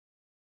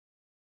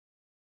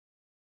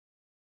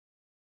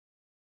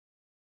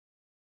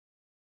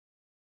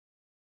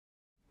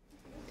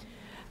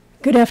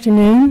Good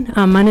afternoon.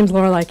 My name is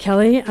Lorelei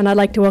Kelly, and I'd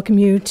like to welcome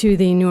you to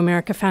the New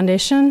America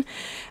Foundation,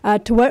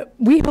 to what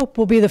we hope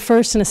will be the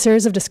first in a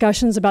series of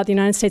discussions about the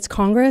United States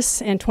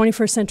Congress and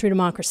 21st century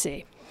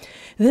democracy.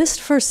 This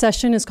first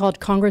session is called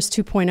Congress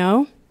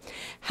 2.0.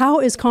 How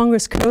is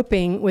Congress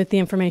coping with the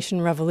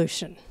information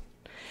revolution?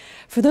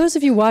 For those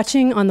of you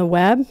watching on the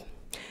web,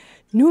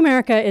 New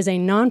America is a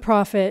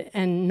nonprofit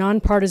and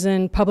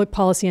nonpartisan public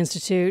policy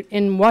institute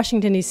in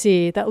Washington,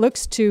 D.C. that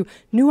looks to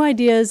new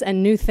ideas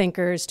and new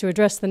thinkers to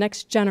address the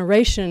next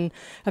generation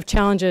of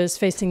challenges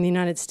facing the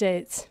United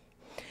States.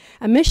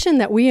 A mission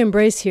that we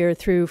embrace here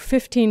through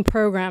 15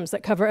 programs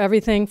that cover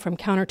everything from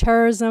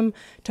counterterrorism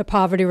to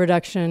poverty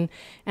reduction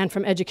and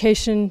from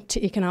education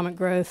to economic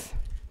growth.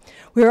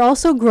 We are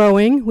also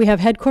growing. We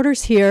have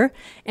headquarters here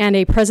and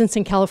a presence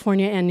in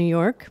California and New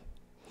York.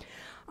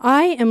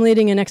 I am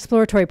leading an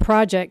exploratory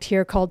project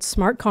here called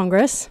Smart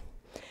Congress.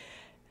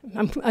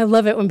 I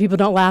love it when people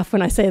don't laugh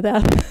when I say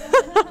that.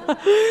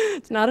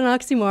 It's not an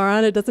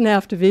oxymoron, it doesn't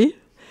have to be.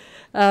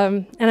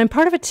 And I'm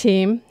part of a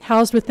team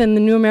housed within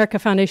the New America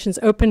Foundation's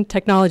Open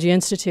Technology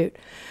Institute,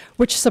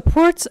 which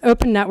supports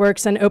open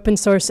networks and open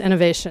source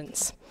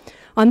innovations.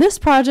 On this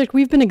project,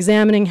 we've been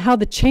examining how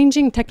the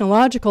changing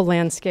technological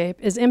landscape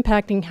is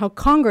impacting how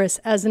Congress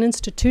as an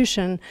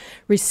institution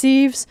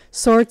receives,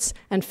 sorts,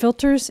 and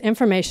filters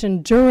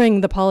information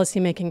during the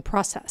policymaking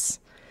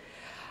process.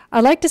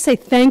 I'd like to say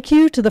thank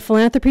you to the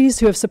philanthropies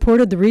who have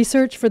supported the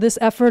research for this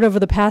effort over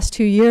the past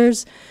 2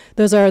 years.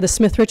 Those are the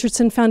Smith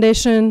Richardson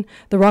Foundation,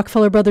 the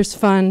Rockefeller Brothers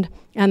Fund,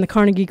 and the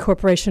Carnegie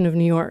Corporation of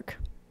New York.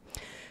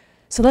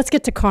 So let's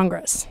get to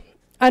Congress.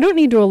 I don't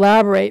need to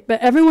elaborate, but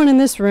everyone in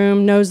this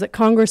room knows that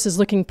Congress is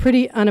looking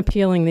pretty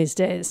unappealing these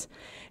days.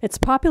 Its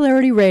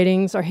popularity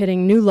ratings are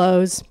hitting new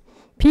lows.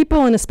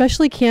 People, and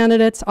especially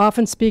candidates,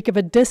 often speak of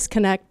a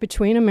disconnect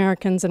between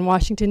Americans and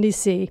Washington,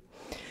 D.C.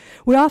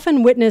 We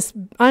often witness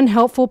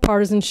unhelpful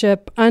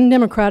partisanship,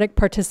 undemocratic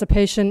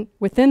participation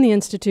within the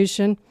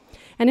institution,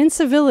 and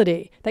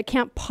incivility that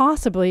can't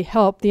possibly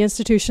help the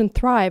institution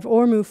thrive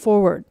or move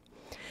forward.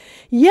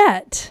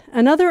 Yet,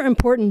 another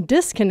important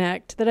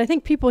disconnect that I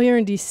think people here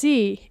in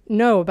D.C.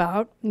 know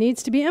about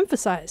needs to be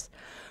emphasized.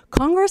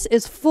 Congress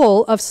is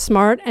full of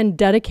smart and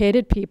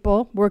dedicated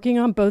people working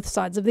on both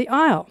sides of the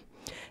aisle.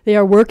 They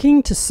are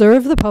working to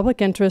serve the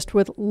public interest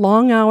with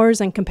long hours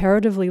and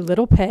comparatively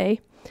little pay.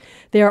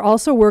 They are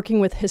also working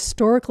with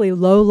historically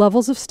low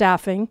levels of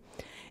staffing,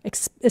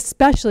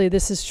 especially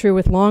this is true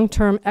with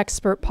long-term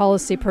expert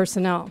policy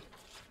personnel.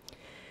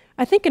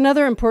 I think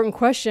another important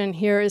question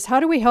here is, how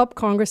do we help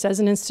Congress as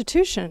an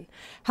institution?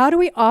 How do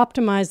we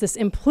optimize this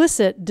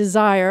implicit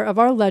desire of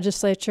our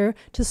legislature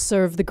to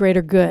serve the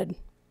greater good?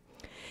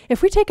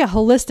 If we take a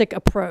holistic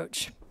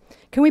approach,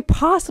 can we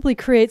possibly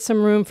create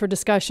some room for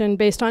discussion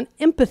based on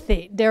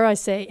empathy, dare I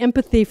say,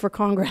 empathy for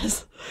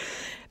Congress?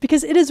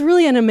 Because it is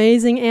really an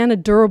amazing and a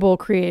durable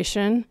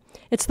creation.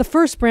 It's the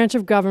first branch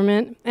of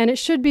government, and it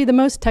should be the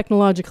most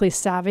technologically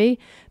savvy,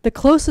 the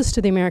closest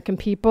to the American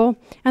people,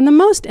 and the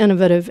most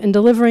innovative in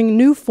delivering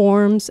new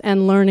forms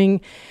and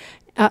learning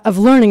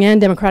and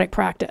democratic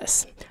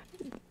practice.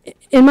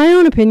 In my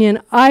own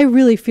opinion, I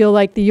really feel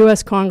like the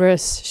U.S.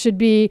 Congress should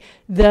be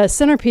the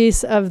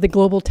centerpiece of the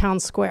global town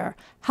square.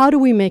 How do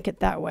we make it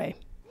that way?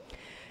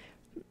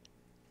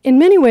 In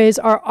many ways,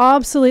 our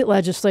obsolete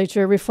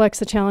legislature reflects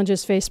the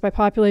challenges faced by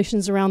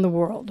populations around the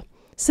world.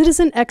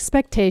 Citizen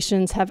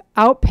expectations have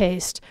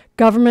outpaced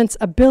government's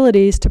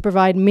abilities to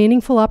provide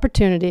meaningful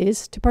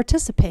opportunities to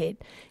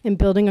participate in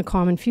building a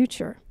common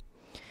future.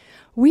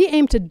 We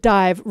aim to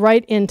dive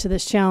right into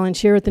this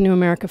challenge here at the New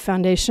America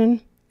Foundation,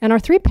 and our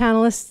three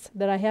panelists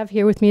that I have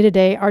here with me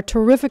today are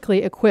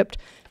terrifically equipped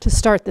to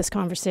start this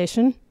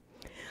conversation.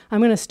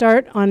 I'm going to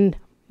start on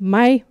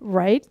my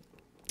right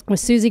with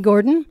Susie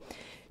Gordon.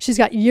 She's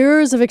got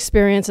years of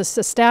experience as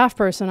a staff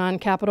person on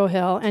Capitol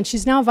Hill, and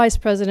she's now vice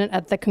president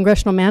at the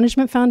Congressional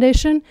Management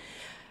Foundation,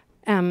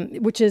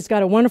 which has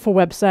got a wonderful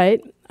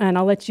website, and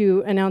I'll let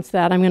you announce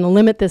that. I'm going to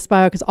limit this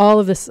bio because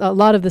a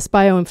lot of this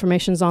bio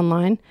information is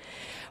online.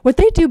 What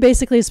they do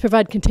basically is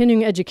provide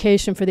continuing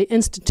education for the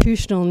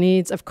institutional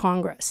needs of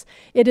Congress.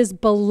 It is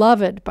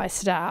beloved by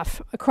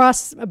staff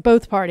across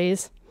both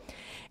parties,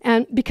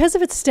 and because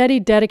of its steady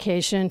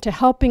dedication to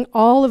helping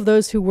all of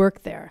those who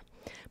work there.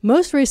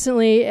 Most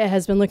recently, it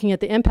has been looking at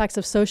the impacts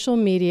of social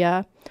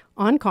media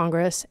on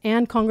Congress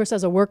and Congress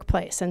as a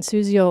workplace, and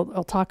Susie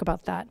will talk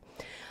about that.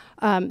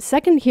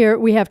 Second here,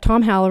 we have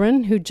Tom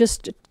Halloran, who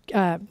just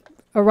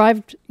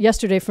arrived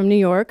yesterday from New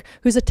York,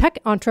 who's a tech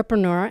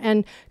entrepreneur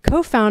and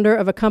co-founder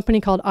of a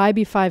company called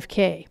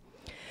IB5K.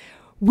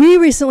 We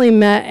recently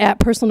met at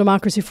Personal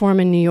Democracy Forum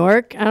in New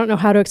York. I don't know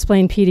how to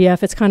explain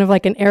PDF. It's kind of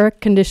like an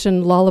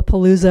air-conditioned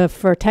Lollapalooza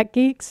for tech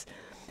geeks.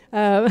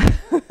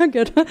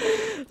 Good.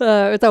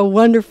 It's a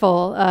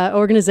wonderful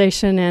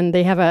organization, and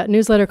they have a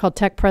newsletter called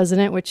Tech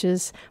President, which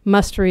is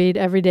must-read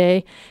every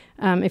day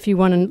if you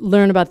want to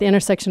learn about the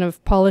intersection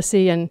of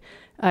policy and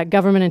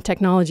government and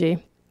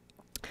technology.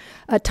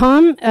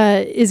 Tom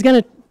is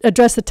going to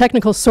address the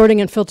technical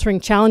sorting and filtering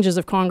challenges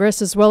of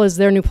Congress, as well as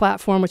their new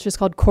platform, which is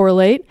called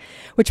Correlate,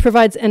 which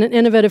provides an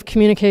innovative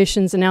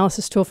communications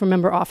analysis tool for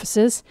member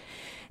offices.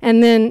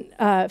 And then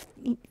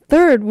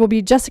third will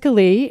be Jessica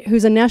Lee,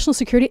 who's a national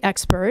security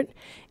expert,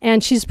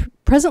 and she's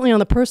presently on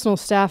the personal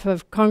staff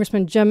of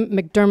Congressman Jim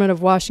McDermott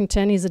of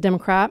Washington. He's a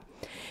Democrat.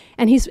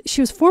 And she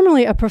was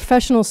formerly a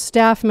professional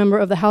staff member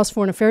of the House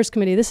Foreign Affairs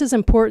Committee. This is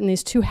important,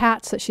 these two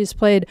hats that she's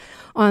played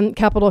on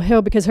Capitol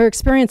Hill, because her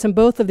experience in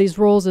both of these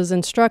roles is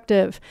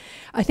instructive.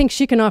 I think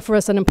she can offer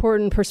us an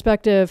important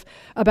perspective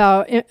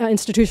about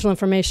institutional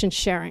information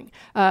sharing,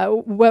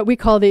 what we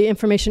call the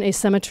information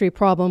asymmetry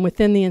problem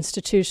within the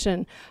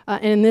institution.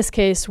 And in this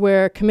case,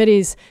 where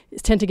committees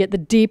tend to get the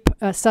deep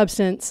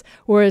substance,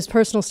 whereas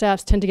personal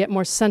staffs tend to get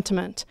more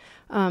sentiment.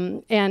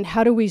 And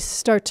how do we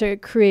start to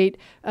create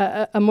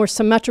a more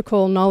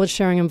symmetrical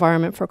knowledge-sharing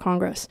environment for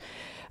Congress?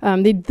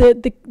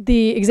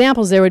 The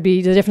examples there would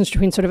be the difference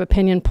between sort of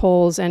opinion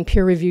polls and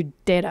peer-reviewed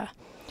data.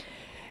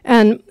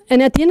 And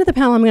at the end of the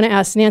panel, I'm going to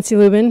ask Nancy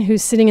Lubin,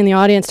 who's sitting in the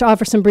audience, to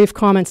offer some brief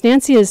comments.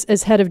 Nancy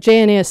is head of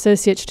J&A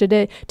Associates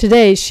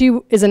today. She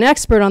is an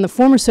expert on the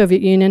former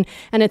Soviet Union,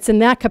 and it's in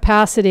that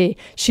capacity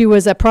she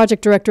was a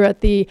project director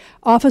at the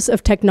Office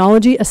of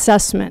Technology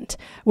Assessment,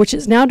 which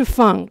is now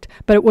defunct,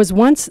 but it was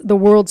once the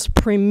world's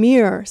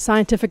premier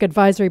scientific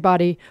advisory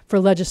body for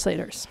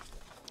legislators.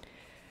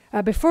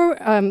 Before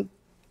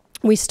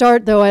we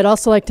start, though, I'd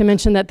also like to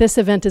mention that this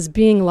event is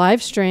being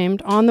live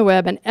streamed on the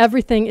web, and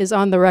everything is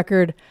on the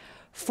record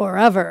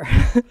forever.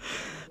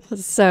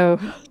 So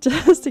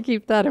just to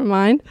keep that in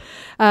mind.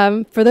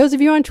 For those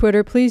of you on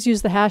Twitter, please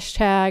use the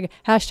hashtag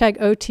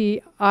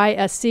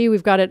OTISC.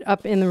 We've got it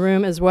up in the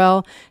room as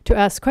well to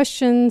ask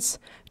questions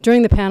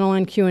during the panel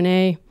and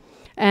Q&A.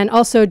 And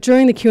also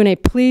during the Q&A,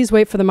 please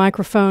wait for the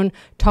microphone.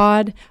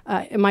 Todd,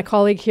 my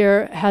colleague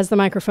here, has the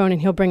microphone, and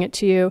he'll bring it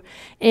to you.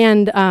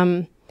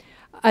 And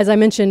as I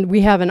mentioned,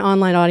 we have an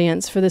online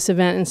audience for this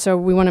event, and so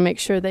we want to make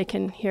sure they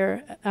can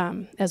hear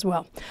as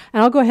well.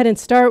 And I'll go ahead and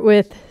start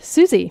with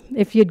Susie,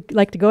 if you'd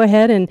like to go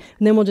ahead, and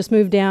then we'll just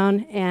move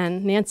down,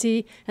 and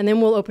Nancy, and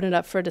then we'll open it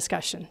up for a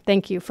discussion.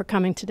 Thank you for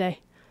coming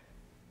today.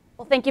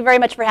 Well, thank you very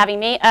much for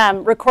having me.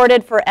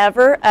 Recorded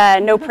forever,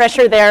 no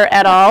pressure there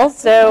at all.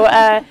 So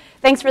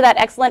thanks for that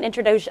excellent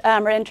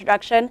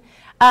introduction.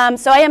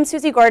 So I am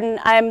Susie Gordon.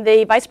 I'm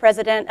the Vice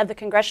President of the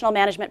Congressional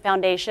Management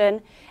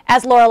Foundation.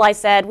 As Lorelei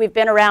said, we've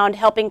been around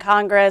helping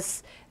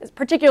Congress,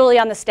 particularly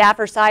on the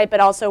staffer side, but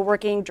also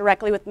working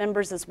directly with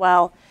members as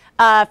well,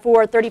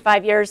 for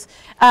 35 years.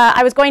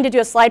 I was going to do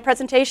a slide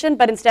presentation,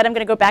 but instead I'm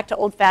going to go back to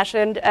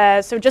old-fashioned.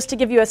 So just to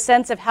give you a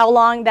sense of how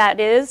long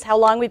that is, how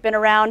long we've been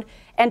around,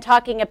 and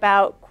talking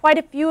about quite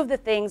a few of the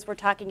things we're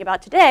talking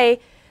about today.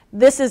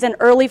 This is an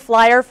early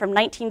flyer from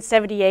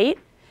 1978.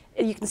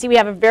 You can see we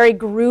have a very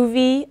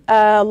groovy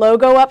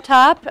logo up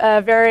top,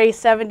 very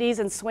 70s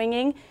and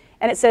swinging.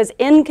 And it says,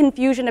 "In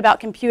confusion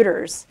about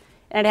computers."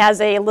 And it has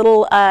a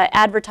little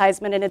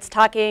advertisement, and it's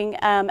talking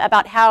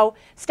about how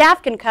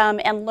staff can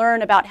come and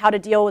learn about how to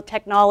deal with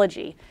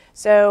technology.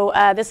 So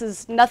this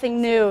is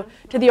nothing new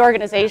to the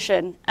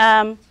organization.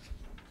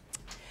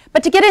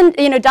 But to get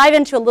in, dive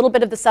into a little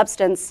bit of the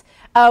substance,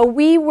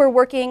 we were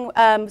working,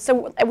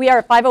 so we are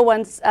a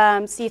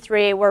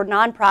 501c3, we're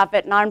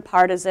nonprofit,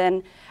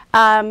 nonpartisan.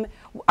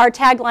 Our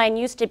tagline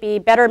used to be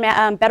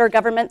better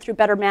government through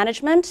better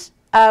management.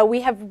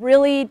 We have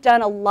really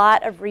done a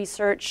lot of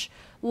research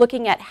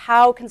looking at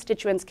how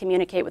constituents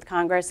communicate with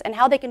Congress and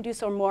how they can do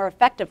so more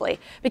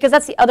effectively, because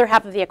that's the other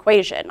half of the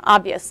equation,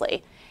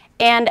 obviously.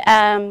 And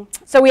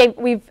so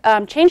we've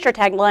changed our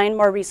tagline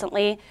more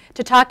recently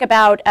to talk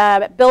about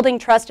building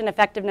trust and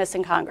effectiveness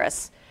in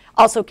Congress.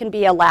 Also can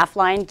be a laugh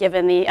line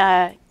given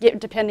the,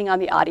 depending on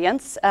the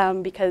audience,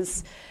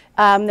 because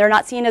they're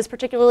not seen as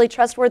particularly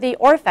trustworthy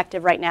or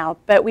effective right now.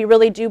 But we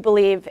really do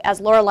believe, as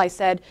Lorelei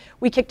said,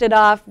 we hit it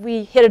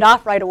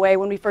off right away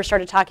when we first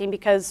started talking,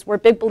 because we're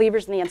big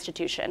believers in the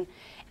institution.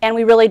 And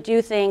we really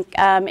do think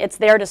it's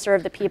there to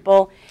serve the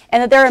people,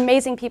 and that there are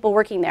amazing people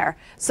working there.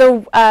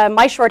 So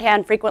my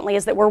shorthand frequently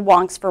is that we're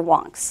wonks for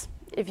wonks,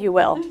 if you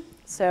will.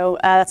 So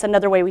that's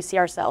another way we see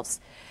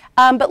ourselves.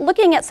 But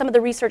looking at some of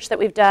the research that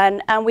we've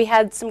done, we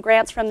had some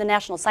grants from the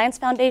National Science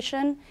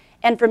Foundation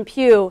and from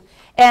Pew.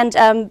 And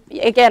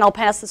again, I'll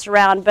pass this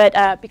around,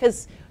 but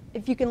because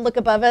if you can look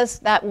above us,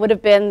 that would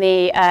have been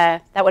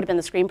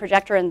the screen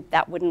projector, and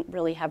that wouldn't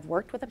really have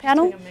worked with a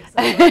panel.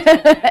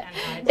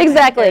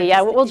 Exactly.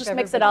 Yeah, we'll just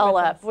mix it all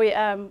up.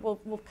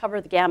 We'll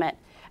cover the gamut.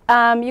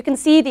 You can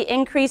see the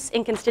increase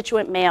in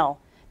constituent mail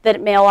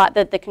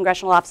that the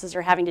congressional offices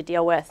are having to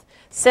deal with.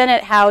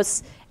 Senate,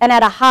 House, and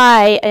at a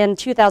high in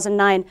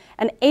 2009,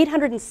 an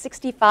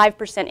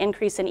 865%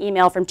 increase in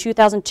email from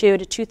 2002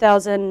 to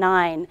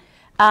 2009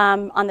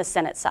 on the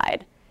Senate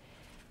side.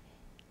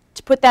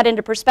 To put that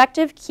into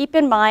perspective, keep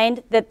in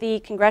mind that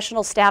the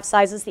congressional staff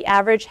sizes, the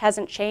average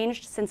hasn't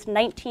changed since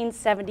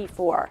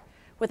 1974,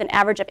 with an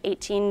average of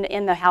 18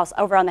 in the House,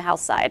 over on the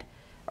House side.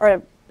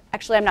 Or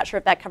actually, I'm not sure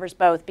if that covers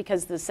both,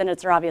 because the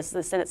Senates are obvious,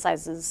 the Senate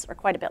sizes are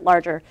quite a bit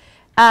larger.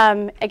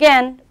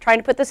 Again, trying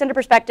to put this into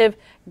perspective,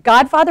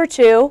 Godfather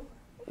 2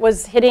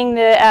 was hitting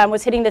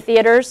the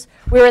theaters.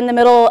 We were in the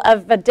middle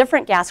of a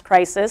different gas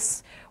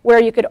crisis where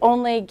you could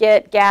only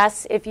get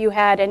gas if you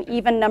had an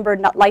even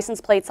numbered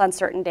license plates on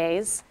certain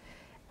days.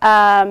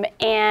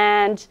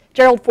 And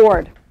Gerald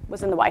Ford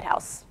was in the White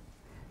House.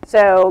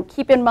 So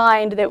keep in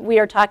mind that we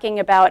are talking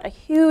about a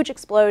huge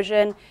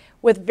explosion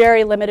with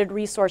very limited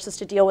resources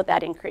to deal with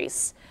that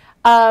increase.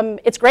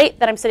 It's great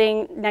that I'm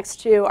sitting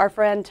next to our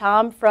friend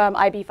Tom from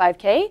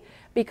IB5K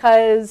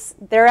because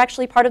they're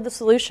actually part of the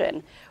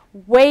solution.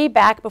 Way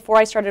back before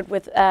I started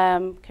with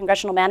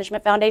Congressional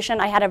Management Foundation,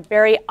 I had a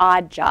very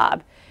odd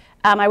job.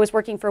 I was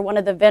working for one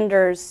of the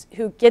vendors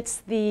who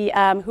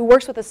who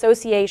works with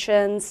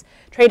associations,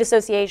 trade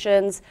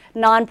associations,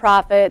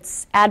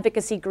 nonprofits,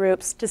 advocacy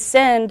groups to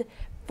send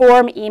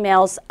form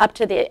emails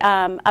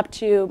up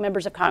to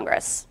members of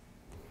Congress.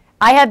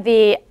 I had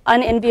the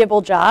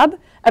unenviable job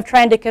of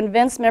trying to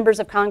convince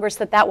members of Congress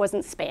that that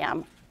wasn't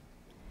spam.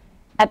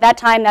 At that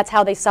time, that's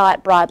how they saw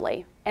it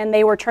broadly, and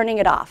they were turning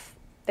it off.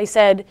 They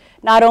said,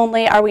 not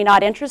only are we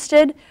not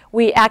interested,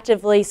 we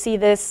actively see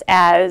this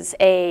as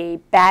a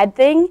bad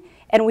thing,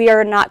 and we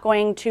are not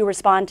going to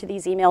respond to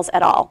these emails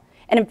at all.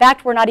 And in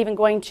fact, we're not even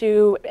going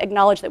to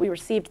acknowledge that we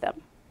received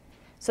them.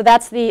 So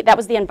that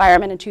was the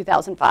environment in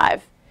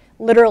 2005.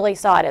 Literally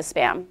saw it as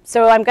spam.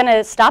 So I'm going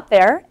to stop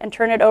there and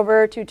turn it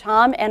over to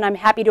Tom, and I'm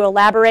happy to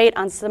elaborate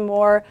on some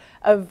more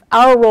of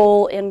our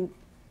role in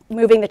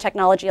moving the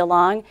technology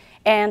along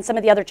and some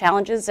of the other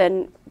challenges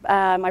and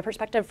my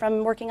perspective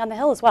from working on the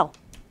Hill as well.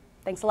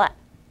 Thanks a lot.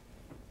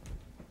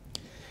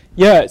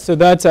 Yeah, so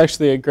that's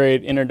actually a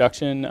great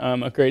introduction,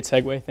 a great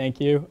segue, thank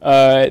you.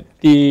 So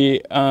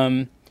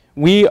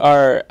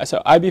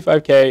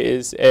IB5K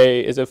is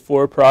a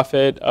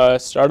for-profit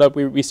startup.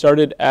 We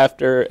started at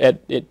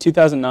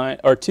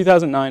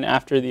 2009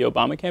 after the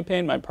Obama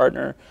campaign. My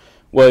partner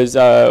was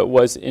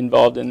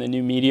involved in the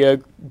new media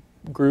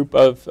group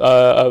of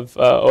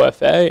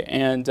OFA,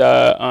 and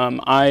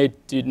I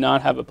did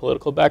not have a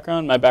political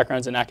background. My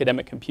background's in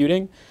academic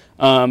computing,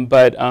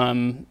 but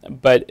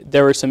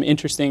there were some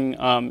interesting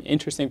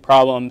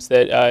problems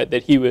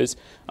that he was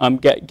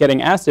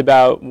getting asked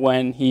about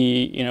when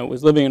he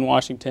was living in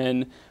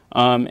Washington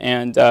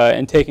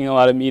and taking a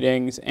lot of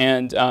meetings,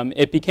 and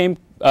it became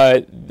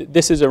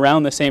this is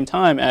around the same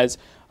time as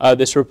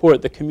this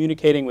report, the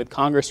Communicating with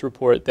Congress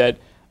report that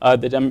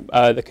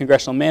the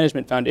Congressional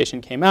Management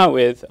Foundation came out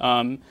with.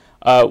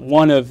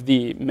 One of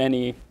the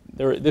many,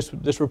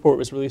 this report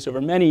was released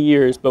over many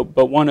years, but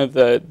one of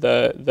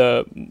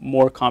the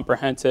more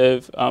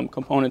comprehensive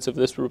components of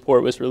this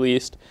report was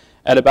released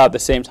at about the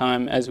same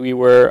time as we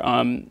were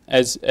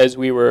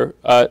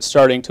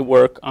starting to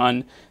work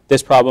on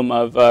this problem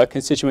of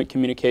constituent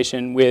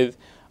communication with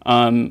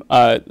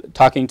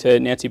talking to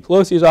Nancy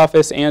Pelosi's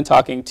office and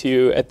talking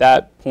to, at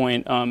that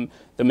point,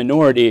 the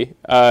minority,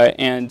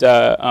 and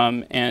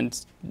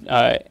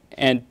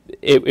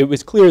it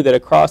was clear that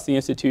across the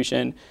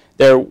institution,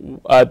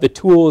 the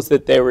tools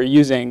that they were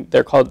using,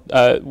 they're called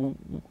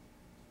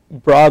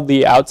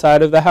broadly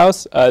outside of the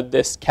House.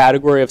 This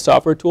category of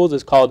software tools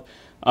is called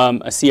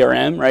a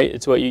CRM, right?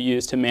 It's what you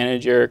use to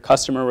manage your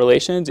customer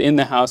relations. In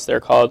the House, they're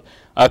called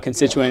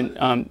constituent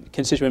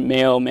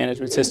mail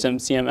management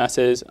systems,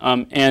 CMSs,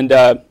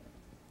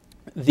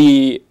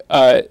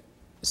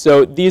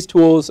 so these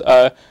tools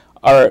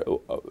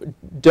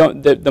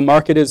the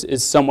market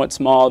is somewhat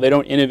small. They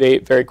don't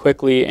innovate very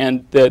quickly,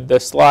 and the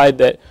slide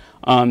that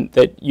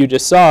you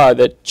just saw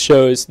that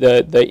shows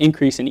the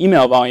increase in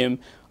email volume,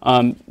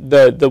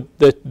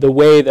 the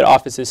way that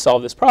offices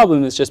solve this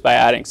problem is just by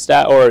adding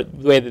staff, or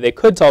the way that they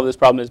could solve this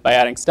problem is by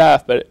adding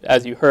staff, but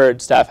as you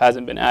heard, staff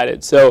hasn't been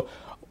added. So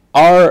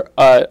our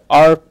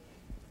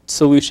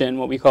solution,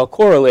 what we call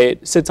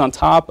Correlate, sits on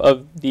top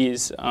of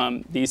these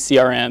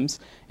CRMs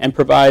and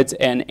provides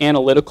an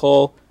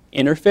analytical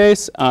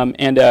interface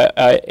and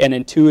an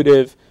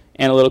intuitive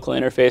analytical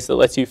interface that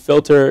lets you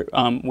filter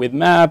with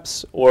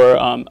maps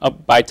or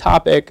by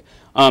topic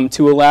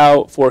to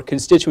allow for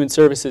constituent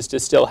services to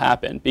still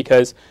happen.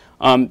 Because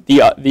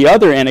the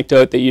other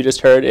anecdote that you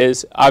just heard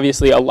is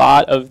obviously a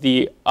lot of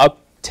the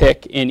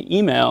uptick in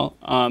email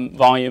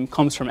volume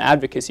comes from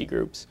advocacy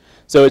groups.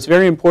 So it's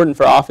very important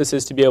for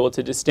offices to be able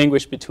to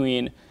distinguish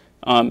between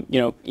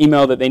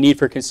email that they need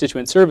for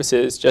constituent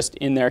services just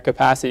in their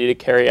capacity to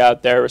carry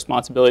out their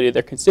responsibility to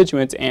their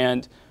constituents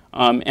and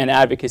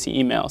advocacy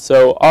email.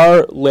 So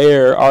our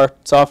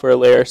software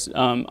layer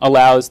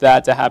allows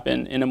that to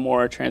happen in a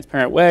more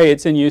transparent way.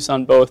 It's in use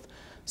on both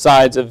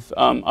sides of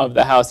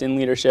the House in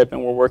leadership,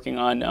 and we're working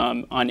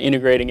on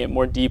integrating it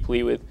more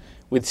deeply with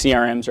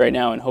CRMs right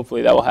now, and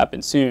hopefully that will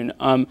happen soon.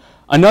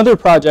 Another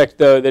project,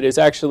 though, that is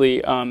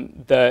actually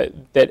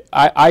that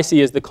I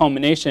see as the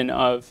culmination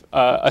of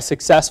a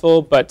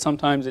successful, but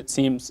sometimes it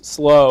seems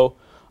slow,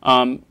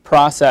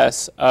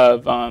 process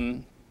of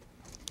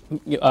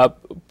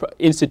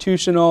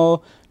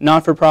institutional,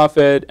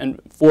 not-for-profit, and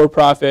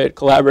for-profit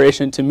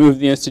collaboration to move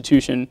the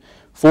institution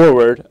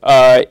forward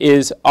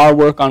is our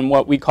work on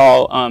what we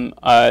call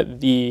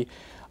the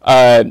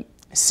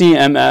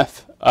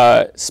CMF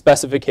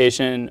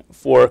specification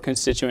for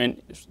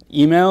constituent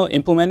email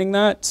implementing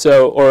that,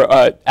 or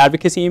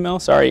advocacy email,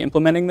 sorry,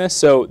 implementing this.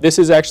 So this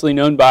is actually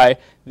known by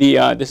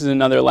this is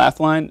another laugh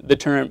line. The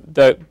term,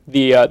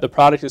 the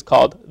product is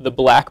called the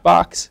black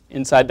box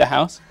inside the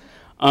house.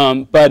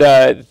 But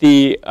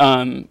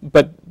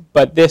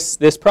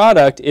this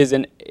product is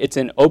it's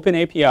an open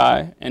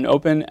API, an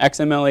open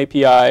XML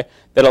API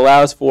that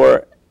allows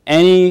for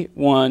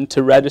anyone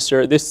to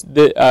register.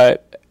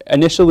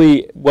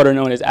 Initially, what are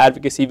known as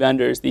advocacy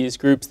vendors, these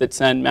groups that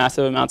send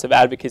massive amounts of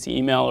advocacy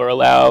email or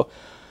allow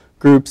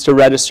groups to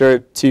register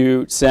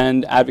to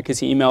send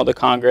advocacy email to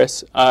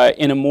Congress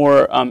in a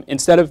more,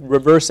 instead of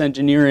reverse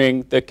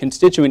engineering the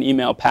constituent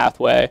email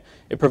pathway,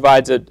 it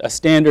provides a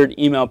standard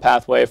email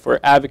pathway for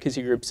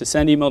advocacy groups to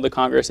send email to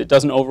Congress. It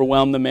doesn't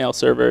overwhelm the mail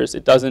servers.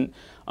 It doesn't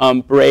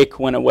break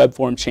when a web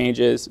form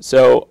changes.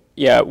 So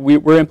yeah,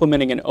 we're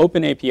implementing an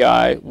open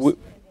API.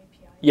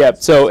 Yeah,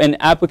 so an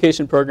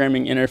application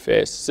programming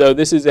interface. So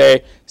this is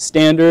a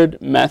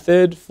standard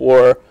method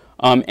for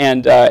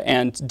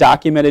and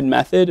documented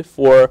method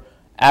for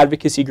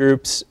advocacy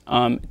groups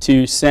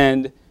to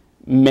send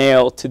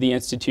mail to the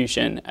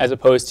institution, as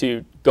opposed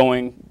to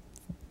going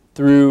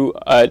through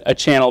a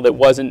channel that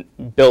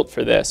wasn't built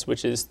for this,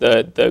 which is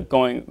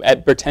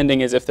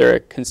pretending as if they're a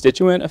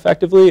constituent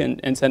effectively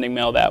and sending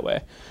mail that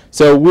way.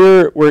 So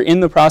we're in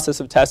the process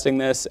of testing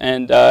this,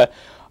 and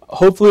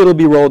hopefully it'll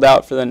be rolled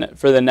out for the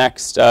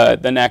next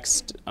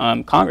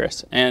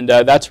Congress, and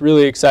that's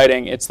really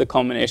exciting. It's the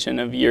culmination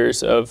of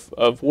years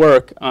of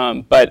work,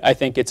 but I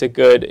think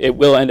it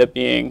will end up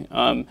being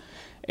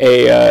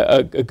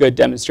a good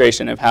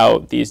demonstration of how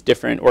these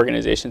different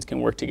organizations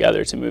can work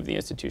together to move the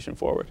institution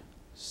forward.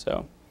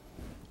 So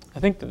I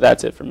think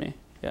that's it for me.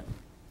 Yeah.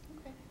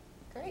 Okay,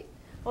 great.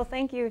 Well,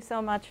 thank you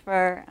so much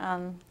for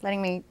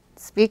letting me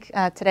speak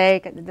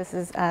today. This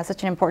is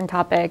such an important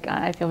topic.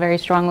 I feel very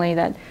strongly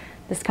that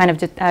this kind of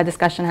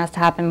discussion has to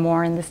happen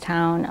more in this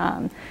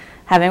town.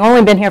 Having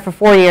only been here for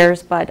 4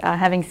 years, but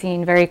having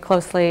seen very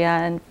closely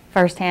and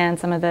firsthand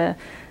some of the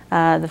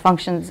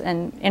functions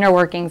and inner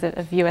workings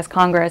of U.S.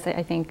 Congress,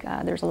 I think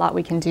there's a lot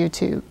we can do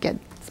to get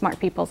smart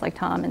people like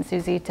Tom and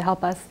Susie to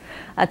help us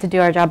to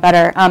do our job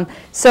better.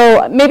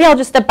 So maybe I'll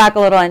just step back a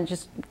little and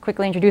just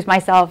quickly introduce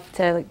myself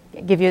to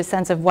give you a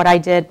sense of what I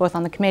did both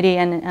on the committee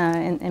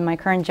and in my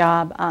current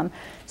job.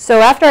 So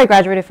after I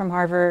graduated from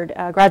Harvard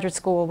graduate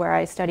school, where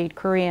I studied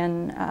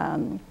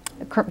Korean,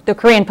 the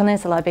Korean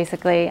Peninsula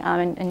basically,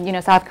 and you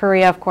know, South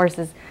Korea of course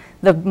is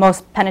the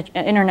most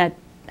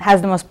has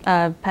the most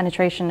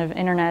penetration of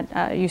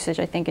internet usage,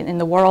 I think, in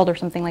the world or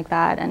something like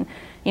that. And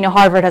you know,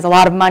 Harvard has a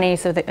lot of money,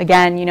 so that,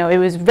 again, you know, it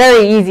was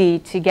very easy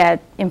to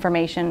get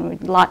information.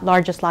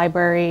 Largest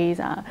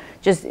libraries,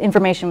 just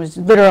information was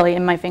literally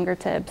in my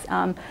fingertips.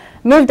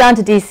 Moved down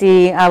to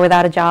DC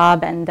without a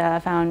job, and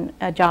found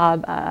a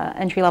job,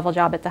 entry-level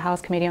job at the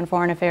House Committee on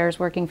Foreign Affairs,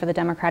 working for the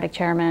Democratic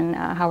chairman,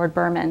 Howard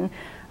Berman.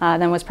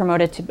 Then was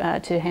promoted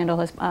to handle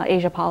his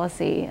Asia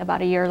policy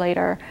about a year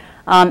later.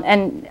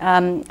 And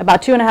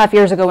about 2.5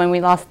 years ago, when we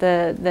lost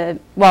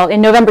well,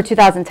 in November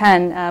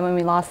 2010, when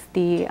we lost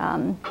the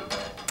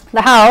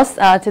House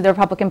to the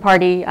Republican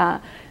Party,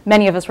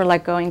 many of us were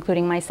let go,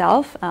 including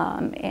myself.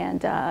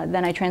 And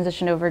then I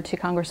transitioned over to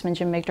Congressman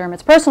Jim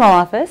McDermott's personal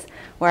office,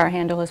 where I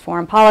handle his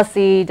foreign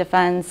policy,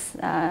 defense,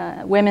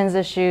 women's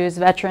issues,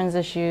 veterans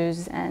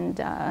issues, and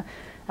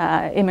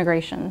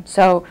immigration.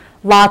 So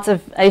lots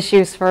of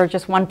issues for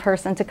just one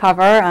person to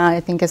cover. I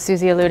think, as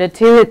Susie alluded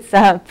to, it's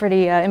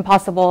pretty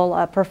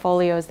impossible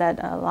portfolios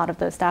that a lot of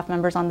the staff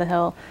members on the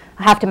Hill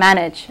have to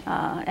manage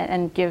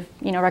and give,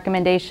 you know,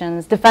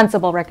 recommendations,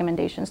 defensible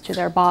recommendations to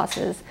their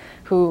bosses,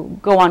 who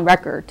go on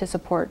record to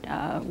support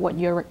what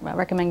you're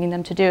recommending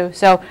them to do.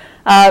 So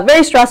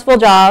very stressful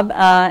job,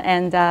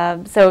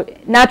 and so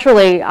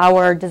naturally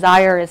our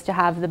desire is to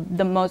have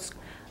the most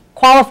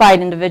qualified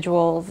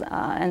individuals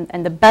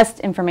and the best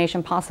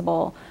information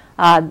possible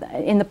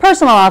in the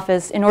personal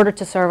office in order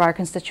to serve our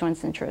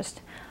constituents'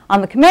 interest. On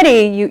the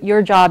committee,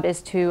 your job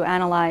is to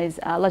analyze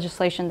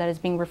legislation that is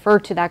being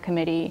referred to that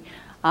committee,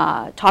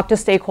 talk to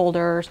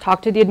stakeholders,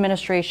 talk to the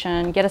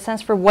administration, get a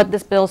sense for what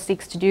this bill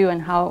seeks to do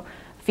and how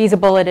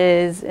feasible it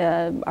is.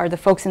 Are the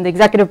folks in the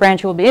executive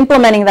branch who will be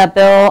implementing that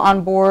bill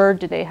on board?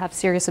 Do they have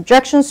serious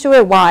objections to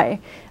it? Why?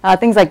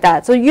 Things like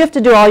that. So you have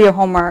to do all your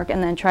homework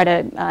and then try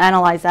to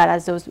analyze that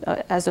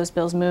as those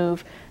bills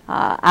move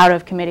out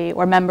of committee,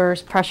 or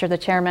members pressure the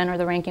chairman or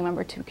the ranking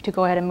member to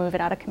go ahead and move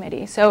it out of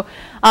committee. So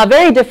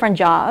very different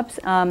jobs.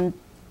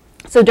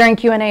 So during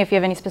Q&A, if you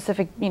have any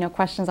specific, you know,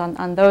 questions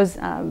on those,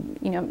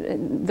 you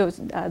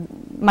know,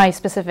 my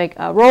specific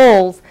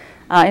roles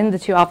in the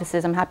two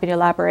offices, I'm happy to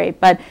elaborate.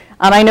 But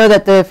I know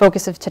that the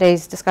focus of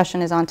today's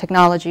discussion is on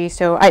technology,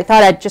 so I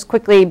thought I'd just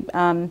quickly,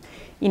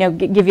 you know,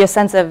 give you a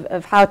sense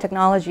of how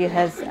technology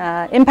has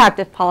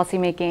impacted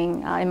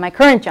policymaking in my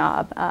current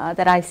job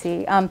that I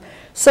see.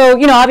 So,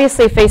 you know,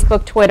 obviously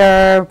Facebook,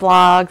 Twitter,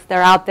 blogs,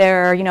 they're out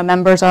there. You know,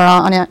 members are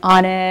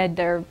on it.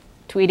 They're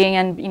tweeting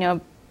and, you know,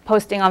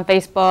 posting on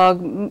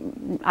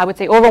Facebook, I would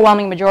say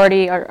overwhelming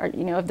majority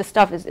of the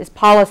stuff is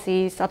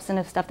policy,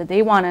 substantive stuff that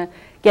they want to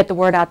get the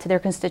word out to their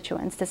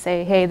constituents to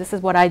say, hey, this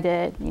is what I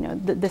did,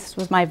 this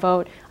was my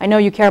vote. I know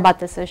you care about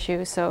this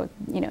issue, so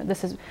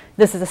this is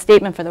a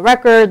statement for the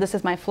record. This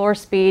is my floor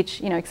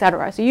speech, et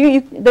cetera. So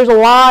there's a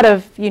lot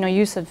of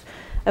use of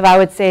I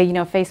would say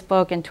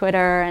Facebook and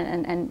Twitter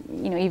and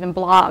even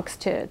blogs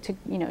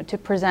to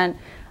present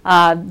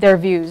their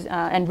views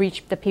and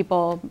reach the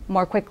people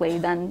more quickly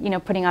than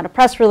putting out a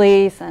press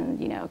release and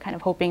kind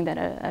of hoping that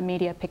a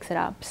media picks it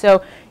up.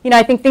 So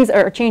I think things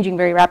are changing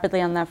very rapidly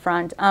on that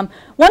front.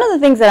 One of the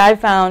things that I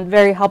found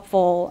very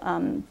helpful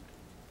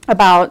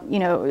about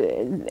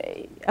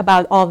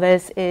about all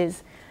this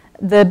is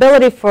the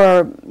ability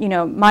for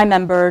my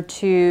member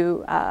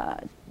to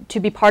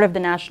be part of the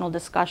national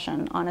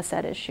discussion on a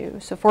set issue.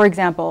 So for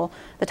example,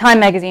 the Time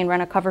magazine ran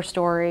a cover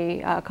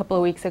story a couple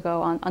of weeks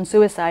ago on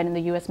suicide in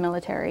the US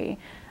military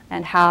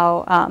and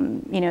how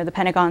the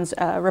Pentagon's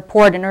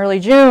report in early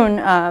June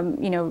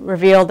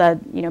revealed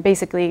that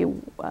basically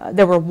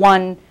there were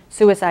 1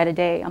 suicide a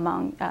day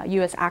among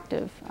US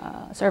active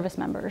service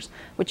members,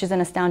 which is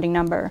an astounding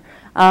number.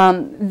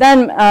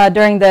 Then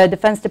during the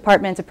Defense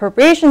Department's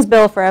appropriations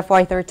bill for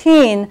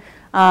FY13,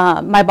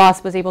 my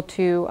boss was able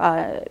to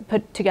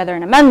put together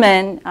an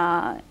amendment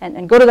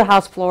and go to the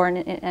House floor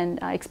and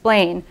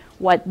explain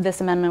what this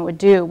amendment would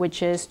do,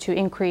 which is to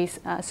increase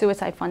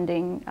suicide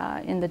funding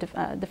in the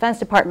Defense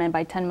Department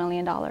by $10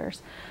 million.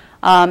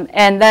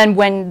 And then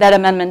when that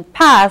amendment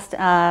passed,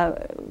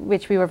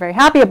 which we were very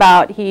happy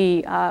about,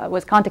 he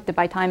was contacted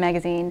by Time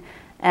magazine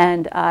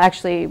and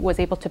actually was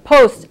able to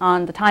post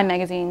on the Time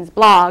magazine's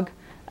blog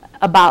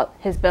about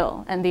his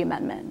bill and the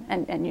amendment,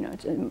 and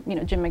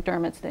Jim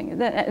McDermott's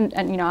thing,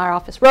 and our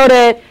office wrote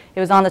it. It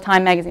was on the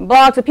Time magazine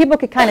blog, so people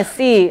could kind of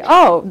see,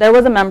 oh, there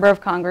was a member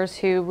of Congress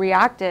who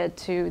reacted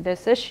to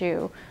this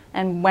issue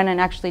and went and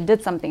actually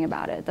did something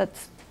about it.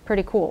 That's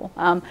pretty cool.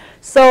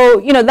 So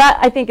that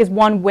I think is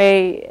one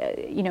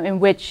way in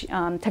which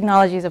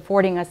technology is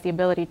affording us the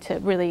ability to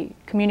really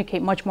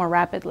communicate much more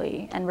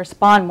rapidly and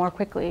respond more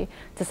quickly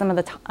to some of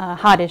the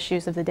hot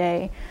issues of the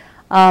day.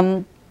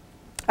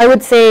 I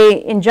would say,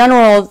 in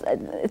general,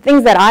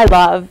 things that I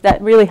love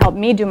that really help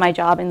me do my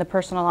job in the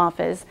personal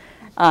office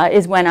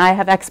is when I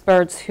have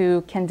experts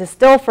who can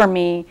distill for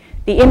me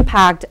the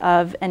impact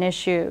of an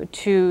issue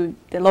to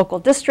the local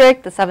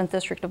district, the 7th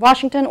District of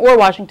Washington, or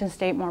Washington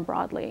State more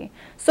broadly,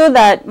 so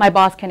that my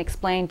boss can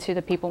explain to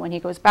the people when he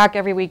goes back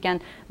every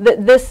weekend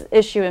that this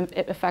issue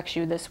affects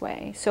you this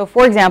way. So,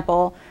 for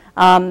example,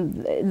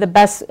 some of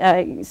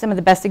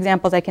the best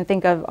examples I can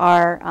think of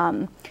are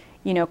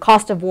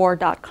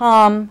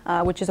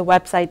costofwar.com, which is a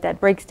website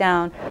that breaks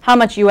down how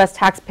much U.S.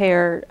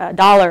 taxpayer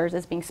dollars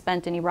is being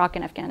spent in Iraq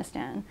and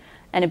Afghanistan.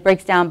 And it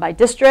breaks down by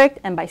district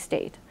and by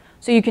state.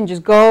 So you can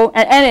just go,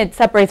 and it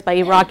separates by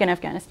Iraq and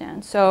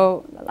Afghanistan.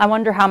 So I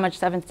wonder how much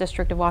 7th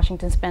District of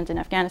Washington spent in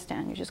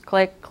Afghanistan. You just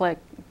click, click,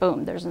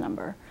 boom, there's a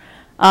number.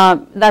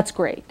 That's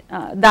great.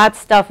 That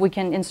stuff we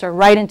can insert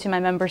right into my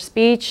member's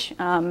speech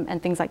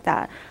and things like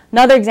that.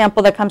 Another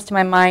example that comes to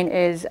my mind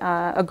is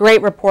a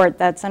great report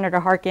that Senator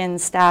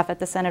Harkin's staff at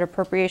the Senate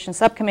Appropriations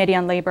Subcommittee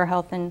on Labor,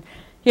 Health, and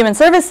Human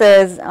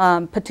Services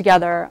put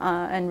together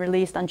and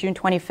released on June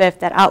 25th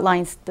that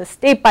outlines the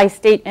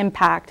state-by-state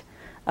impact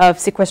of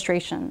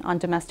sequestration on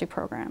domestic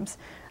programs.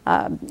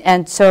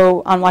 And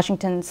so on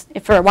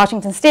for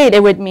Washington State,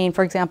 it would mean,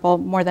 for example,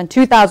 more than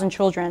 2,000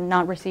 children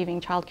not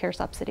receiving child care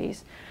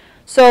subsidies.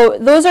 So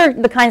those are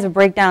the kinds of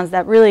breakdowns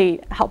that really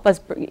help us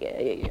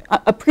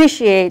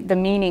appreciate the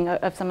meaning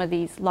of some of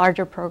these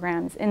larger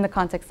programs in the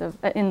context of,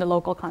 in the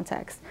local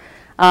context.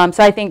 So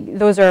I think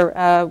those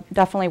are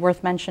definitely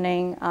worth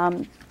mentioning.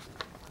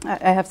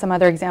 I have some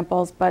other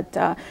examples, but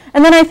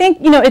and then I think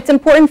it's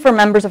important for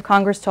members of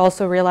Congress to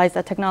also realize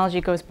that technology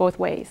goes both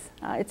ways.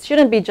 It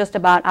shouldn't be just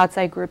about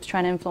outside groups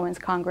trying to influence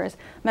Congress.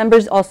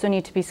 Members also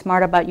need to be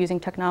smart about using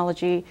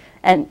technology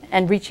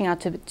and reaching out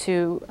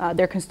to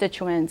their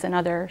constituents and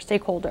other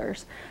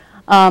stakeholders.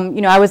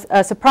 I was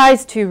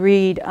surprised to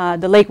read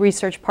the Lake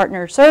Research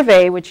Partner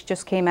Survey, which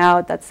just came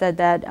out, that said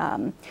that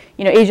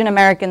Asian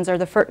Americans are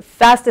the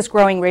fastest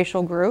growing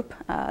racial group.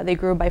 They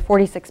grew by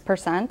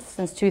 46%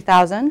 since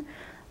 2000.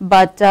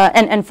 But,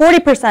 and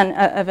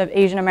 40% of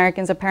Asian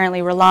Americans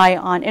apparently rely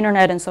on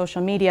internet and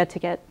social media to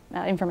get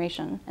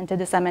information and to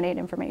disseminate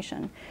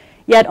information.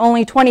 Yet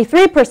only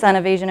 23%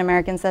 of Asian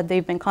Americans said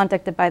they've been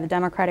contacted by the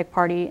Democratic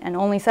Party and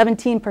only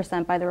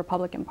 17% by the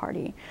Republican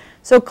Party.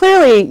 So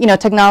clearly,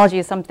 technology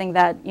is something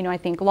that, I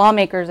think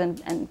lawmakers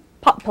and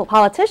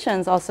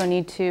politicians also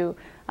need to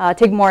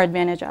take more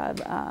advantage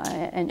of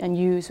and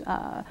use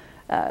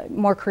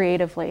more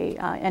creatively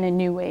and in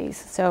new ways.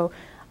 So.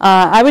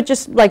 I would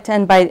just like to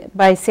end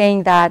by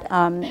saying that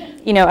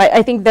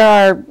I think there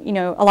are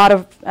a lot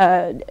of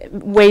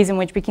ways in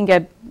which we can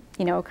get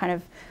kind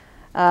of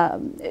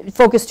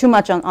focus too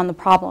much on the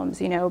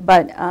problems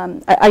but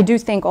I do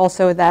think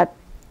also that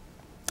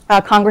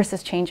Congress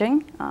is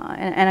changing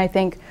and I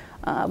think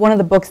one of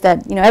the books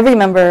that every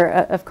member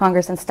of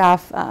Congress and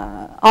staff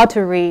ought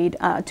to read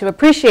to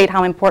appreciate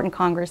how important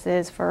Congress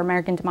is for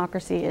American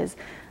democracy is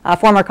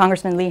former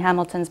Congressman Lee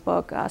Hamilton's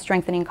book,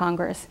 Strengthening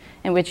Congress,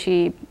 in which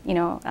he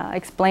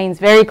explains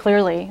very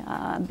clearly,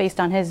 based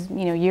on his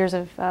years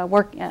of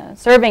work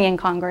serving in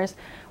Congress,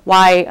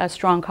 why a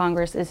strong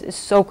Congress is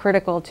so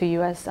critical to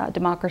U.S.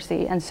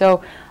 democracy. And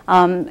so,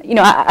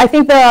 I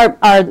think there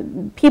are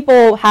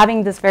people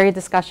having this very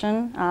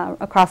discussion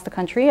across the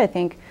country. I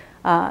think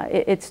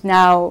it's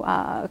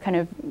now kind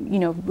of,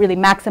 really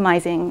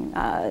maximizing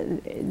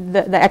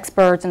the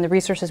experts and the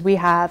resources we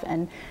have,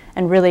 and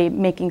really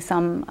making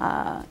some,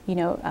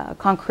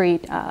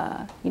 concrete,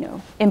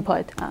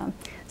 input,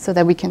 so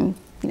that we can,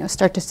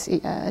 start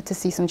to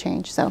see some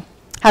change. So.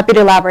 Happy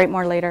to elaborate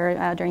more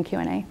later during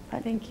Q&A.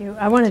 Thank you.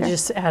 I want to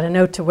just add a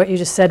note to what you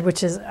just said,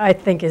 which is, I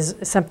think, is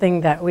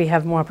something that we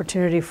have more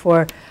opportunity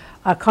for.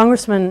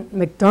 Congressman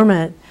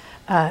McDermott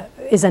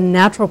is a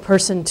natural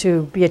person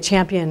to be a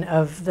champion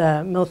of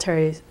the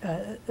military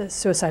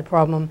suicide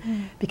problem,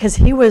 because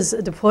he was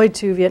deployed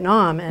to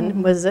Vietnam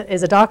and is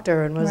a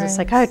doctor and was a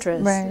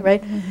psychiatrist,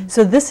 right?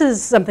 So this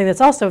is something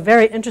that's also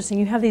very interesting.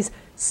 You have these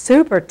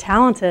super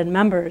talented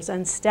members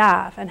and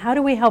staff, and how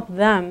do we help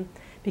them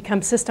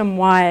become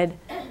system-wide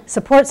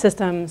support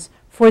systems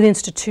for the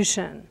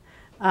institution?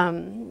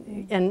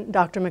 And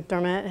Dr.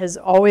 McDermott has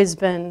always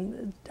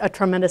been a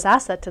tremendous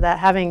asset to that,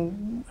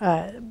 having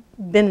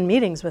been in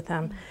meetings with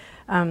them.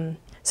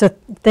 So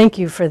thank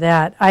you for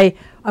that. I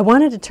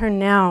wanted to turn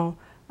now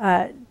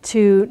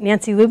to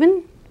Nancy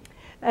Lubin.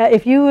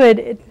 If you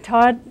would,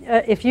 Todd,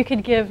 if you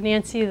could give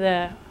Nancy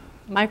the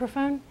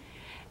microphone.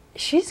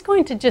 She's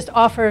going to just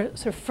offer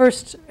sort of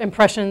first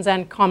impressions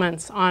and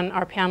comments on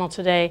our panel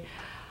today.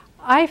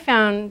 I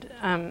found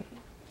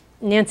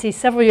Nancy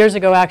several years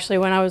ago, actually,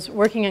 when I was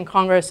working in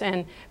Congress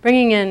and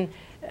bringing in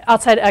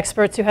outside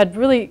experts who had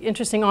really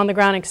interesting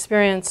on-the-ground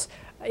experience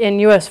in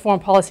U.S. foreign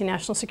policy,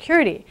 national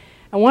security.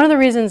 And one of the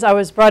reasons I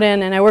was brought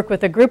in, and I work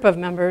with a group of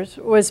members,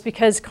 was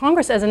because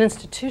Congress as an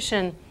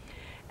institution,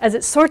 as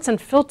it sorts and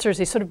filters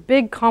these sort of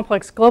big,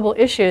 complex global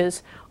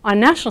issues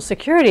on national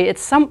security,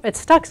 it's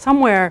stuck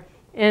somewhere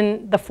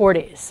in the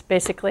 40s,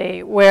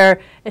 basically, where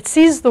it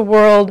sees the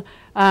world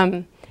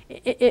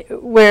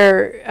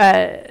where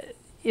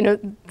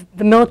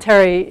the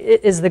military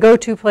is the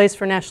go-to place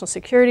for national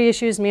security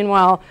issues.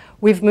 Meanwhile,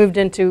 we've moved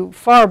into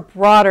far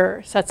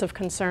broader sets of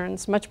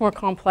concerns, much more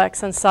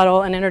complex and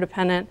subtle and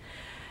interdependent.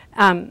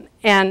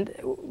 And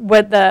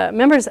what the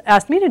members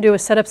asked me to do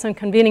was set up some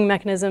convening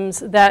mechanisms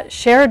that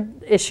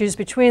shared issues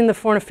between the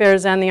foreign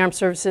affairs and the armed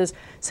services,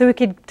 so we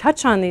could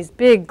touch on these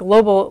big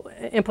global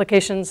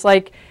implications,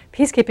 like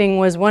peacekeeping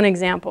was one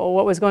example,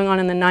 what was going on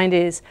in the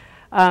 90s.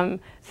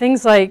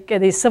 Things like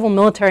these civil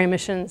military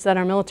missions that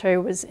our military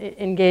was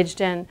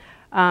engaged in,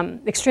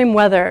 extreme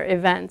weather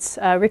events,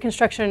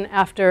 reconstruction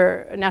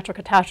after natural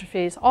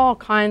catastrophes, all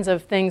kinds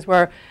of things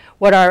where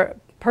what our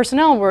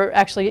personnel were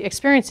actually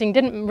experiencing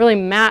didn't really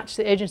match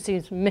the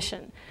agency's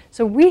mission.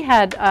 So we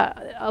had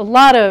a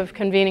lot of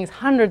convenings,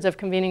 hundreds of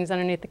convenings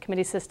underneath the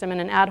committee system in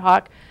an ad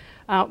hoc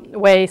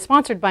way,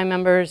 sponsored by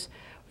members,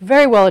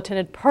 very well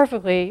attended,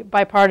 perfectly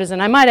bipartisan.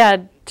 I might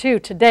add, too,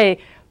 today,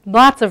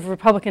 lots of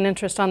Republican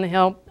interest on the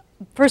Hill.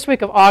 First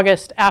week of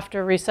August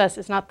after recess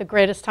is not the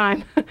greatest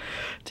time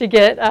to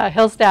get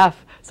Hill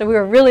staff. So we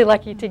were really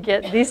lucky to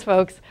get these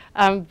folks.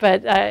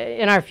 But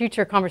in our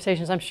future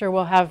conversations, I'm sure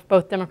we'll have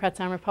both Democrats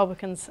and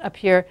Republicans up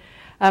here.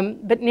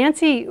 But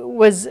Nancy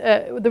was,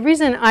 the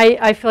reason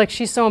I feel like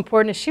she's so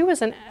important is she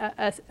was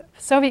a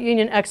Soviet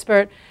Union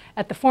expert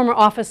at the former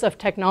Office of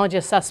Technology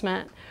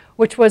Assessment,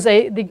 which was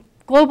the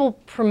global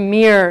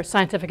premier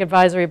scientific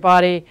advisory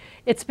body.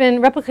 It's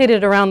been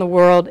replicated around the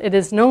world. It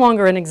is no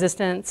longer in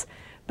existence.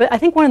 But I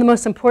think one of the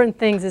most important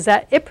things is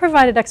that it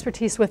provided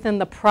expertise within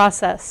the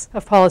process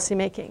of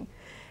policymaking.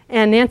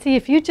 And Nancy,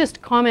 if you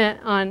just comment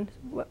on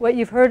what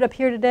you've heard up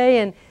here today,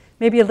 and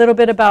maybe a little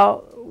bit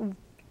about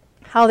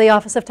how the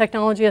Office of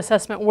Technology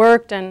Assessment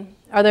worked, and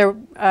are there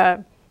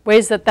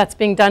ways that that's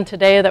being done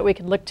today that we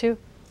could look to?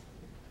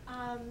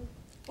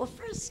 Well,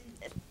 first,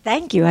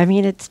 thank you. I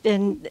mean, it's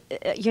been,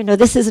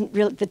 this isn't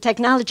real, the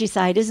technology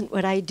side isn't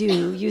what I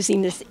do.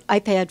 Using this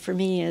iPad for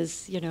me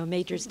is, a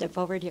major step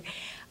forward here.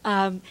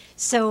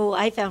 So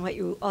I found what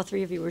all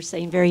three of you were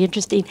saying very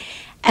interesting.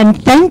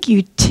 And thank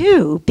you,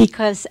 too,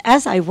 because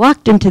as I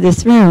walked into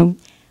this room,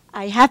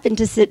 I happened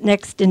to sit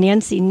next to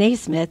Nancy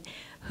Naismith,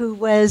 who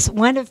was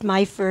one of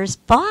my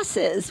first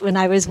bosses when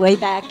I was way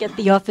back at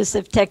the Office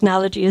of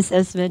Technology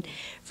Assessment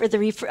for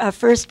the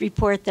first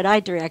report that I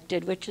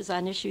directed, which is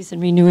on issues in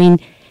renewing.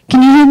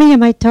 Can you hear me?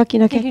 Am I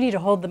talking okay? I think you need to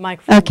hold the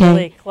microphone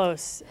really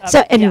close.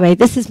 So anyway,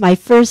 this is my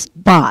first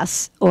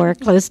boss, or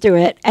close to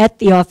it, at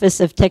the Office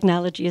of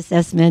Technology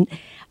Assessment.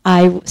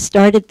 I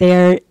started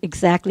there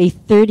exactly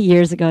 30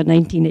 years ago,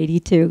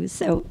 1982,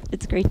 so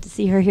it's great to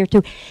see her here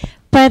too.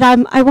 But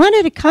I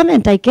wanted to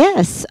comment, I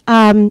guess.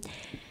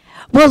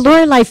 Well,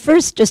 Lorelei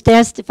first just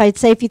asked if I'd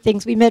say a few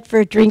things. We met for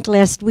a drink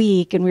last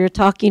week, and we were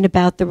talking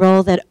about the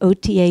role that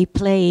OTA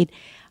played.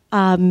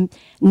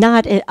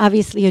 not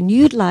obviously in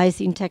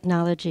utilizing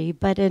technology,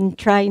 but in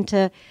trying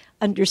to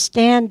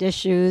understand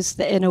issues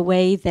in a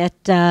way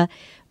that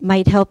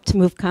might help to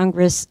move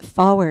Congress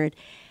forward.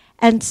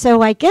 And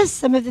so I guess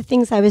some of the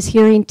things I was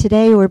hearing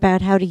today were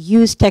about how to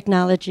use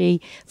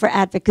technology for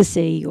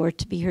advocacy or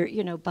to be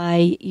heard,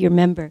 by your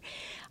member.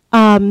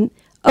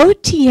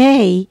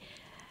 OTA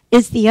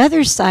is the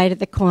other side of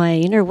the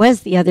coin, or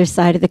was the other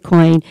side of the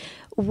coin,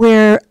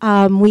 where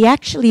we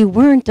actually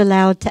weren't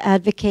allowed to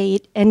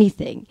advocate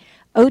anything.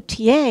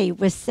 OTA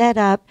was set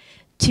up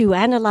to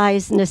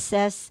analyze and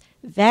assess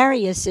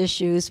various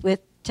issues with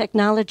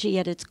technology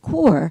at its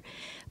core,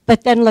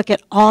 but then look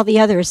at all the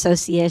other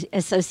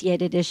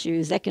associated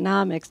issues,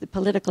 economics, the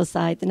political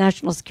side, the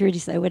national security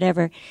side,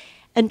 whatever,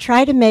 and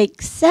try to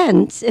make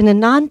sense in a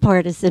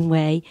nonpartisan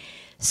way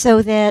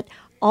so that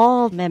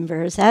all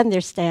members and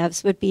their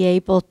staffs would be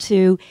able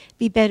to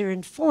be better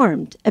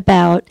informed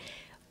about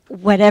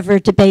whatever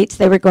debates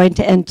they were going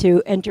to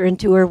enter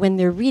into, or when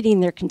they're reading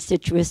their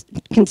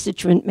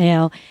constituent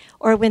mail,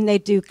 or when they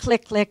do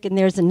click and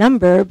there's a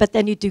number, but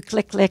then you do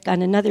click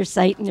on another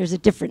site and there's a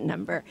different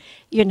number,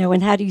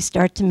 and how do you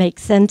start to make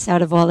sense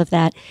out of all of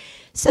that?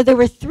 So there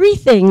were three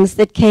things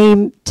that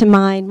came to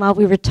mind while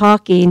we were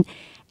talking,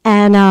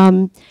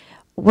 and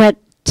what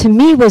to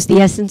me was the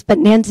essence, but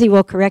Nancy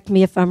will correct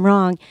me if I'm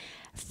wrong.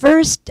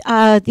 First,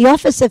 the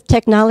Office of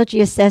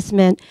Technology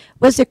Assessment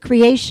was a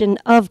creation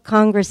of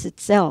Congress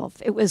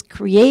itself. It was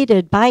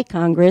created by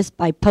Congress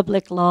by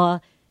Public Law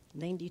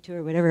 92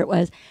 or whatever it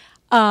was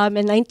in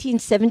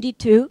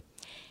 1972.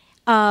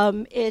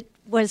 It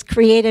was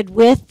created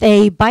with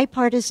a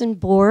bipartisan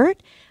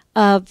board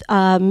of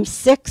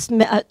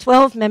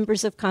 12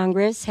 members of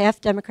Congress, half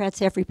Democrats,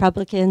 half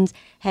Republicans,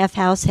 half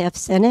House, half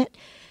Senate,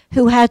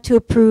 who had to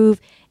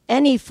approve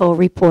any full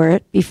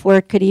report before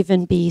it could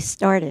even be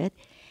started.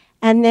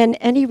 And then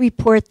any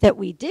report that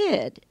we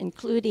did,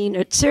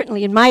 including,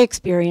 certainly in my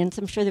experience,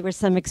 I'm sure there were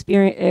some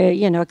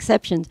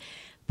exceptions,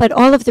 but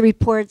all of the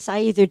reports I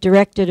either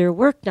directed or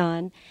worked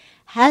on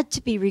had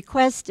to be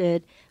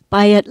requested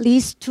by at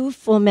least 2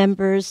 full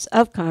members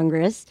of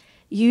Congress,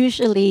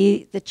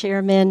 usually the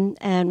chairman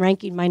and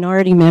ranking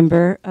minority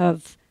member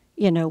of,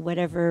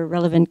 whatever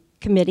relevant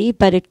committee,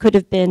 but it could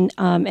have been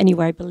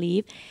anywhere, I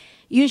believe,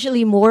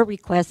 usually more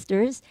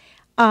requesters.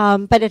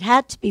 But it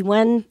had to be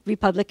 1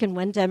 Republican,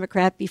 1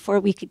 Democrat before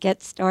we could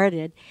get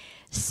started.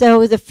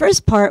 So the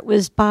first part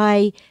was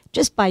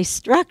just by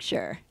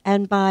structure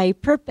and by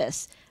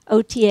purpose.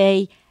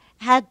 OTA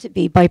had to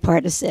be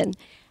bipartisan.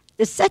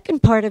 The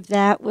second part of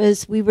that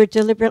was we were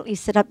deliberately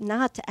set up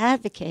not to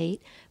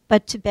advocate,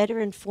 but to better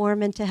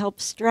inform and to help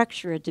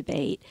structure a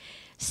debate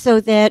so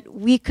that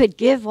we could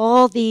give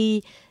all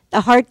the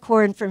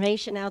hardcore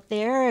information out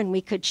there, and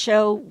we could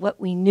show what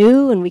we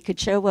knew and we could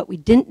show what we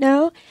didn't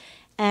know,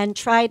 and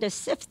try to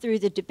sift through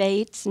the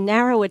debates,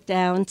 narrow it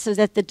down so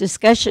that the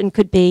discussion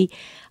could be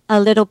a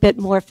little bit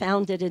more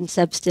founded in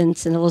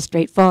substance and a little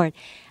straightforward.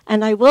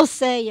 And I will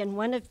say in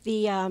one of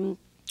the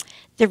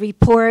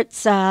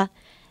reports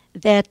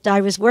that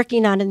I was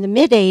working on in the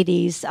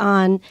mid-'80s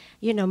on,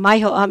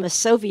 I'm a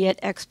Soviet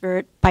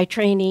expert by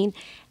training,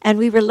 and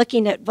we were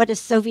looking at what a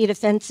Soviet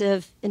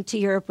offensive into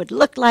Europe would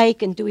look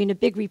like and doing a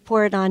big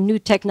report on new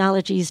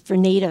technologies for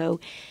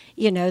NATO,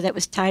 that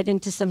was tied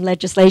into some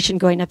legislation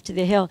going up to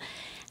the Hill.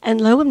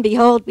 And lo and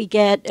behold, we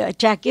get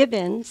Jack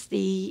Gibbons,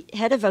 the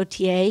head of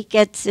OTA,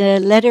 gets a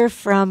letter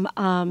from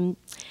the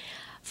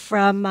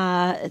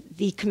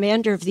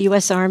commander of the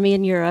U.S. Army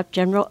in Europe,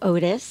 General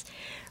Otis,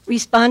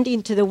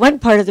 responding to the one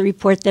part of the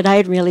report that I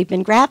had really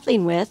been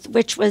grappling with,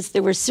 which was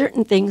there were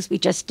certain things we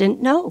just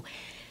didn't know.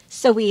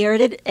 So we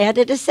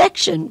added a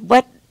section.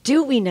 What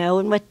do we know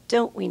and what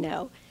don't we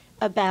know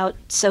about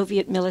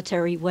Soviet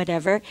military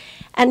whatever?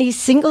 And he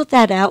singled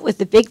that out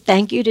with a big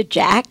thank you to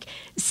Jack,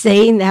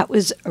 saying that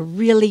was a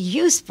really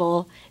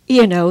useful,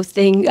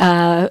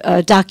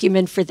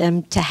 document for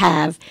them to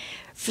have.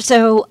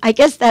 So I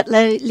guess that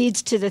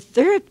leads to the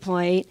third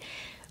point,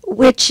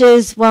 which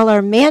is while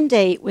our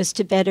mandate was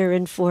to better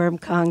inform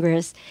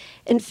Congress,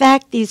 in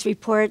fact, these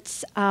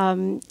reports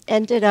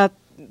ended up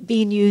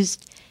being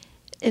used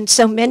in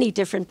so many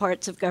different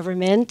parts of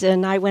government,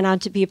 and I went on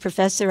to be a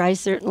professor. I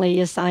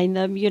certainly assigned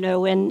them,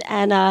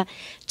 and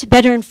to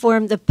better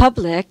inform the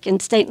public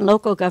and state and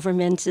local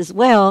governments as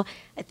well.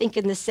 I think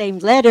in the same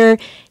letter,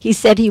 he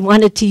said he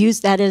wanted to use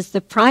that as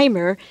the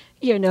primer,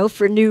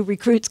 for new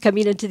recruits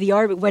coming into the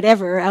Army,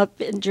 whatever, out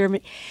in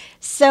Germany.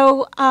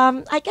 So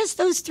I guess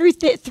those three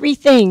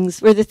things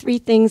were the 3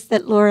 things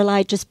that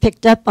Lorelei just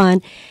picked up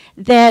on,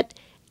 that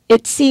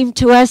it seemed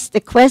to us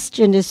the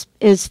question is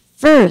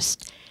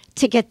first,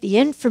 to get the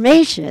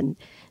information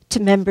to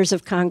members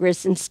of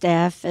Congress and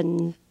staff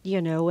and,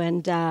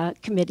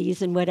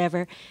 committees and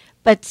whatever.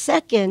 But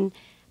second,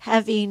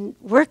 having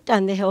worked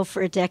on the Hill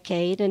for a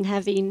decade and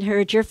having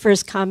heard your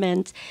first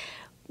comments,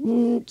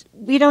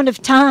 we don't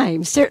have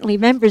time. Certainly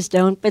members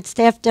don't, but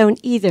staff don't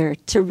either,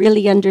 to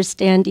really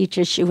understand each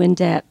issue in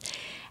depth.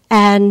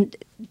 And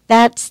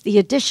that's the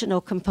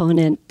additional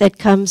component that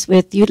comes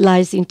with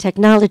utilizing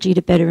technology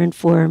to better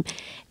inform.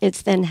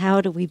 It's then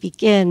how do we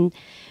begin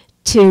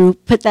to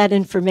put that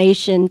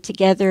information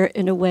together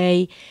in a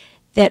way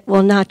that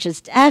will not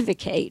just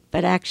advocate,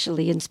 but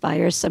actually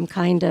inspire some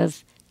kind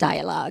of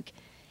dialogue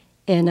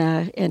in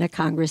a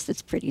Congress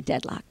that's pretty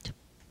deadlocked.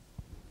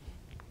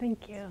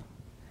 Thank you.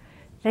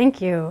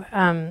 Thank you.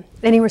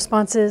 Any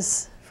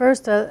responses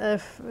first?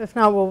 If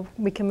not,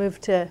 we can move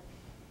to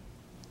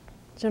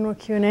general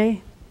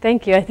Q&A.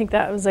 Thank you. I think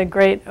that was a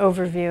great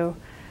overview.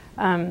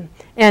 And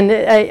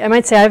I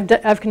might say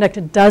I've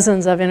conducted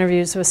dozens of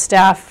interviews with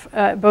staff,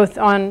 both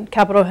on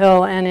Capitol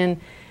Hill and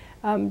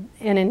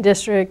in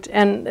district.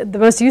 And the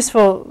most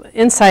useful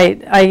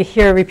insight I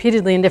hear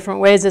repeatedly in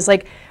different ways is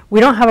like, we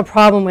don't have a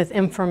problem with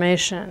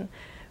information.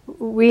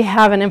 We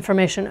have an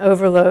information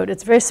overload.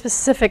 It's very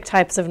specific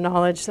types of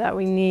knowledge that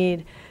we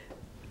need.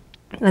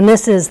 And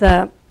this is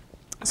the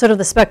sort of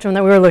the spectrum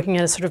that we were looking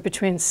at, is sort of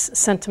between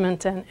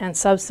sentiment and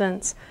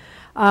substance.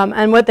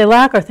 And what they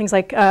lack are things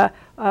like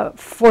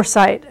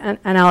foresight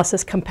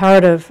analysis,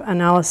 comparative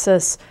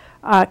analysis,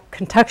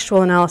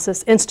 contextual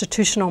analysis,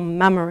 institutional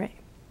memory,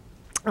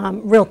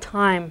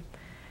 real-time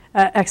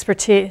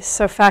expertise,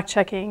 so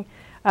fact-checking,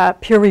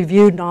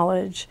 peer-reviewed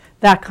knowledge,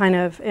 that kind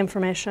of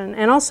information.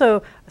 And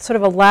also sort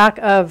of a lack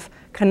of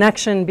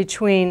connection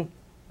between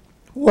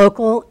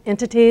local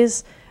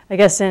entities. I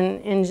guess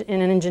in an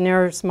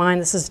engineer's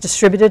mind, this is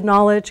distributed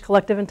knowledge,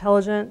 collective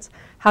intelligence.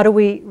 How do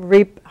we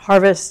reap,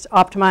 harvest,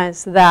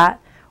 optimize that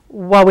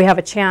while we have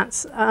a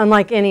chance,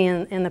 unlike any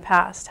in the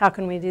past? How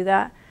can we do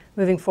that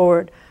moving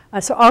forward?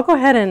 So I'll go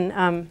ahead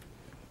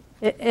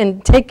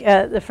and take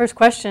the first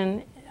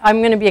question. I'm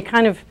going to be a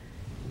kind of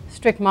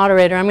strict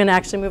moderator. I'm going to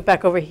actually move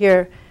back over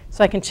here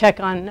so I can check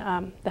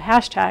on the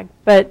hashtag.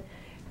 But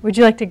would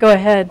you like to go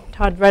ahead,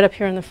 Todd, right up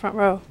here in the front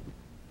row?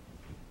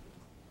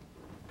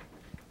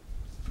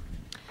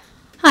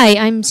 Hi,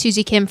 I'm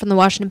Susie Kim from the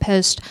Washington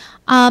Post.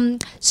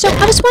 So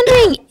I was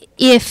wondering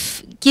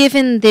if,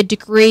 given the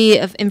degree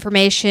of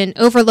information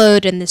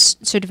overload and this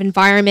sort of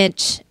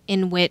environment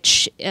in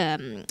which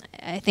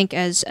I think,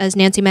 as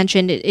Nancy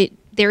mentioned,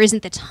 there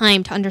isn't the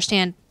time to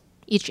understand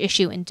each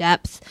issue in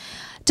depth,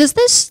 does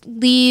this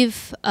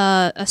leave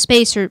a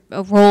space or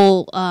a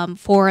role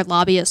for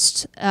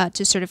lobbyists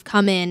to sort of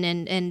come in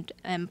and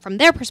from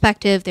their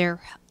perspective,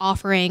 they're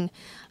offering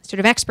sort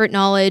of expert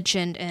knowledge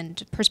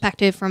and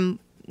perspective from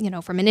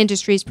an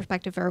industry's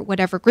perspective or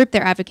whatever group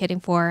they're advocating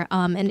for,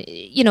 and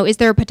is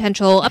there a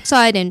potential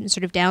upside and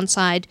sort of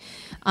downside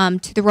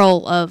to the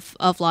role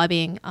of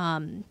lobbying,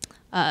 in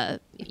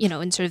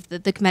sort of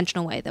the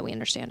conventional way that we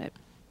understand it?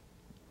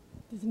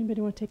 Does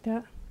anybody want to take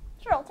that?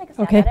 Sure, I'll take a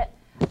stab at it.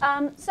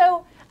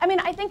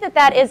 I think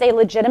that is a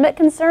legitimate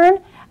concern.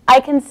 I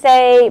can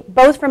say,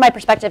 both from my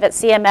perspective at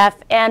CMF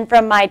and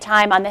from my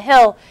time on the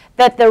Hill,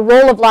 that the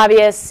role of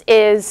lobbyists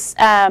is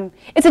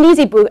it's an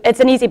easy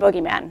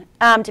boogeyman,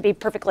 to be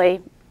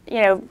perfectly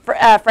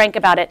frank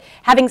about it.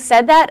 Having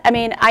said that,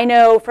 I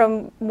know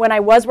from when I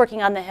was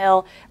working on the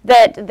Hill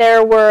that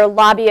there were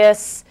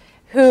lobbyists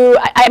who,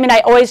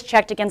 I always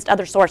checked against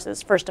other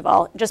sources, first of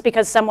all. Just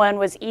because someone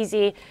was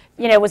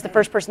was the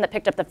first person that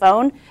picked up the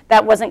phone,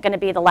 that wasn't going to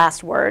be the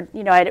last word.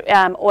 I'd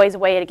always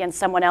weigh it against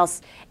someone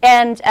else.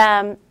 And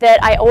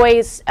that I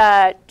always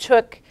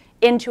took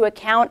into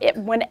account,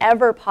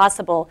 whenever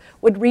possible,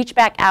 would reach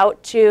back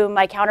out to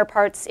my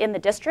counterparts in the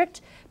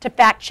district to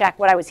fact check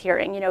what I was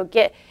hearing.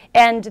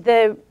 And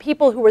the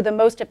people who were the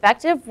most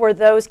effective were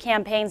those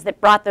campaigns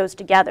that brought those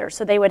together.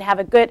 So they would have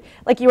a good,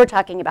 like you were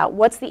talking about,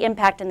 what's the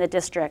impact in the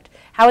district?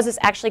 How is this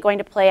actually going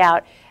to play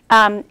out?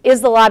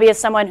 Is the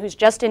lobbyist someone who's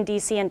just in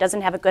DC and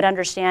doesn't have a good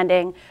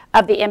understanding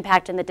of the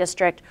impact in the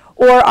district?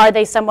 Or are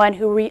they someone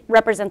who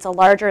represents a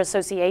larger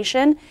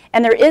association?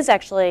 And there is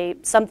actually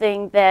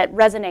something that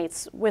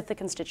resonates with the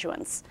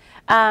constituents.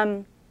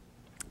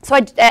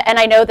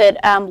 I know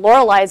that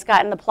Lorelai's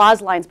gotten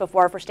applause lines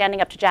before for standing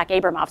up to Jack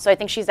Abramoff, so I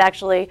think she's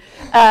actually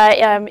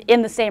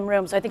in the same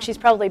room, so I think she's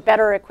probably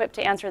better equipped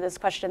to answer this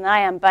question than I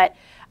am. But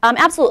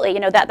absolutely,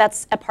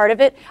 that's a part of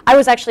it. I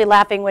was actually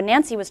laughing when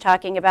Nancy was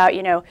talking about,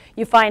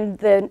 you find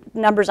the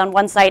numbers on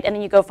one site and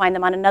then you go find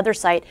them on another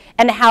site,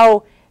 and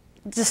how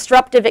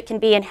disruptive it can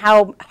be and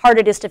how hard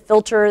it is to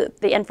filter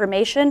the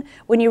information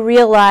when you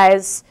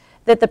realize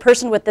that the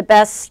person with the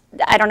best,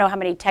 I don't know how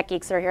many tech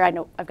geeks are here, I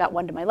know I've got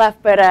one to my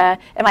left, but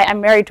I'm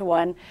married to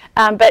one,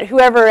 but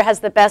whoever has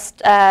the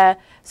best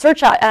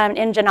search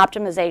engine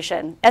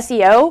optimization,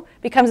 SEO,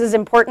 becomes as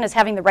important as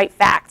having the right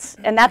facts,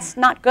 and that's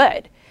not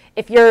good.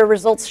 If your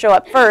results show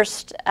up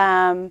first,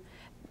 that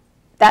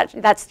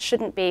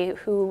shouldn't be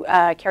who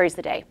carries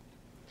the day.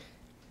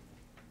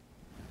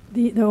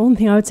 The only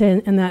thing I would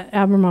say in that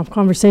Abramoff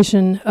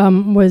conversation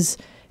was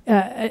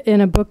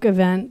in a book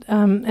event,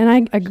 and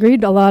I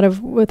agreed a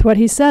lot with what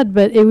he said,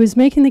 but it was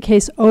making the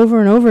case over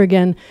and over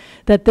again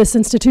that this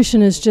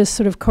institution is just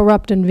sort of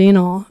corrupt and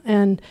venal.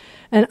 And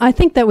I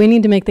think that we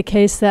need to make the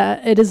case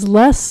that it is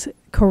less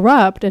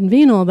corrupt and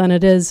venal than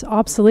it is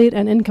obsolete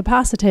and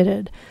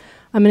incapacitated.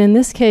 In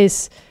this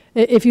case,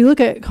 If you look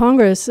at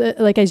Congress,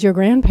 like as your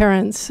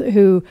grandparents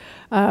who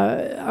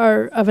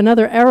are of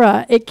another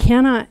era, it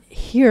cannot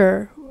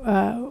hear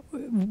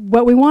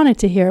what we want it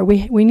to hear.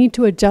 We need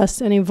to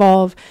adjust and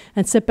evolve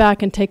and sit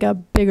back and take a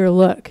bigger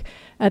look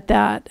at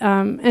that.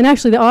 And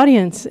actually the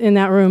audience in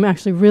that room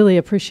actually really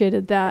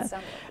appreciated that.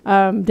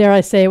 Dare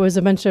I say, it was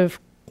a bunch of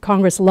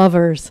Congress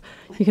lovers.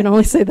 You can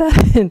only say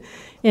that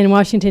in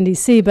Washington,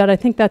 D.C., but I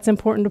think that's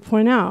important to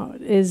point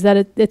out, is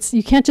that it's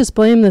you can't just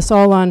blame this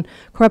all on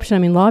corruption. I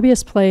mean,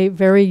 lobbyists play a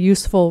very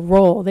useful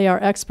role. They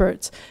are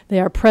experts. They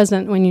are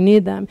present when you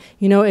need them.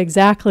 You know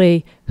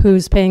exactly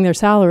who's paying their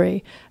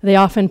salary. They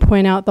often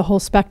point out the whole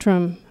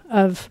spectrum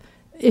of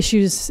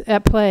issues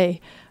at play.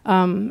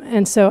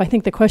 And so I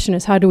think the question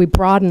is, how do we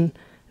broaden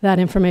that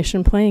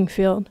information playing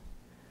field?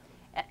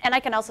 And I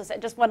can also say,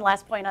 just one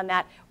last point on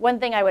that. One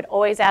thing I would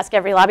always ask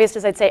every lobbyist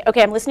is I'd say,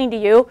 okay, I'm listening to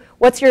you.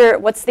 What's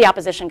the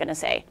opposition going to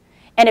say?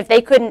 And if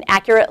they couldn't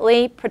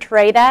accurately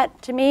portray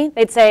that to me,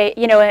 they'd say,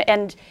 you know,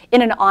 and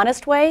in an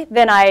honest way,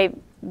 then I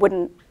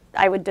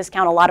would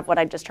discount a lot of what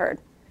I just heard.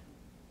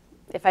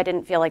 If I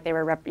didn't feel like they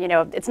were, you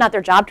know, it's not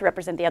their job to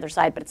represent the other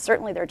side, but it's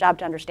certainly their job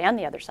to understand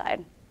the other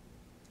side.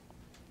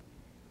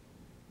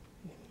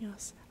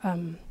 Yes.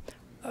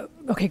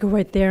 Okay, go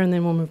right there, and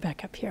then we'll move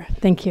back up here.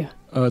 Thank you.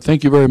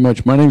 Thank you very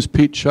much. My name is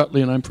Pete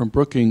Shutley, and I'm from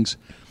Brookings.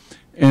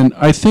 And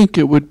I think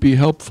it would be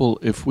helpful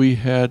if we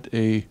had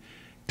a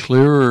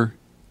clearer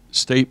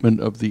statement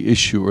of the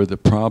issue or the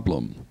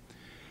problem,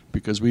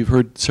 because we've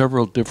heard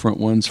several different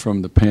ones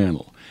from the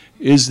panel.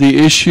 Is the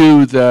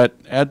issue that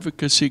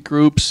advocacy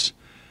groups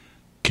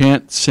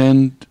can't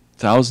send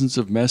thousands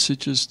of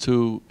messages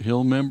to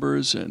Hill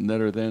members and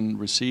that are then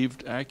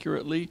received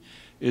accurately?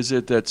 Is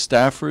it that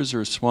staffers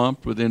are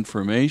swamped with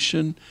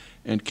information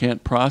and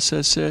can't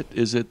process it?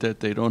 Is it that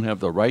they don't have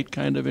the right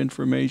kind of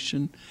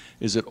information?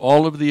 Is it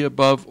all of the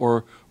above,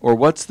 or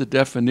what's the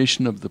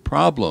definition of the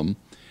problem?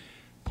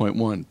 Point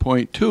one.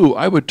 Point two,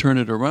 I would turn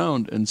it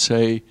around and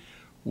say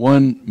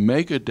one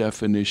mega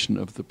definition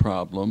of the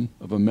problem,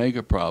 of a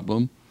mega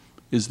problem,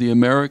 is the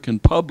American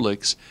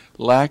public's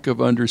lack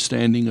of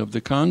understanding of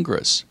the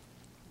Congress.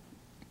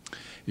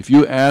 If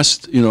you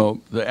asked, you know,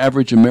 the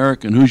average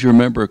American, who's your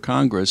member of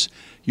Congress,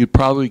 you'd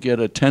probably get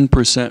a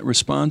 10%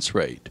 response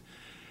rate.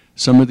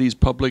 Some of these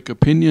public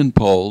opinion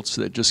polls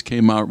that just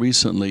came out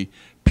recently,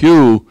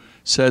 Pew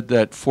said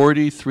that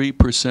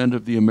 43%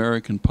 of the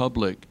American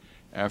public,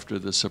 after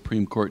the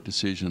Supreme Court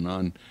decision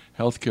on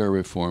health care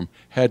reform,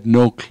 had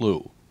no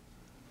clue.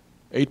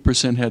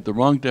 8% had the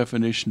wrong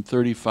definition,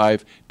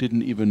 35%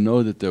 didn't even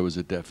know that there was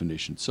a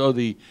definition. So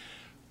the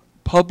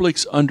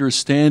public's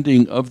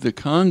understanding of the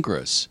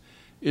Congress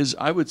is,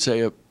 I would say,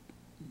 a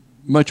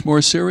much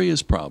more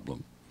serious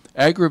problem,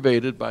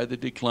 aggravated by the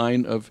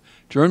decline of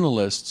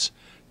journalists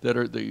that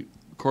are the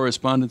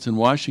correspondents in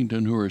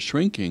Washington who are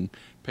shrinking,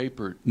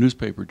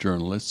 newspaper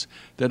journalists,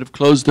 that have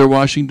closed their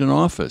Washington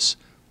office.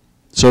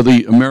 So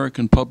the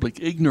American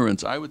public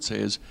ignorance, I would say,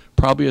 is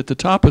probably at the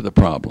top of the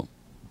problem.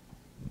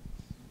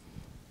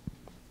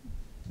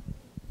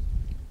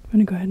 I'm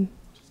going to go ahead.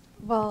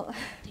 Well,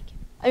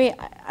 I mean,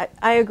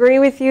 I agree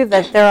with you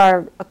that there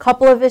are a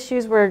couple of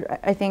issues we're,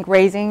 I think,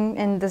 raising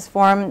in this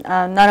forum,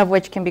 none of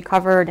which can be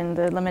covered in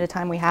the limited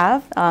time we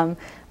have.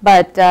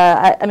 But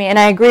I mean, and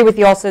I agree with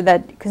you also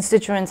that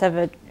constituents have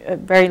a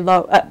very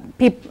low,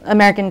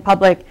 American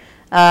public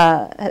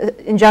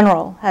in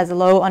general has a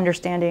low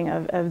understanding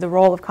of the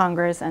role of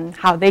Congress and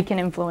how they can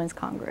influence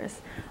Congress.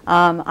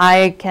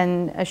 I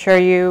can assure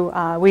you,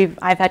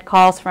 I've had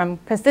calls from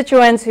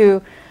constituents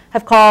who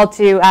have called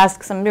to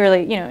ask some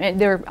really, you know,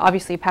 they're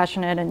obviously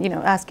passionate and, you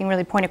know, asking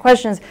really pointed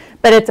questions,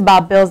 but it's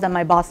about bills that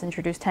my boss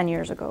introduced 10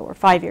 years ago or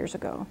 5 years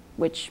ago,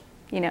 which,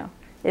 you know,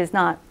 is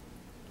not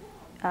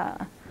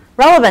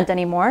relevant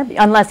anymore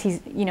unless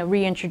he's, you know,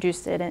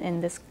 reintroduced it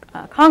in this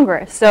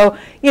Congress. So,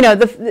 you know,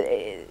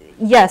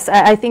 yes,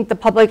 I think the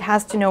public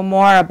has to know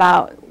more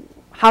about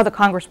how the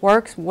Congress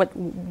works,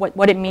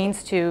 what it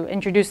means to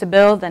introduce a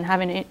bill, then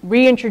having it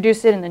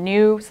reintroduce it in the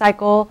new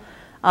cycle,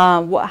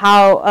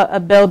 how a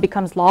bill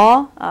becomes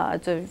law.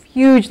 It's a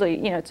hugely,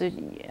 you know, it's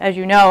as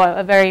you know,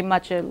 a very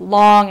much a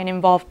long and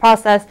involved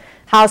process.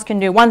 House can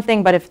do one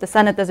thing, but if the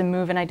Senate doesn't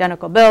move an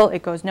identical bill,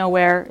 it goes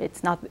nowhere.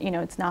 It's not, you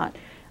know, it's not,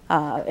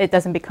 it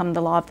doesn't become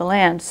the law of the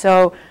land.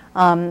 So,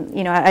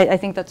 you know, I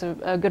think that's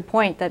a good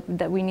point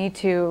that we need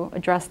to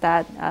address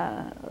that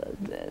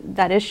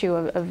that issue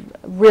of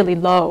really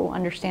low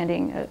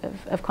understanding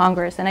of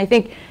Congress. And I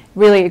think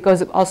really it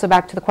goes also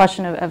back to the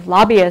question of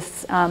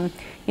lobbyists.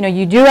 You know,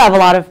 you do have a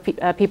lot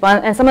of people,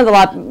 and some of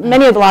the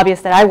many of the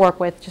lobbyists that I work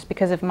with, just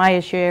because of my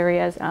issue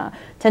areas,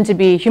 tend to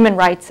be human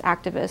rights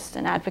activists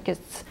and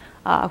advocates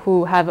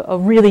who have a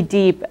really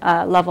deep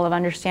level of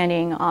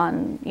understanding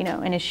on, you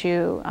know, an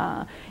issue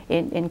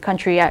in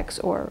country X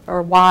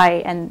or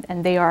Y,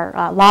 and they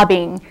are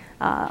lobbying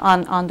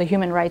on the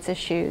human rights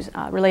issues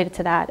related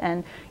to that.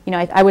 And, you know,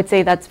 I would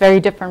say that's very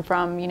different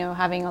from, you know,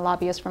 having a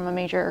lobbyist from a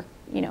major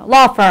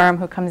law firm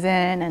who comes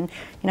in and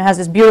has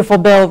this beautiful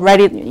bill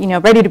ready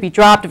to be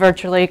dropped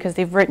virtually because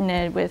they've written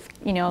it with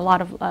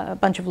a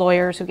bunch of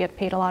lawyers who get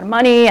paid a lot of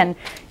money, and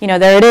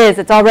there it is,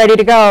 it's all ready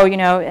to go,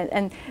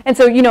 and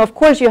so of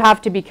course you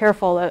have to be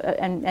careful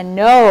and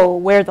know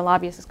where the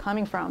lobbyist is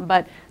coming from.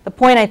 But the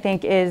point, I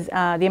think, is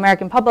the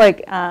American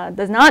public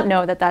does not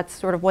know that that's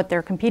sort of what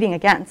they're competing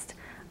against.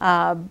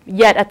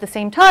 Yet at the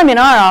same time, in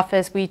our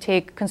office, we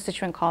take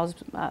constituent calls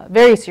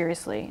very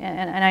seriously,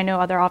 and I know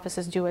other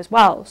offices do as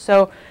well.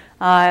 So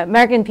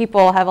American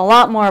people have a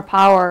lot more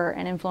power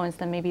and influence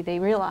than maybe they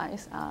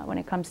realize when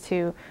it comes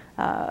to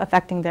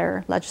affecting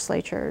their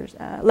legislators'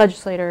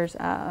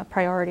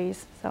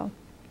 priorities. So.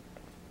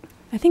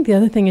 I think the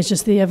other thing is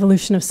just the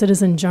evolution of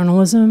citizen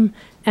journalism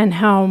and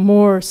how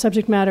more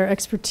subject matter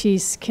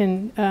expertise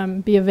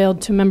can be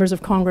availed to members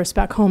of Congress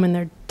back home in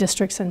their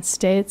districts and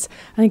states.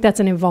 I think that's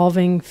an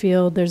evolving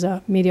field. There's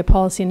a media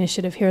policy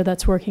initiative here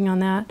that's working on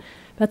that.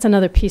 That's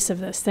another piece of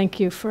this. Thank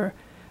you for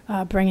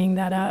bringing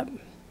that up.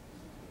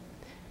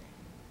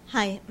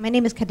 Hi, my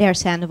name is Kader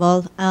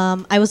Sandoval.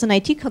 I was an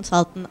IT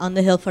consultant on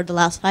the Hill for the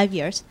last 5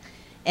 years,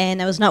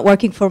 and I was not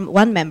working for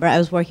one member. I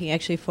was working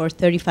actually for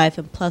 35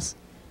 and plus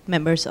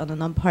members on a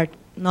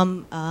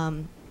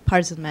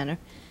non-partisan manner.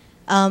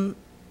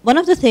 One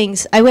of the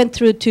things, I went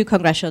through 2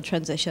 congressional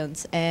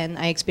transitions, and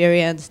I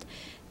experienced,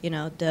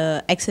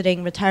 the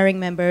exiting, retiring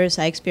members.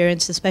 I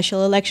experienced the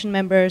special election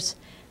members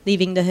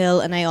leaving the Hill,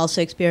 and I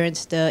also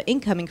experienced the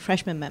incoming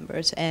freshman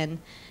members and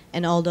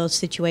all those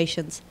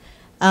situations.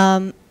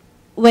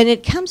 When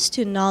it comes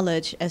to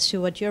knowledge, as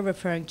to what you're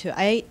referring to,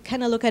 I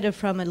kind of look at it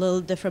from a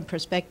little different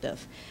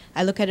perspective.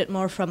 I look at it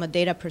more from a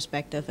data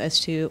perspective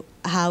as to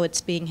how it's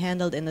being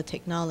handled in the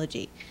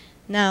technology.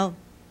 Now,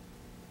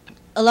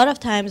 a lot of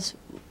times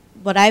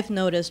what I've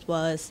noticed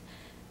was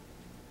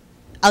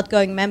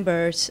outgoing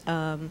members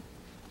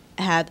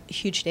had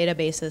huge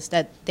databases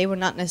that they were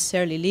not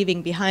necessarily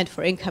leaving behind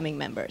for incoming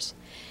members.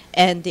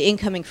 And the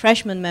incoming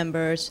freshman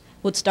members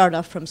would start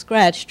off from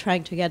scratch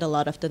trying to get a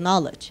lot of the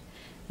knowledge.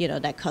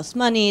 That costs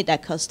money,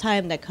 that costs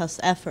time, that costs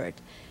effort.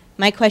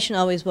 My question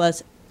always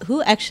was,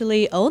 who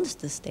actually owns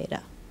this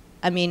data?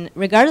 I mean,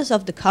 regardless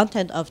of the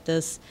content of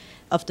the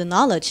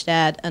knowledge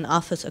that an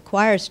office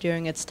acquires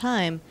during its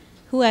time,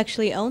 who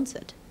actually owns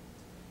it?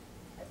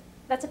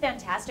 That's a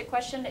fantastic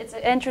question. It's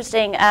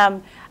interesting.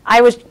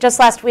 I was just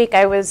last week.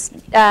 I was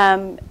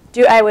doing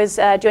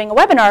a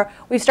webinar.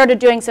 We've started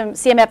doing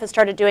CMF has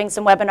started doing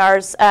some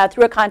webinars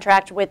through a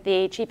contract with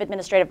the Chief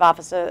Administrative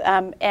Officer,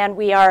 and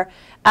we are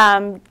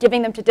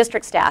giving them to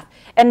district staff.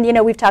 And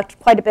we've talked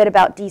quite a bit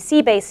about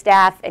DC-based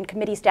staff and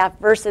committee staff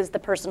versus the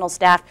personal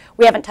staff.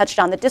 We haven't touched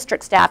on the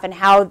district staff and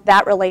how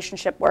that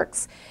relationship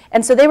works.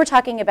 And so they were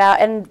talking about,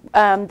 and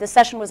the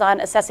session was on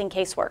assessing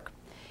casework.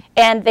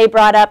 And they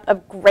brought up a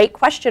great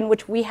question,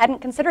 which we hadn't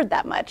considered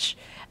that much.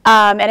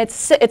 And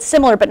it's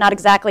similar, but not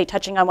exactly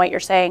touching on what you're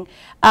saying.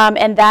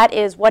 And that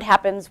is what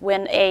happens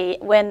when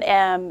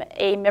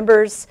a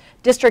member's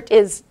district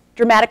is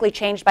dramatically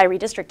changed by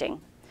redistricting.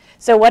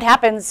 So what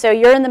happens? So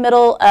you're in the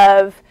middle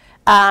of,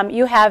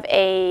 you have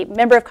a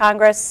member of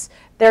Congress.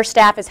 Their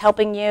staff is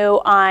helping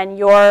you on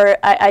your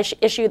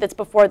issue that's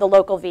before the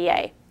local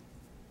VA.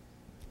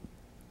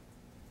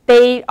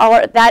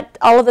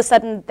 All of a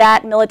sudden,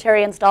 that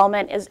military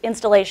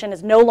installation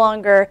is no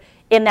longer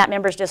in that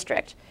member's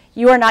district.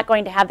 You are not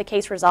going to have the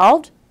case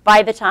resolved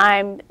by the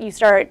time you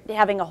start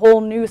having a whole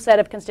new set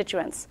of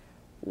constituents.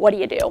 What do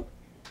you do?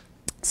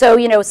 So,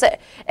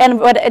 and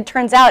what it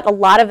turns out, a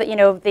lot of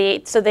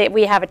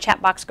we have a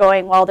chat box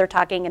going while they're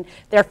talking, and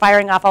they're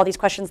firing off all these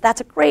questions.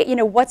 That's a great,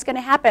 what's going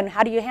to happen?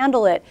 How do you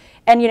handle it?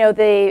 And,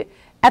 the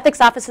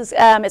ethics office is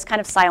kind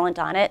of silent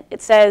on it.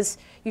 It says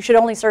you should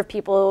only serve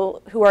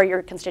people who are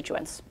your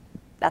constituents.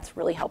 That's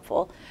really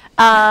helpful.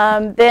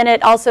 Then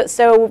it also,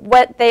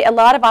 a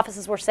lot of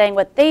offices were saying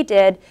what they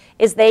did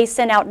is they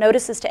sent out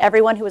notices to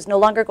everyone who was no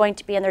longer going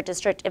to be in their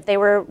district if they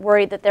were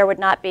worried that there would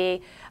not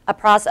be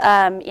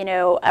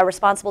a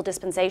responsible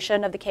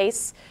dispensation of the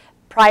case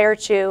prior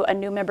to a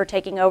new member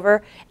taking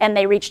over. And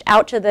they reached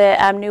out to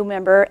the new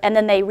member, and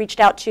then they reached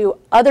out to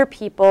other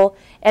people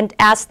and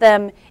asked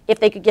them if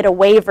they could get a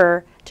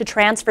waiver to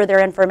transfer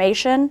their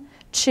information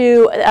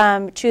to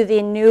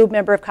the new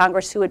member of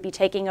Congress who would be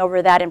taking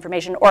over that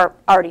information, or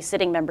already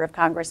sitting member of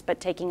Congress,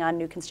 but taking on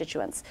new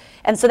constituents.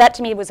 And so that,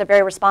 to me, was a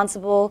very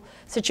responsible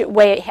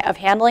way of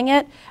handling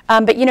it.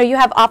 But you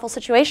have awful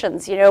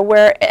situations,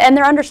 where, and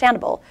they're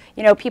understandable.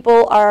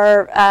 People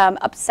are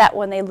upset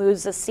when they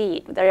lose a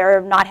seat.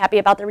 They're not happy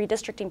about the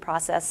redistricting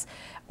process,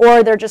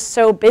 or they're just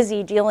so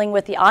busy dealing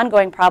with the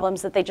ongoing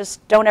problems that they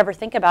just don't ever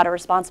think about a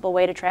responsible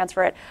way to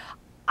transfer it.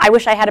 I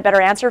wish I had a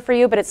better answer for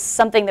you, but it's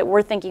something that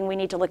we're thinking we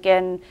need to look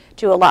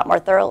into a lot more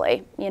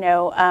thoroughly.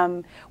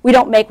 We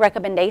don't make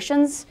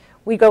recommendations.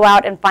 We go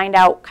out and find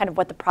out kind of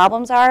what the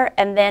problems are,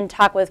 and then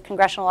talk with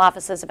congressional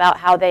offices about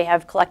how they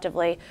have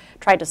collectively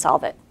tried to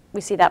solve it.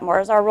 We see that more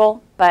as our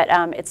role, but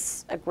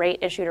it's a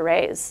great issue to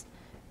raise.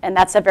 And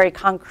that's a very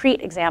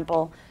concrete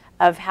example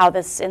of how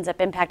this ends up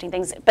impacting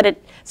things. But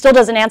it still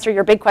doesn't answer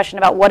your big question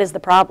about what is the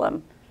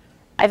problem.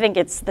 I think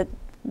it's that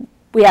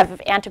we have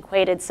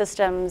antiquated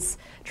systems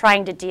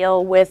trying to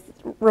deal with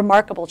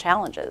remarkable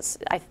challenges.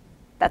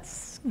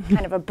 That's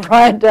kind of a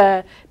broad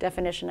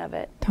definition of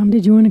it. Tom,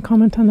 did you want to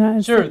comment on that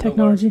as Sure, the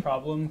technology? the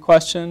large problem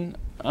question.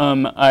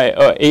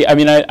 I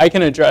mean, I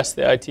can address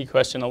the IT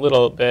question a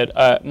little bit.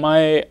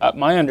 My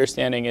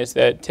understanding is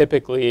that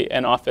typically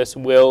an office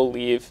will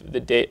leave the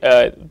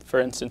data, for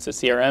instance, a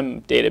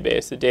CRM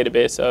database, the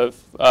database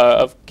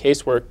of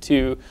casework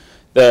to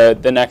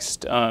the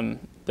next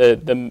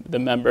the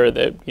member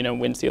that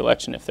wins the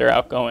election if they're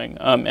outgoing.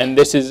 And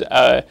this is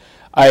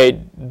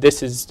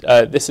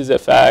this is a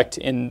fact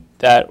in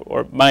that,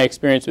 or my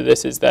experience with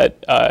this is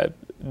that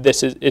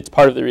it's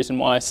part of the reason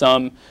why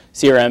some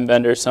CRM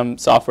vendors, some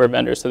software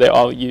vendors, so they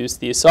all use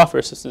these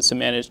software systems to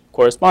manage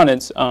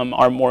correspondence,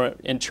 are more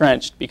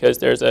entrenched because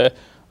there's a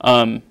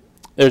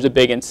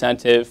big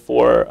incentive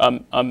for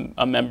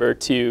a member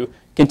to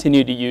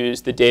continue to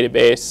use the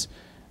database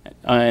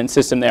and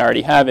system they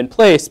already have in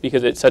place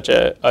because it's such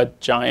a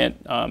giant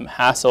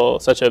hassle,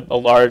 such a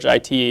large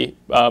IT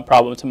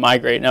problem to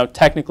migrate. Now,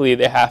 technically,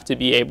 they have to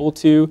be able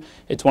to.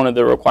 It's one of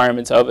the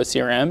requirements of a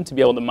CRM to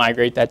be able to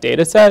migrate that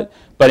data set.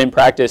 But in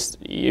practice,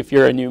 if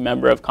you're a new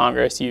member of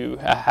Congress, you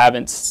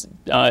haven't,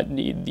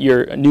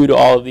 you're new to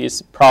all of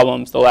these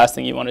problems, the last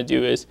thing you want to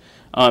do is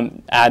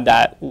add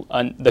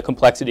the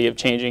complexity of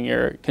changing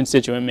your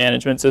constituent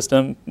management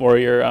system or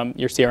your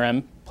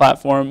CRM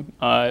platform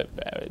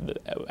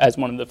as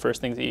one of the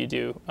first things that you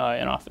do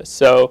in office.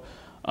 So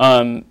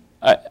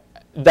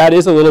that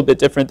is a little bit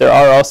different. There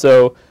are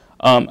also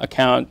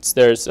accounts.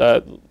 There's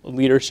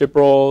leadership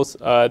roles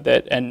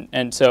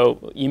and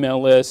so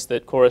email lists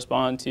that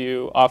correspond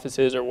to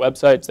offices or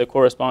websites that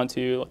correspond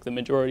to like the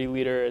majority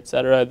leader, et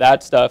cetera.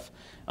 That stuff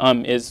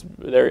is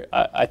there.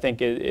 I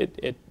think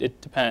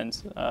it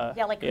depends.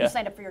 Yeah, like you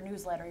signed up for your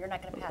newsletter, you're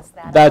not going to pass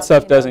that. That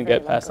stuff doesn't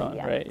get passed on,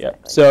 right? Yeah.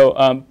 Exactly.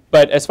 So,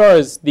 but as far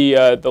as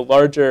the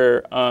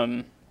larger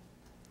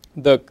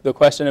the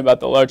question about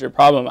the larger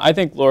problem, I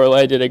think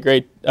Lorelei did a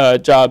great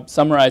job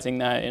summarizing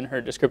that in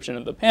her description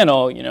of the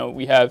panel.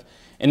 We have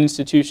an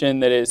institution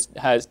that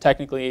has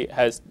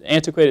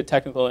antiquated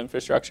technical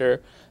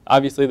infrastructure.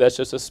 Obviously, that's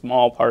just a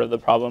small part of the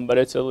problem, but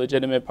it's a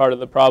legitimate part of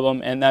the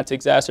problem, and that's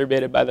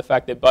exacerbated by the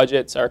fact that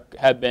budgets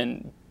have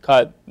been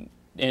cut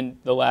in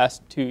the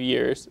last 2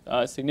 years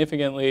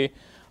significantly,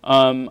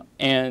 but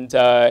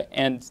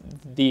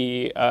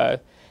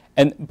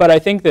I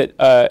think that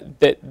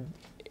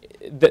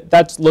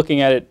that's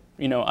looking at it.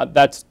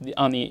 That's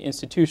on the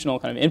institutional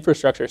kind of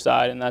infrastructure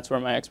side, and that's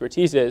where my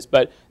expertise is.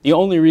 But the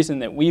only reason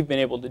that we've been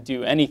able to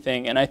do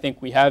anything, and I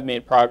think we have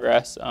made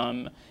progress,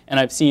 and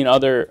I've seen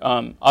other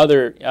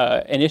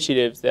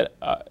initiatives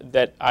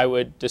that I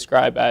would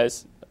describe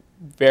as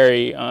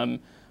very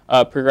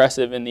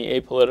progressive in the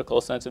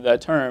apolitical sense of that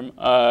term.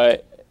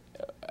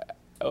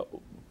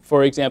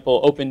 For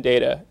example, open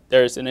data.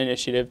 There's an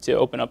initiative to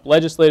open up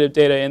legislative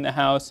data in the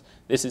House.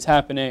 This is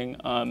happening.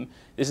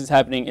 This is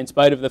happening in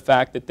spite of the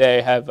fact that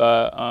they have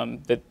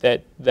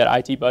that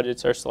IT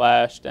budgets are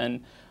slashed,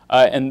 and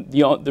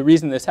the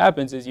reason this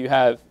happens is you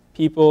have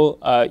people,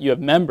 you have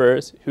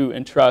members who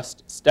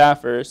entrust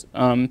staffers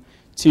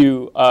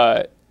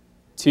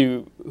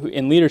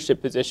in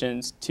leadership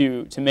positions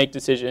to make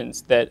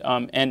decisions that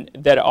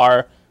that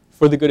are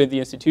for the good of the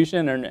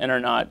institution and are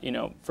not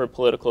for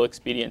political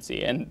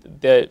expediency. And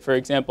for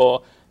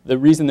example, the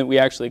reason that we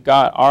actually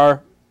got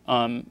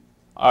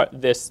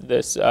this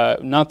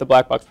not the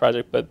Black Box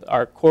project, but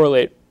our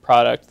Correlate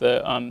product,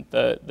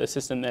 the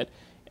system that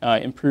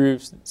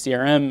improves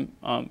CRM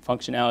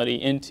functionality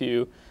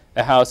into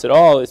the House at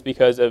all, is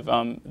because of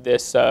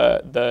this.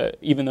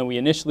 Even though we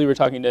initially were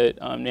talking to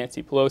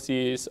Nancy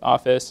Pelosi's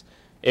office,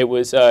 it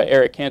was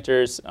Eric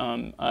Cantor's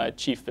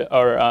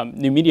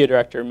new media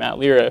director, Matt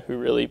Lira, who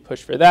really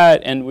pushed for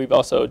that. And we've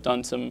also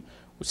done some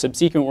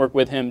subsequent work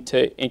with him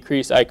to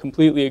increase. I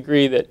completely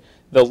agree that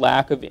the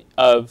lack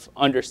of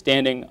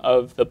understanding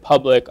of the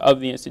public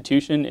of the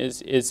institution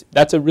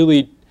that's a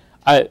really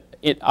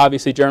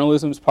obviously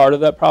journalism is part of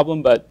that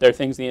problem, but there are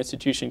things the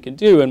institution can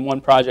do. And one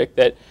project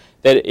that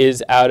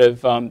is out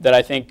of that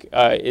I think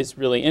is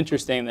really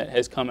interesting that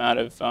has come out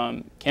of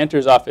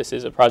Cantor's office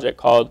is a project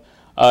called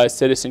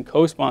Citizen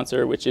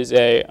Co-Sponsor, which is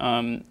a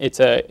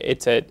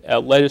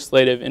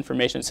legislative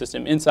information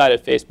system inside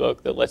of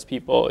Facebook that lets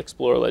people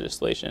explore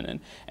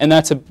legislation, and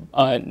that's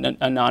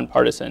a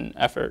nonpartisan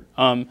effort.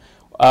 And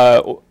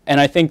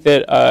I think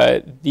that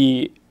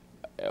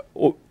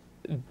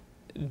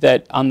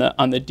that on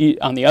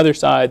the other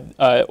side,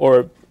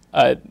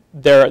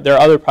 there are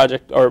other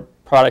projects or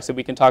products that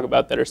we can talk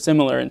about that are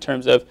similar in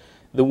terms of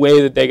the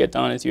way that they get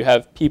done. Is you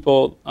have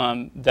people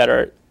that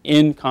are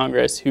in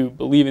Congress who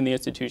believe in the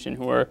institution,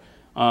 who are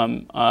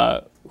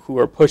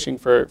pushing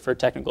for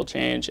technical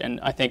change, and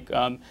I think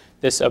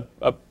this a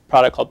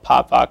product called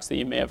PopVox that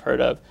you may have heard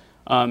of.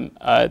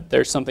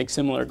 There's something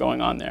similar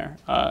going on there.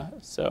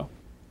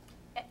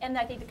 and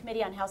I think the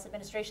Committee on House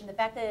Administration, the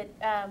fact that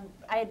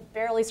I had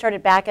barely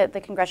started back at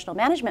the Congressional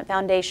Management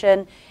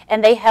Foundation,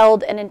 and they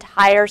held an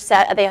entire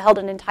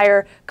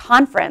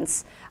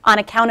conference on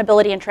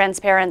accountability and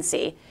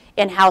transparency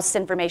in House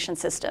information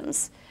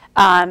systems.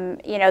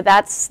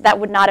 That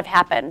would not have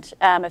happened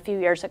a few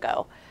years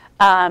ago.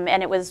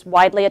 And it was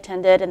widely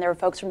attended, and there were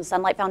folks from the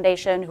Sunlight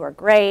Foundation who are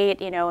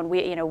great, and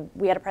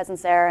we had a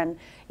presence there, and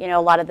a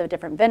lot of the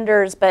different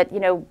vendors, but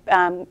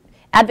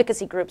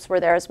advocacy groups were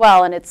there as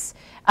well, and it's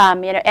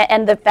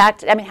and the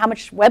fact, how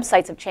much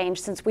websites have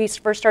changed since we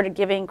first started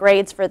giving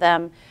grades for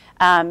them,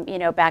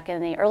 back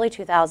in the early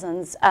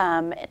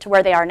 2000s, to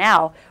where they are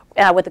now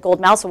with the Gold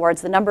Mouse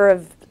Awards. The number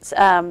of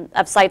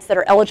sites that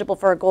are eligible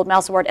for a Gold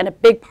Mouse Award, and a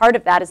big part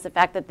of that is the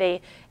fact that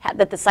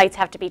that the sites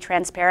have to be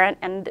transparent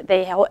and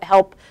they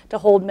help to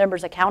hold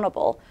members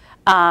accountable.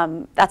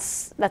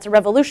 That's a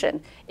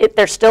revolution.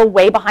 They're still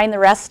way behind the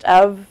rest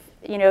of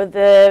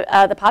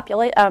the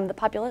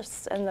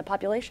populace and the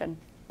population.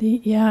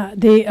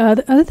 The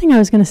other thing I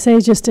was going to say,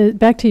 just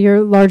back to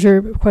your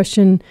larger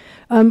question,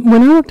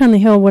 when I worked on the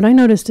Hill, what I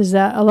noticed is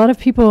that a lot of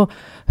people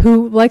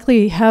who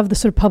likely have the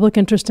sort of public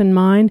interest in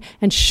mind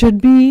and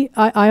should be,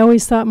 I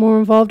always thought, more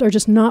involved, are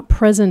just not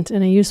present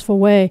in a useful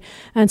way.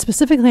 And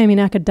specifically, I mean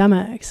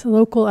academics,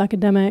 local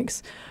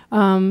academics,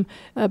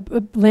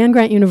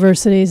 land-grant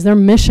universities. Their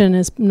mission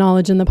is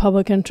knowledge in the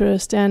public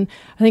interest. And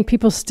I think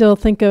people still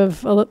think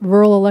of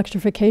rural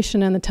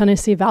electrification and the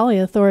Tennessee Valley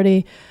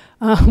Authority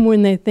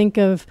when they think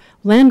of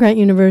land-grant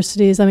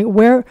universities. I mean,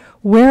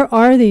 where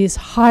are these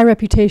high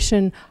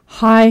reputation,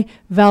 high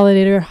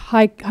validator,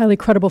 highly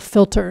credible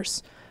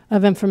filters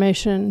of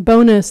information?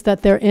 Bonus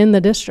that they're in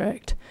the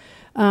district.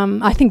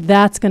 I think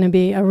that's going to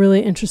be a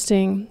really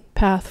interesting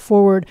path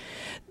forward.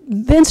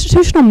 The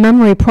institutional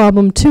memory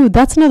problem, too,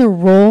 that's another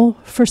role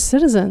for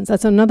citizens.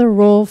 That's another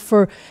role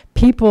for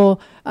people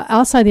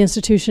outside the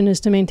institution, is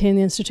to maintain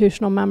the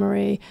institutional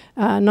memory.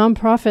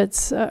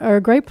 Nonprofits are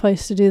a great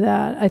place to do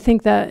that. I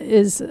think that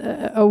is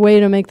a way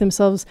to make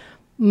themselves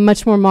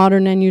much more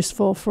modern and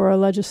useful for a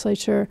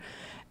legislature.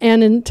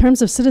 And in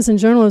terms of citizen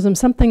journalism,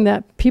 something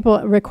that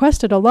people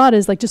requested a lot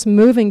is like just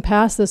moving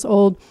past this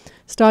old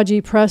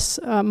stodgy press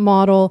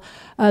model,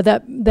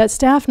 that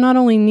staff not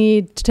only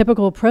need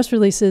typical press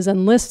releases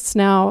and lists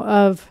now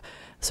of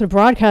sort of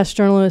broadcast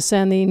journalists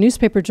and the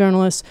newspaper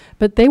journalists,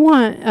 but they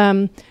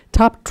want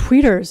top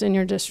tweeters in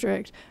your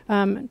district,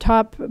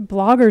 top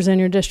bloggers in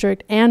your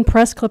district, and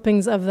press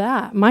clippings of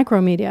that,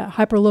 micromedia,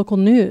 hyperlocal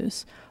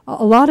news.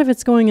 A lot of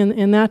it's going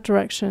in that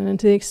direction, and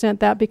to the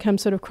extent that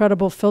becomes sort of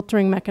credible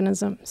filtering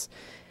mechanisms.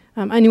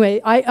 Anyway,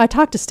 I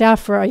talked to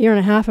staff for a year and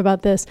a half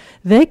about this.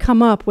 They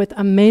come up with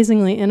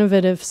amazingly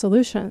innovative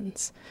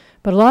solutions.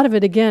 But a lot of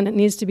it, again, it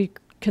needs to be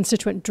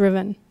constituent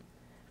driven.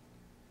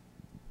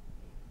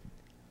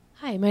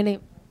 Hi, my name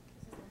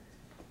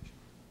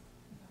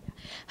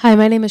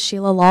is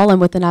Sheila Lal. I'm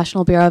with the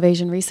National Bureau of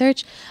Asian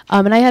Research.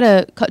 And I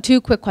had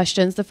two quick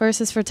questions. The first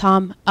is for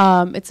Tom.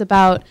 It's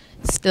about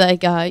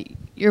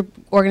your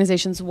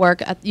organization's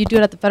work. You do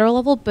it at the federal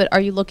level, but are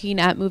you looking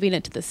at moving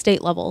it to the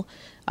state level?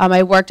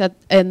 I worked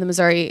in the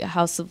Missouri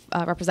House of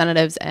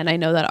Representatives, and I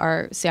know that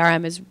our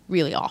CRM is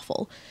really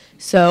awful.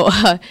 So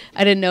I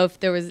didn't know if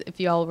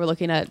you all were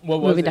looking at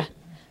moving to.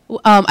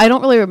 I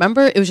don't really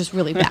remember. It was just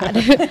really bad.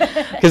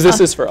 Because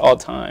this is for all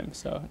time,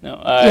 so no.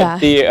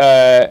 We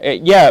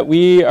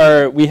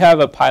have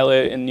a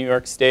pilot in New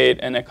York State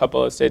and a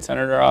couple of state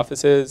senator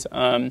offices.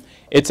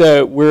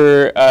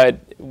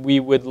 We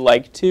would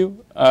like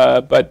to,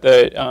 but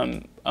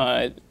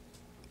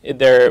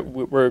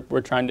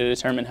we're trying to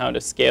determine how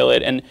to scale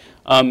it. And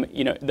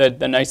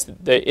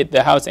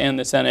the House and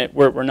the Senate,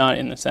 we're not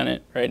in the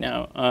Senate right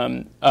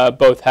now.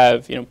 Both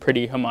have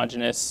pretty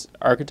homogeneous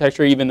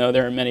architecture, even though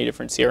there are many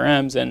different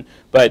CRMs.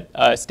 But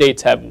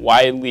states have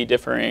widely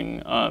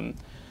differing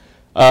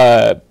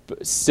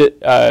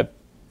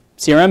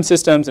CRM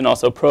systems and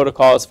also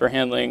protocols for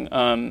handling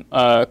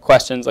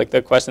questions like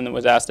the question that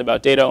was asked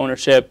about data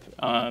ownership.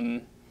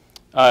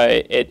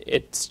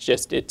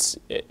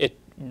 It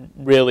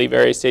really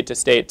varies state to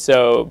state.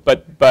 So,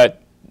 but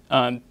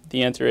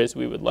the answer is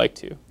we would like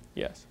to.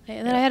 Yes. Okay,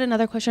 and then I had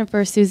another question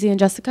for Susie and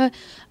Jessica.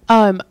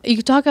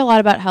 You talk a lot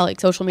about how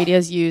social media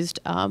is used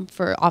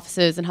for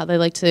offices and how they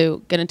like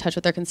to get in touch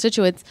with their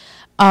constituents.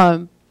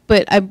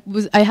 But I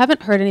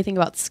haven't heard anything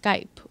about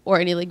Skype or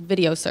any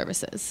video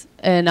services.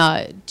 And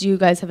do you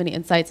guys have any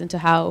insights into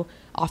how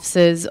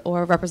offices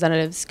or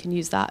representatives can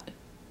use that?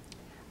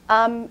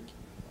 Do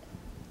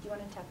you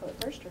want to tackle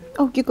it first? Or?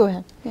 Oh, you go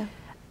ahead. Yeah.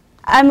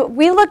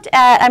 We looked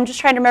at, I'm just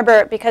trying to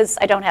remember because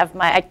I don't have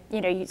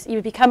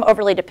you become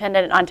overly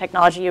dependent on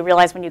technology. You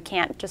realize when you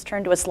can't just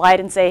turn to a slide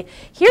and say,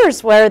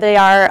 here's where they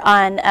are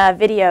on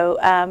video,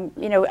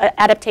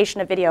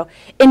 adaptation of video.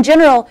 In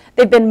general,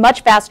 they've been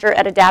much faster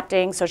at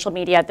adapting social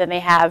media than they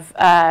have,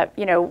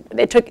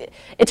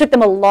 it took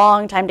them a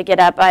long time to get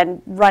up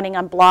and running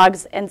on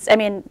blogs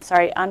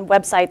on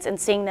websites and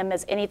seeing them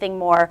as anything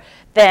more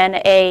than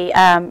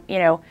a,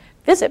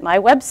 visit my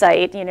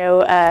website,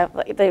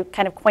 the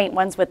kind of quaint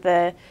ones with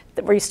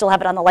where you still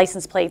have it on the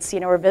license plates,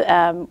 or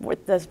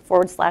with the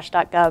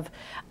 /.gov.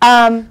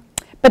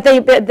 But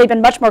they've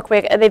been much more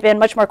quick. They've been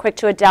much more quick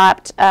to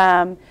adopt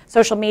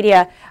social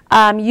media,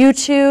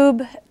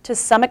 YouTube to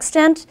some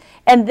extent,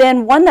 and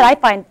then one that I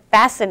find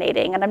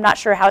fascinating, and I'm not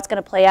sure how it's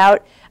going to play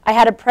out. I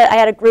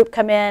had a group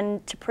come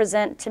in to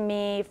present to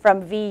me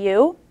from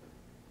VU.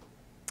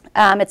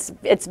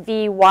 It's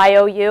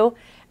VYOU,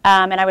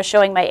 and I was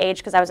showing my age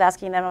because I was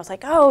asking them. I was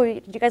like, "Oh,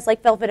 do you guys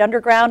like Velvet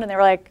Underground?" And they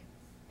were like,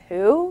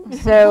 "Who?"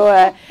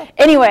 So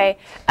anyway,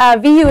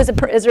 VU is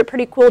a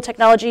pretty cool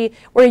technology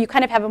where you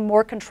kind of have a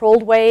more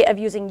controlled way of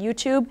using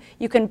YouTube.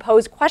 You can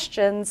pose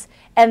questions,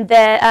 and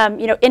then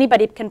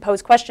anybody can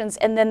pose questions,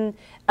 and then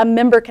a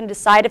member can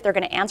decide if they're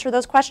going to answer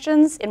those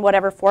questions in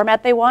whatever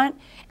format they want.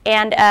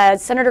 And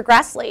Senator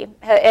Grassley,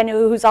 and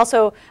who's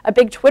also a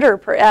big Twitter,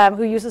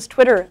 who uses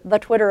the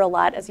Twitter a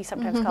lot, as he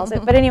sometimes calls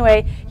it. But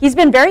anyway, he's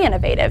been very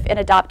innovative in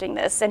adopting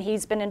this, and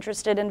he's been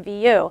interested in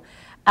VU.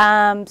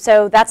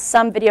 So that's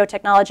some video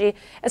technology.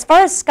 As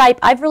far as Skype,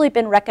 I've really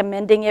been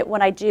recommending it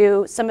when I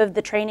do some of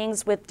the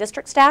trainings with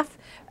district staff,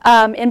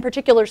 in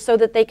particular so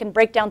that they can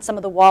break down some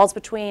of the walls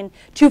between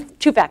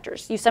two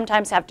factors. You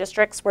sometimes have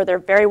districts where they're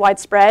very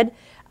widespread.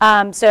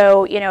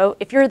 So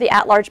if you're the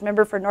at-large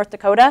member for North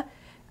Dakota,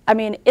 I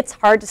mean, it's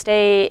hard to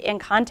stay in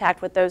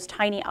contact with those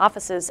tiny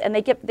offices, and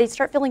they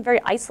start feeling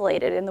very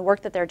isolated in the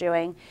work that they're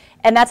doing.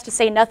 And that's to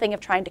say nothing of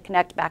trying to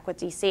connect back with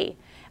DC.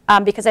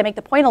 Because I make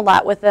the point a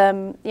lot with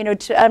them,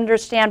 to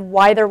understand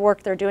why their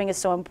work they're doing is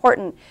so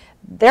important.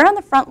 They're on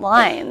the front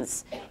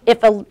lines.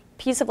 If a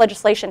piece of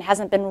legislation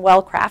hasn't been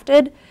well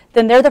crafted,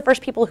 then they're the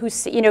first people who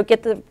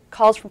get the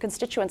calls from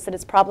constituents that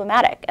it's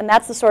problematic. And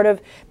that's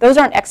those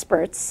aren't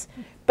experts,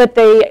 but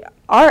they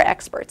are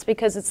experts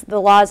because the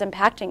law is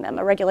impacting them,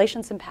 the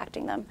regulation's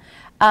impacting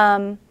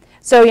them.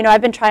 So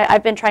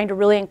I've been trying to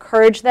really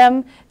encourage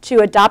them to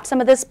adopt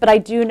some of this, but I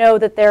do know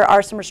that there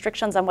are some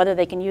restrictions on whether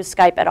they can use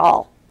Skype at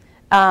all.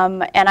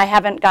 And I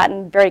haven't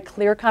gotten very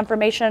clear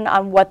confirmation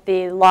on what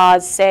the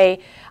laws say.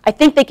 I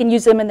think they can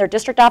use them in their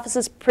district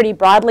offices pretty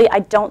broadly. I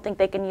don't think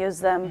they can use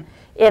them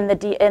in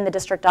the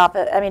district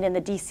office. I mean, in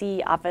the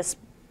DC office.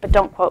 But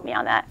don't quote me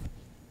on that.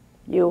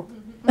 You.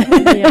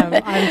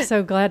 Yeah, I'm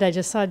so glad I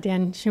just saw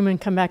Dan Schumann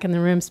come back in the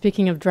room.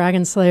 Speaking of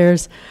Dragon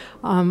Slayers,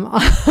 on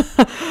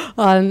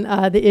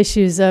the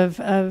issues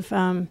of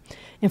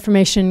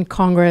Information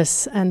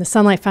Congress and the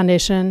Sunlight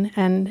Foundation.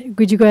 And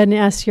could you go ahead and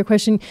ask your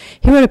question?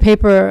 He wrote a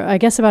paper, I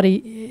guess about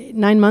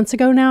 9 months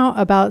ago now,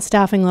 about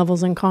staffing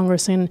levels in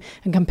Congress and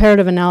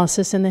comparative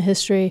analysis in the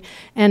history.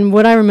 And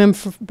what I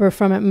remember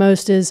from it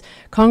most is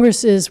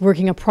Congress is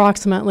working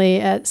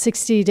approximately at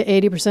 60 to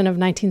 80% of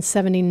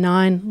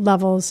 1979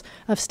 levels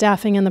of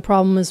staffing, and the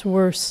problem is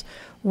worse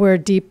where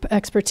deep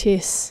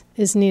expertise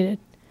is needed.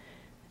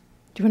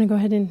 Do you want to go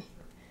ahead and...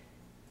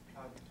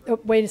 Oh,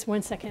 wait just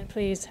 1 second,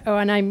 please. Oh,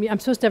 and I'm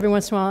supposed to every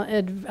once in a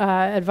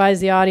while advise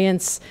the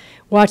audience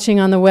watching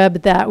on the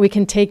web that we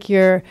can take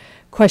your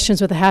questions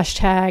with the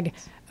hashtag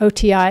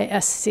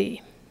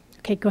OTISC.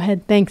 Okay, go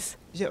ahead. Thanks.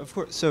 Yeah, of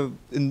course. So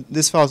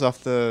this follows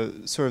off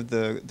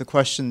the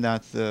question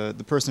that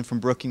the person from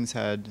Brookings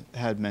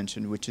had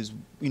mentioned, which is,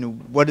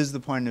 what is the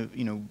point of,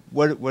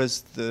 what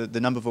is the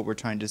nub of what we're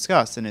trying to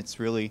discuss? And it's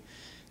really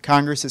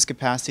Congress's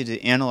capacity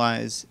to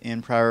analyze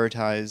and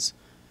prioritize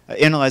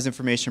analyze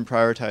information,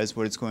 prioritize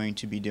what it's going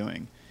to be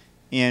doing.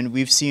 And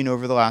we've seen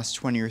over the last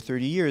 20 or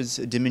 30 years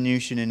a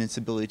diminution in its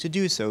ability to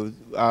do so.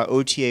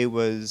 OTA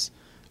was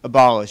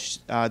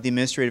abolished. The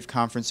Administrative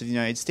Conference of the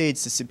United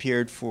States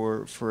disappeared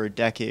for a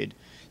decade.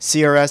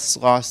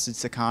 CRS lost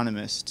its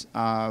economist.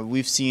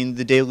 We've seen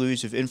the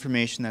deluge of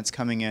information that's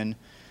coming in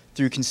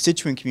through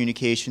constituent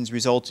communications,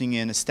 resulting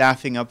in a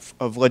staffing up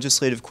of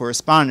legislative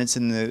correspondence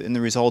and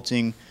the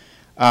resulting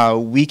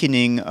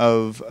weakening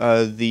of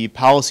the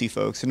policy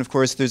folks. And of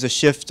course, there's a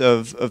shift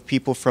of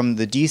people from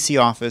the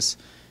DC office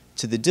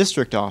to the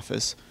district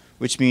office,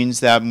 which means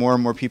that more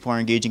and more people are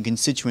engaging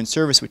constituent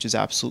service, which is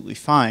absolutely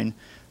fine.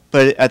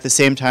 But at the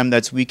same time,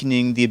 that's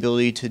weakening the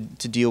ability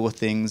to deal with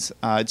things,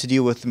 to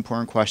deal with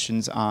important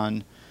questions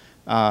on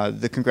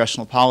the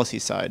congressional policy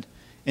side.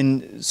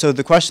 And so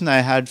the question that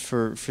I had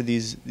for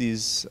these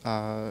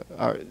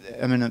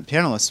eminent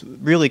panelists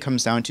really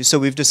comes down to, so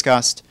we've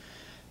discussed,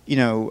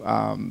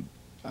 getting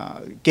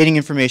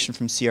information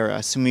from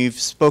CRS, and we've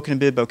spoken a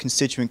bit about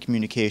constituent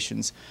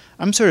communications.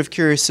 I'm sort of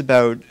curious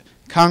about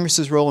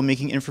Congress's role in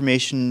making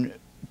information,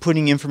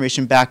 putting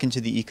information back into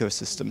the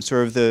ecosystem,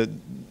 sort of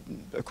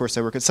of course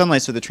I work at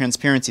Sunlight, so the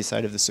transparency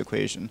side of this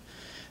equation.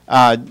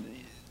 The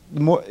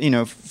more,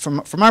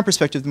 from our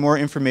perspective, the more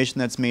information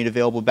that's made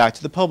available back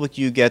to the public,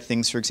 you get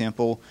things, for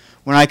example,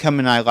 when I come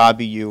and I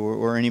lobby you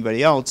or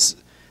anybody else,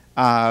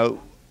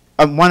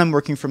 one, I'm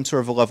working from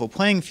sort of a level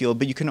playing field,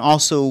 but you can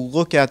also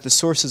look at the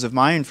sources of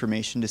my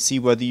information to see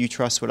whether you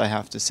trust what I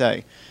have to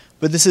say.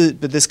 But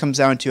this comes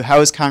down to,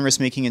 how is Congress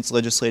making its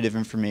legislative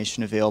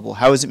information available?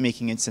 How is it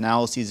making its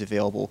analyses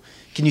available?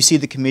 Can you see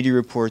the committee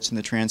reports and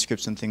the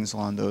transcripts and things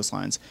along those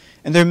lines?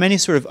 And there are many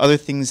sort of other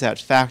things that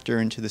factor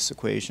into this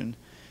equation.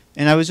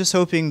 And I was just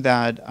hoping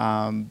that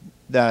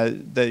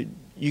that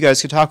you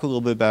guys could talk a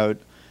little bit about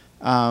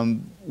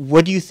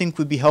what do you think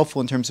would be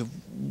helpful in terms of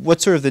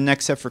what's sort of the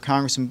next step for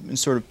Congress in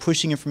sort of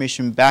pushing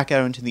information back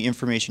out into the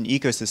information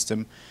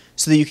ecosystem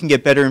so that you can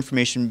get better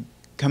information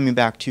coming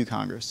back to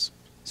Congress.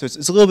 So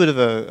it's a little bit of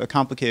a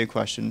complicated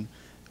question,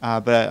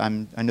 but I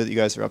know that you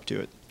guys are up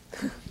to it.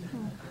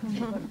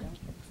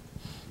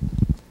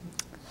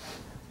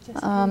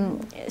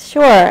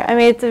 Sure. I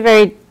mean, it's a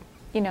very,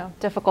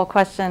 difficult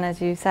question, as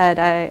you said.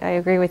 I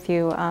agree with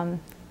you.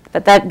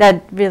 But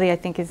that really, I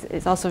think,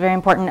 is also very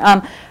important.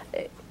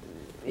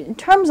 In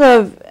terms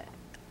of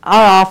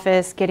our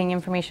office getting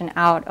information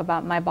out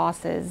about my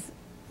boss's,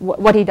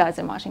 what he does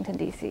in Washington,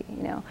 D.C.,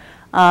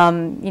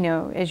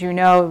 as you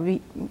know,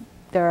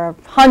 there are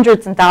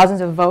hundreds and thousands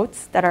of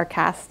votes that are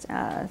cast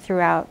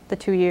throughout the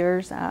 2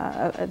 years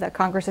that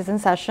Congress is in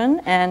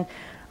session. And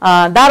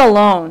that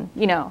alone,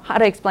 how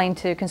to explain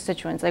to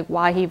constituents like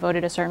why he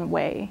voted a certain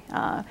way.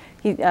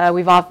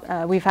 We've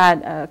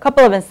had a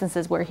couple of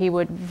instances where he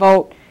would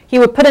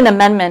put an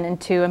amendment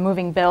into a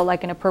moving bill,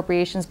 like an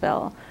appropriations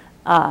bill,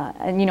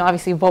 and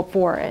obviously vote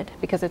for it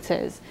because it's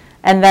his,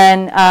 and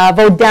then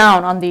vote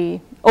down on the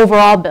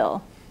overall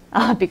bill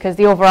because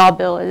the overall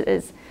bill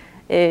is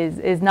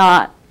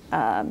not,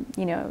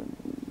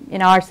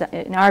 in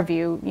our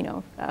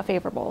view,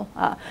 favorable.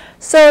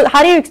 So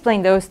how do you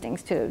explain those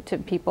things to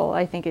people?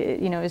 I think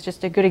is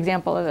just a good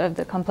example of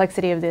the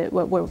complexity of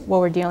what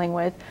we're dealing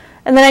with.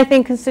 And then I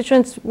think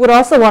constituents would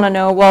also want to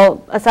know,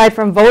 well, aside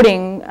from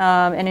voting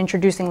and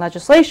introducing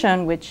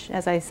legislation, which,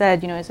 as I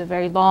said, is a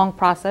very long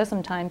process.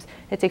 Sometimes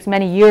it takes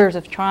many years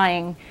of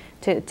trying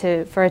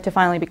for it to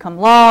finally become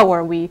law,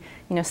 or we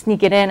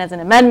sneak it in as an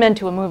amendment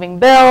to a moving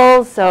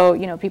bill. So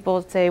people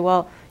would say,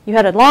 well, you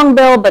had a long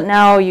bill, but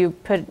now you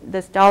put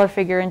this dollar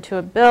figure into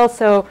a bill.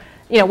 So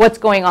what's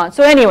going on?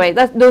 So anyway,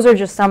 those are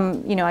just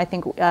some I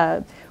think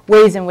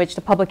ways in which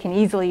the public can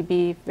easily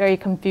be very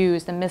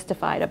confused and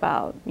mystified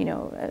about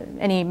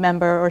any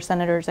member or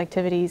senator's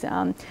activities,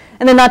 and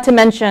then not to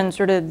mention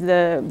sort of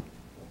the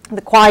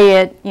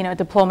quiet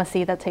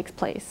diplomacy that takes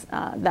place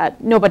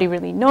that nobody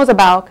really knows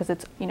about because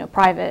it's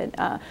private,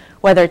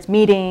 whether it's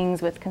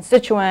meetings with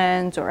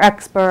constituents or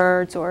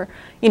experts or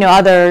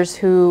others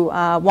who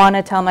want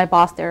to tell my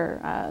boss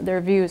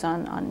their views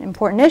on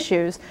important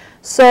issues.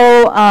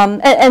 So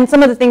and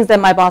some of the things that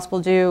my boss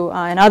will do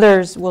and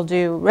others will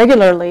do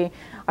regularly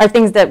are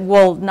things that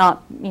will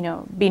not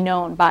be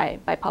known by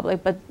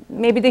public, but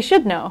maybe they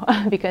should know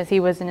because he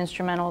was an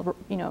instrumental,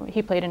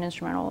 he played an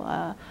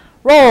instrumental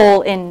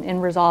role in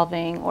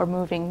resolving or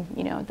moving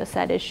the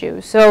said issue.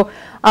 So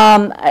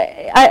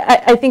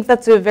I think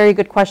that's a very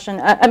good question.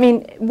 I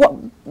mean,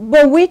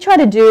 what we try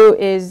to do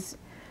is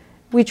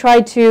we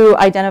try to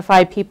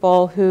identify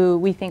people who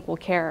we think will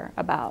care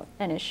about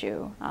an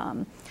issue.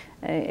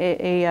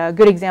 A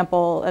good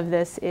example of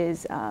this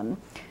is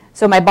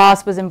so my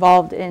boss was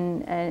involved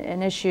in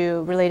an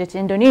issue related to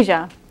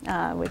Indonesia,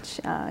 which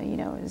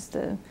is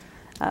the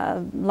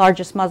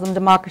largest Muslim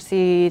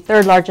democracy,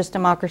 third largest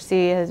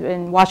democracy.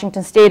 In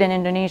Washington State and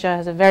Indonesia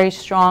has a very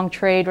strong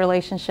trade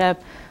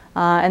relationship.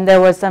 And there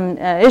was some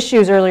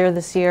issues earlier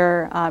this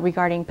year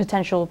regarding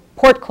potential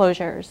port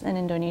closures in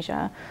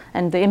Indonesia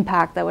and the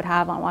impact that would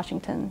have on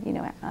Washington,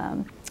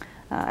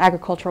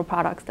 agricultural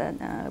products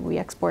that we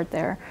export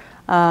there.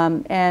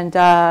 And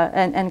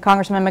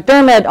Congressman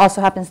McDermott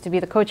also happens to be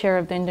the co-chair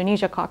of the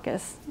Indonesia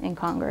caucus in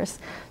Congress.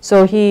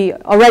 So he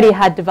already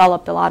had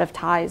developed a lot of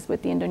ties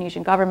with the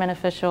Indonesian government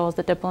officials,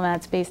 the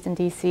diplomats based in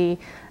DC,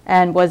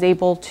 and was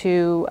able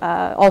to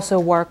also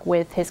work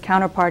with his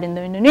counterpart in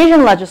the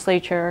Indonesian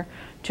legislature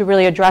to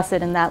really address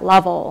it in that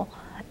level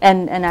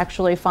and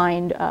actually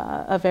find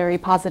a very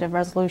positive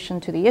resolution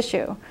to the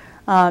issue.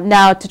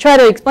 Now, to try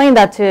to explain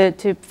that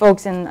to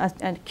folks in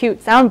an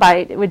acute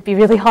soundbite, it would be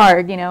really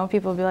hard.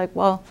 People would be like,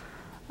 well,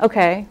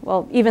 okay,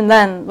 well, even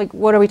then, like,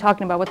 what are we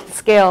talking about? What's the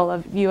scale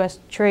of U.S.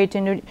 trade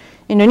to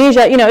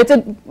Indonesia?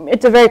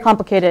 It's a very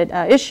complicated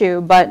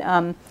issue, but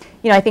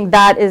I think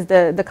that is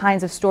the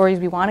kinds of stories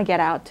we want to get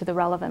out to the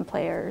relevant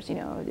players,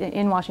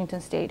 in Washington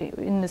State,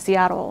 in the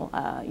Seattle,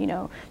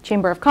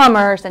 Chamber of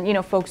Commerce,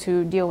 and folks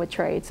who deal with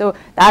trade. So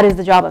that is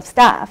the job of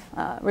staff,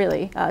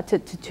 really,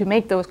 to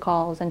make those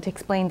calls and to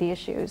explain the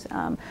issues.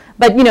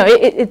 But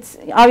it's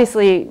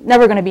obviously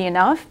never going to be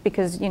enough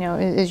because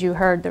as you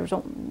heard, there's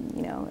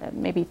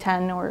maybe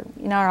 10 or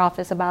in our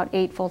office about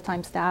 8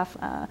 full-time staff.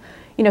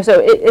 So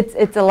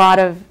it's a lot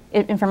of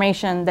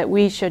information that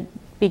we should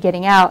be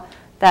getting out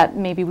that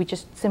maybe we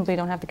just simply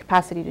don't have the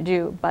capacity to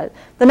do. But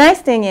the nice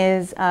thing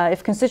is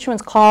if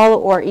constituents call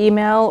or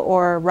email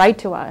or write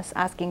to us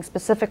asking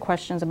specific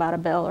questions about a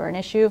bill or an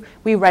issue,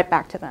 we write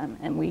back to them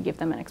and we give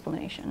them an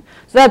explanation.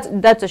 So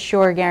that's a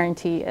sure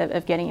guarantee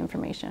of getting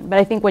information. But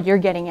I think what you're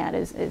getting at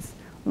is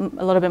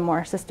a little bit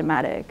more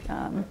systematic.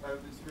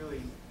 It's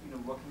really,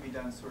 what can be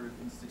done sort of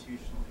institutionally.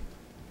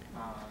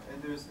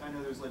 And I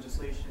know there's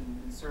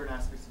legislation in certain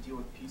aspects to deal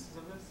with pieces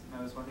of this,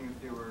 and I was wondering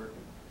if there were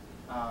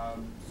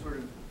sort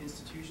of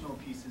institutional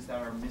pieces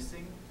that are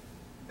missing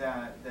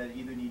that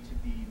either need to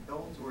be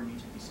built or need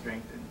to be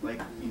strengthened.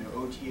 Like,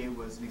 OTA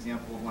was an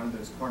example of one of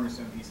those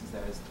cornerstone pieces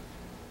that has,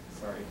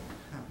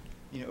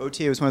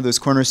 OTA was one of those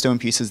cornerstone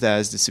pieces that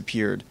has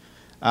disappeared.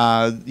 There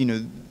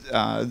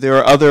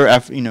are other,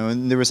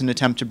 and there was an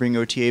attempt to bring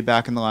OTA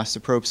back in the last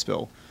approach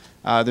bill.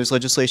 There's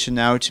legislation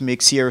now to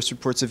make CRS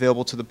reports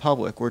available to the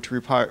public, or to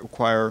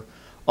require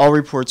all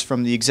reports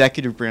from the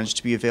executive branch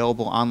to be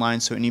available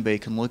online so anybody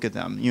can look at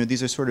them.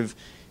 These are sort of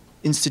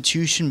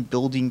institution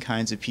building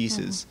kinds of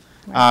pieces.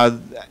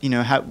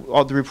 Mm-hmm.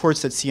 All the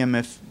reports that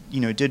CMF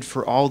did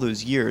for all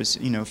those years,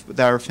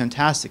 that are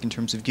fantastic in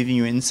terms of giving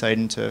you insight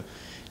into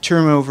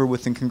turnover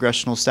within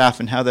congressional staff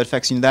and how that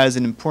affects. That is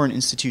an important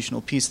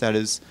institutional piece that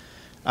is,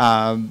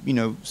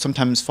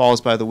 sometimes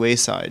falls by the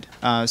wayside.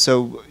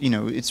 So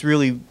it's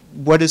really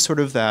what is sort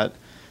of that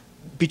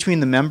between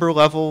the member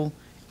level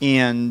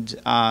and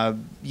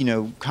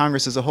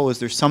Congress as a whole. Is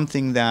there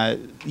something that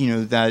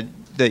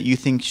that you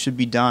think should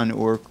be done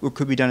or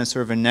could be done as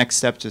sort of a next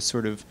step to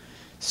sort of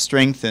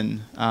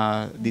strengthen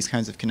these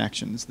kinds of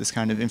connections, this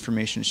kind of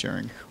information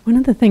sharing? One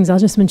of the things I'll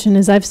just mention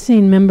is I've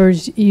seen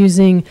members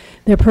using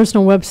their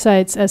personal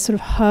websites as sort of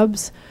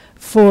hubs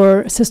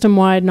for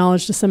system-wide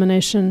knowledge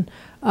dissemination.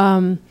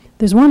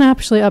 There's one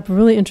actually up, a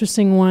really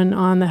interesting one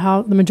on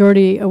the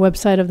majority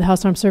website of the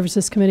House Armed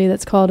Services Committee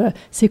that's called a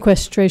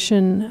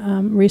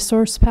sequestration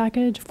resource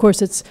package. Of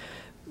course, it's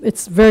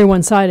very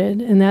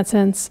one-sided in that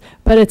sense,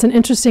 but it's an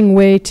interesting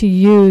way to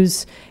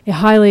use a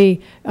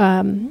highly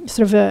sort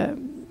of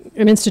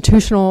an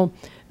institutional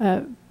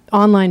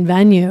online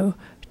venue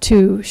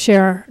to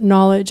share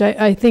knowledge.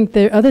 I think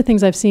the other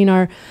things I've seen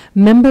are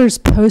members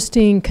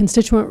posting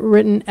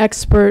constituent-written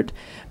expert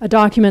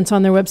documents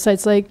on their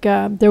websites. Like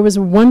there was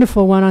a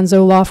wonderful one on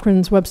Zoe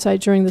Lofgren's website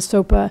during the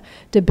SOPA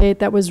debate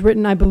that was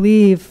written, I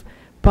believe,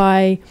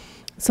 by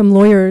some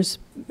lawyers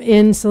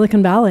in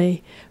Silicon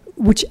Valley,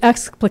 which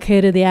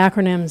explicated the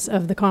acronyms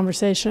of the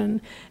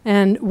conversation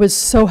and was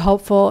so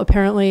helpful.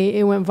 Apparently,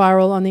 it went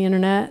viral on the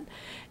internet.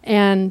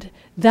 And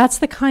that's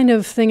the kind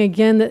of thing,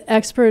 again, that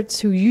experts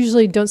who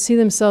usually don't see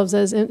themselves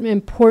as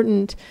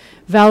important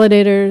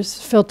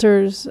validators,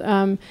 filters,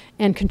 and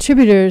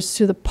contributors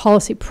to the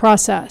policy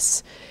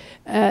process,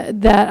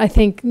 that I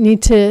think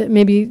need to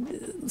maybe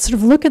sort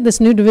of look at this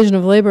new division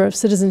of labor of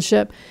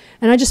citizenship.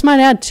 And I just might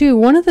add, too,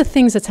 one of the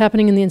things that's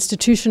happening in the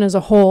institution as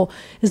a whole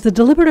is the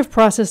deliberative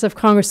process of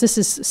Congress. This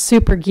is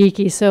super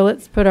geeky, so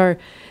let's put our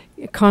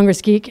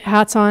Congress geek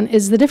hats on,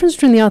 is the difference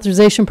between the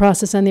authorization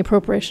process and the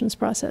appropriations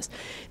process.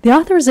 The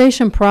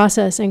authorization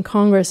process in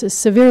Congress is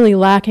severely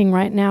lacking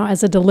right now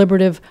as a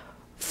deliberative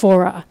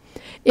fora.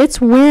 It's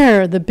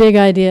where the big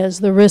ideas,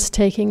 the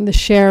risk-taking, the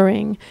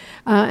sharing,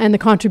 and the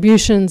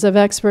contributions of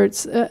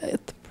experts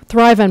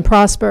thrive and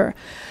prosper.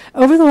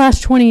 Over the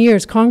last 20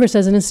 years, Congress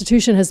as an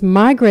institution has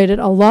migrated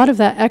a lot of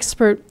that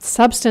expert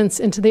substance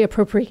into the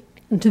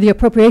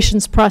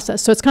appropriations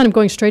process. So it's kind of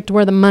going straight to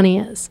where the money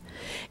is.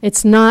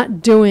 It's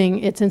not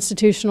doing its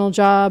institutional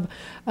job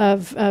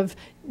of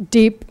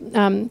deep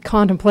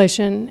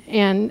contemplation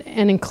and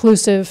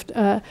inclusive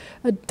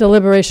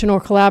deliberation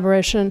or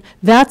collaboration.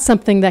 That's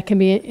something that can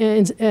be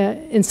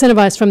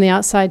incentivized from the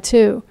outside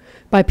too,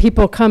 by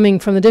people coming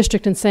from the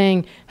district and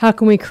saying, how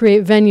can we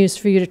create venues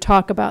for you to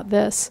talk about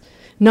this?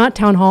 Not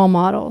town hall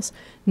models,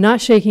 not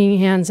shaking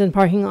hands in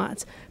parking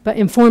lots, but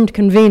informed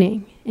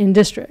convening in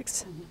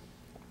districts.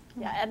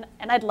 Yeah,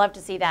 and I'd love to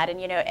see that. And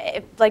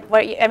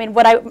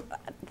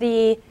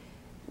the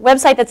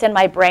website that's in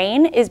my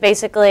brain is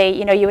basically,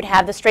 you would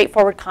have the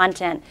straightforward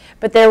content,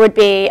 but there would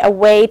be a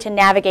way to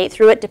navigate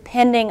through it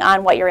depending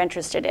on what you're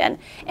interested in,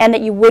 and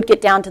that you would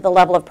get down to the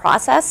level of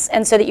process,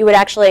 and so that you would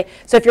actually,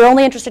 so if you're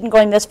only interested in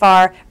going this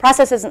far,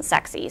 process isn't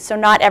sexy, so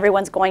not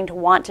everyone's going to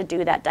want to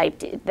do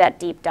that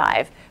deep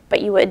dive, but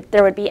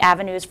there would be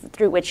avenues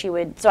through which you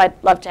would, so I'd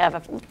love to have a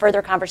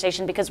further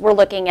conversation, because we're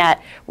looking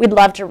at, we'd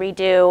love to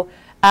redo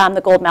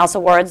the Gold Mouse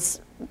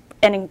Awards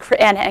and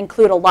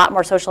include a lot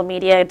more social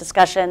media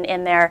discussion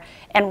in there.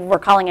 And we're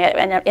calling it,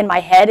 and in my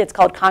head, it's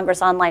called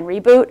Congress Online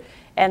Reboot.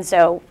 And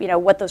so,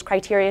 what those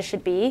criteria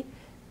should be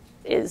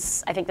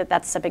is, I think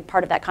that's a big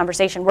part of that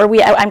conversation, where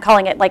I'm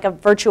calling it like a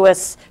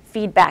virtuous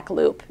feedback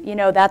loop.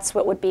 That's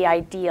what would be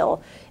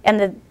ideal. And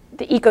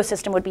the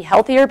ecosystem would be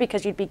healthier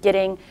because you'd be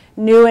getting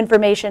new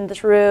information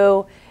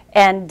through,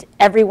 and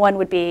everyone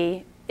would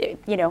be,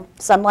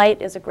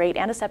 sunlight is a great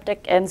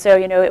antiseptic, and so,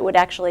 it would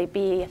actually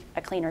be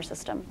a cleaner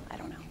system. I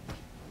don't know.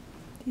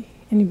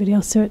 Anybody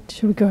else to it?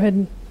 Should we go ahead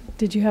and,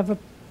 did you have a,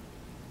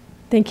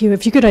 thank you.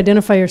 If you could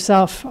identify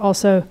yourself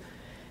also,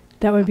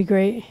 that would be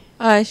great.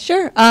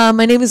 Sure.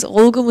 My name is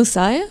Olga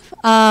Musayev.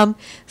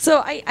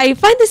 So I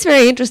find this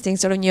very interesting,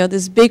 sort of,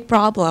 this big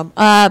problem.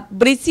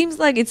 But it seems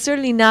like it's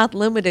certainly not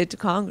limited to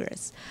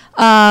Congress.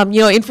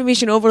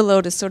 Information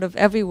overload is sort of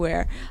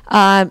everywhere.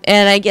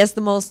 And I guess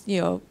the most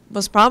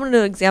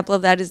prominent example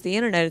of that is the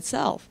internet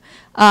itself.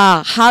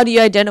 How do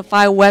you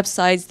identify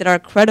websites that are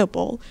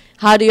credible?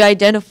 How do you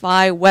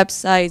identify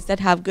websites that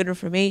have good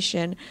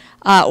information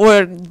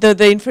or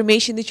the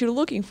information that you're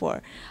looking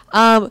for?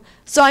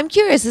 So I'm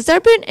curious, has there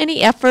been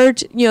any effort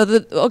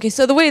effort,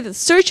 so the way that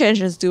search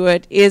engines do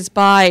it is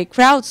by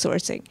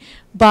crowdsourcing,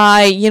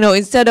 by,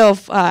 instead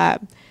of,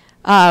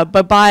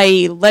 but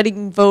by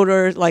letting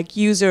voters, like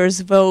users,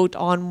 vote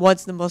on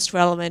what's the most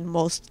relevant,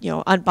 most,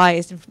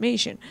 unbiased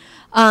information.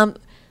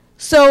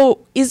 So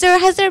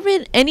has there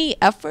been any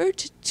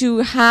effort to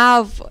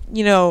have,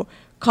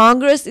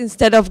 Congress,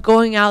 instead of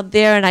going out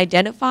there and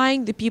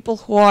identifying the people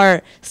who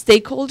are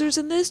stakeholders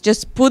in this,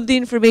 just put the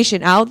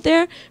information out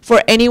there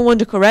for anyone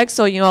to correct?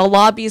 So, a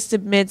lobbyist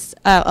submits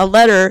a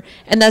letter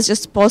and that's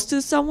just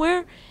posted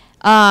somewhere.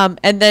 And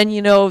then,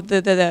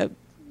 the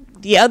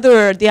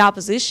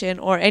opposition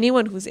or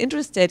anyone who's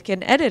interested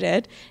can edit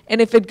it. And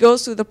if it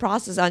goes through the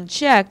process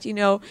unchecked,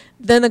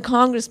 then the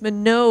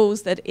congressman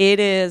knows that it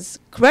is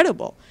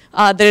credible,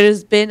 that it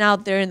has been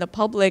out there in the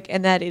public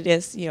and that it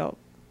is, you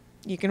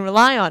can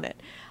rely on it.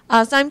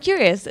 So I'm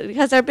curious,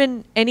 has there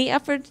been any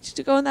effort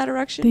to go in that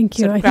direction? Thank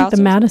you. I think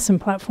the Madison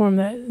platform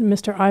that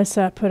Mr.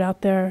 Isa put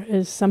out there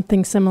is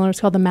something similar. It's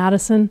called the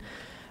Madison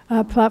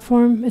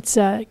platform. It's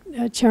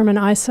Chairman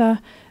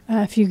Isa.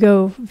 If you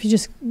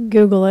just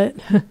Google it,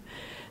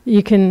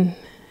 you can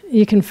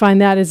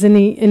find that. Is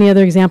any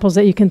other examples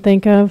that you can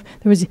think of?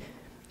 There was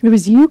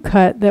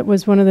UCUT that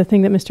was one of the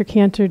things that Mr.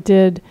 Cantor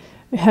did,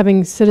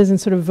 having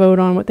citizens sort of vote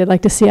on what they'd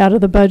like to see out of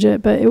the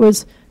budget, but it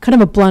was kind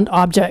of a blunt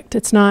object.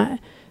 It's not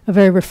a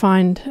very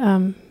refined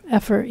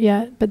effort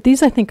yet. But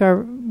these, I think,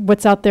 are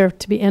what's out there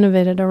to be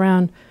innovated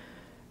around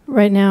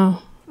right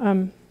now.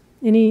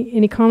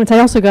 Any comments? I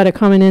also got a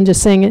comment in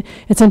just saying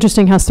it's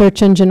interesting how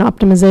search engine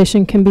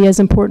optimization can be as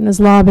important as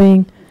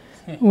lobbying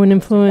when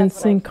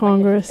influencing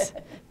Congress.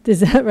 Is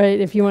that right?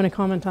 If you want to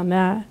comment on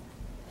that.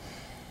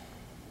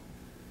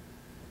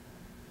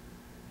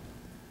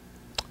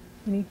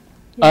 Any?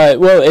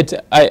 Well,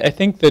 I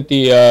think that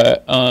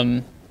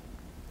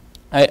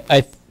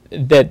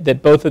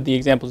that both of the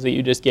examples that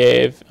you just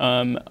gave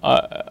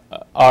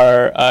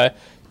are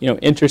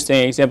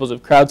interesting examples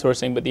of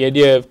crowdsourcing. But the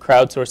idea of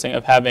crowdsourcing,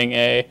 of having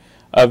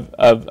of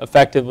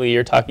effectively,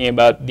 you're talking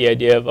about the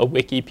idea of a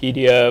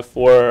Wikipedia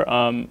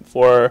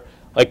for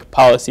like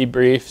policy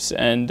briefs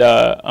and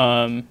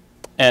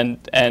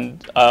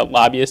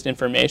lobbyist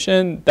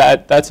information.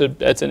 That's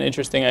an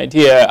interesting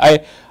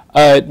idea.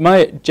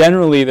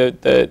 Generally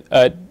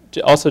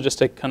also just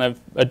to kind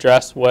of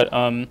address what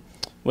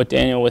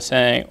Daniel was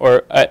saying,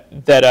 or I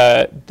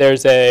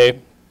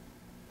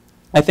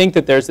think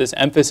that there's this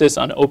emphasis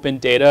on open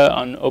data,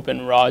 on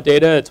open raw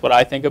data. It's what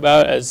I think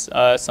about as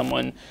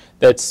someone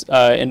that's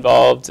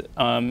involved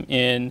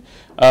in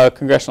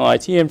congressional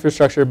IT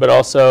infrastructure, but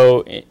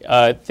also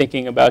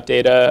thinking about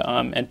data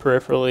and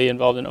peripherally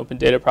involved in open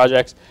data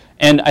projects.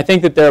 And I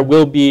think that there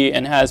will be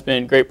and has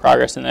been great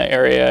progress in that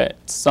area.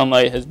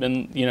 Sunlight has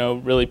been,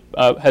 really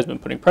has been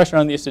putting pressure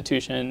on the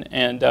institution,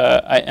 and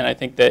I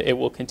think that it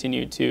will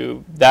continue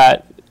to,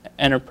 that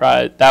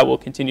enterprise, that will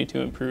continue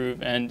to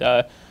improve,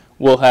 and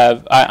we'll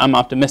have, I'm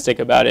optimistic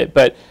about it.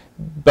 But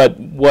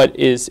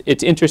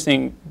it's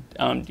interesting,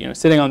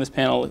 sitting on this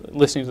panel,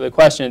 listening to the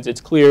questions, it's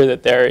clear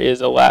that there is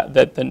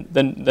that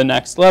the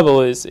next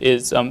level is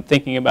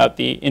thinking about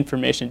the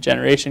information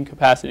generation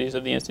capacities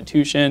of the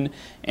institution,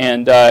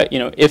 and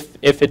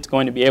if it's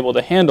going to be able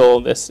to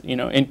handle this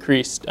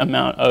increased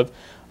amount of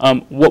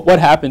what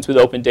happens with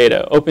open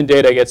data. Open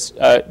data gets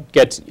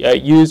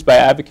used by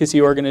advocacy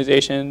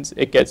organizations.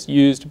 It gets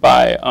used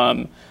by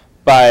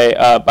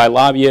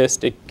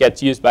lobbyists, it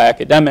gets used by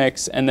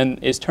academics, and then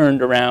is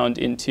turned around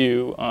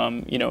into,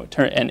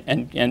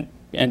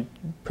 and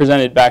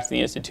presented back to the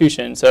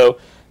institution. So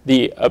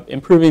the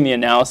improving the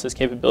analysis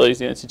capabilities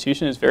of the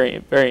institution is very,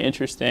 very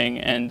interesting,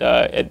 and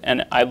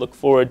I look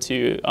forward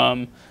to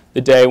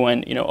the day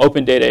when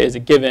open data is a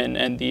given,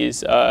 and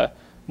these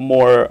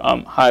more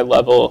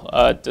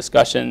high-level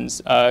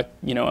discussions,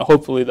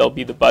 hopefully there'll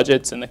be the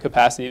budgets and the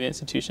capacity of the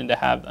institution to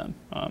have them.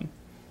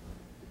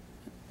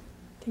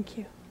 Thank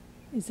you.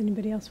 Does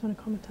anybody else want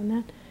to comment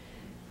on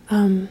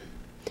that?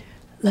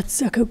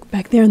 Let's go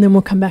back there, and then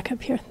we'll come back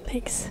up here.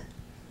 Thanks.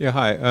 Yeah,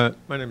 hi.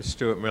 My name is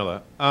Stuart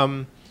Miller.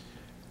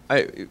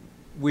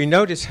 We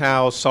notice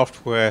how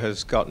software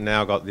has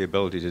now got the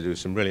ability to do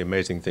some really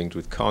amazing things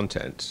with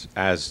content,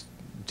 as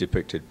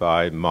depicted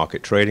by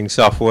market trading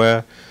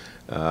software.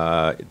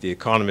 The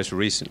Economist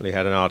recently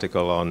had an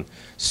article on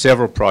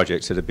several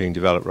projects that are being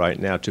developed right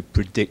now to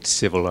predict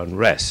civil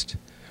unrest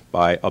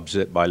by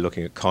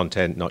looking at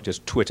content, not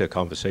just Twitter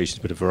conversations,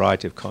 but a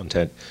variety of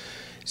content.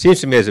 It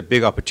seems to me there's a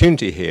big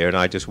opportunity here, and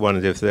I just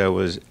wondered if there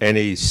was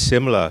any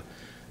similar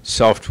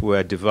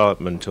software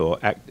development or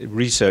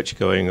research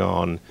going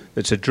on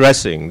that's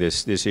addressing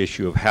this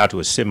issue of how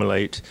to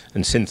assimilate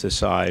and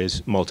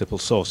synthesize multiple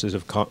sources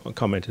of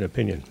comment and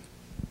opinion.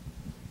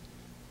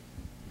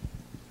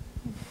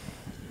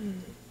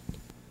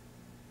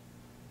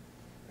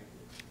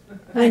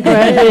 Right,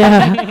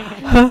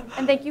 yeah.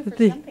 And thank you for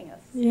stumping us.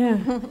 Yeah.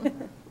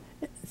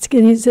 So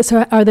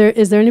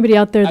is there anybody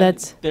out there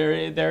that's...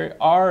 There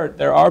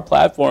are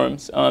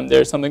platforms.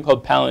 There's something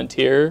called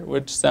Palantir,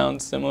 which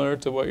sounds similar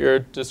to what you're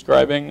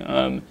describing.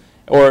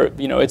 Or,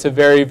 it's a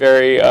very,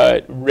 very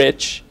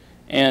rich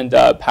and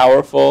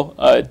powerful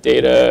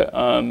data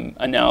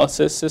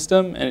analysis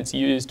system, and it's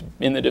used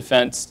in the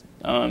defense,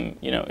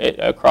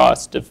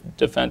 across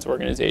defense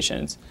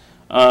organizations.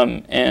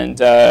 But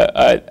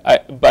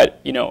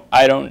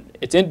I don't.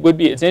 It's an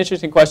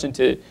interesting question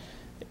to.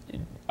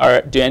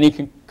 Do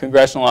any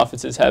congressional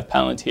offices have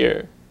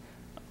Palantir?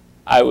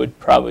 I would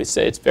probably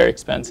say it's very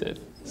expensive,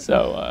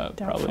 so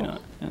probably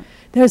not. Yeah.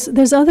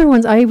 There's other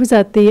ones. I was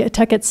at the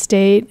Tech at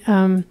State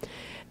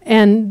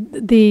and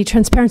the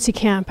Transparency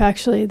Camp,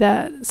 actually,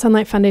 that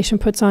Sunlight Foundation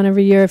puts on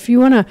every year. If you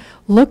want to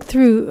look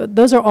through,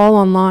 those are all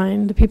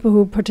online, the people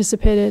who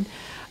participated.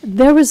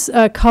 There was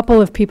a couple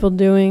of people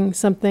doing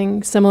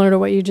something similar to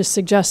what you just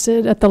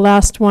suggested. At the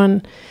last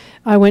one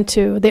I went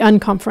to, the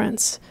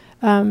Unconference.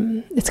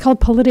 It's called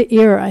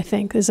Politi-Ear, I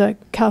think. There's a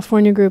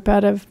California group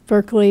out of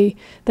Berkeley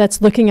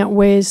that's looking at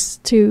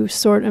ways to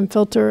sort and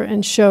filter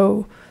and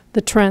show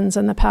the trends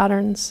and the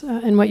patterns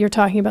and what you're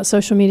talking about,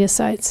 social media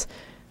sites.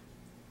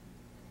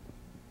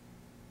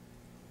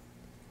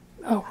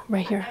 Oh,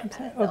 right here. I'm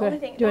sorry.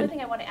 The only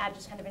thing I want to add,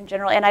 just kind of in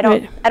general, and I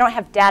don't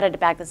have data to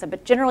back this up,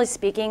 but generally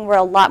speaking, where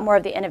a lot more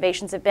of the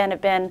innovations have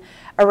been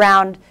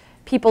around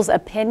people's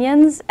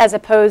opinions as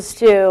opposed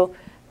to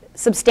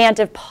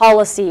substantive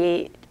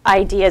policy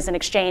ideas in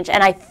exchange.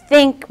 And I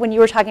think when you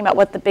were talking about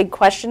what the big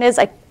question is,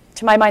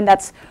 to my mind,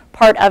 that's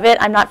part of it.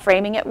 I'm not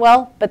framing it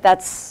well, but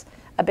that's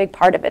a big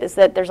part of it, is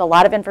that there's a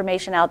lot of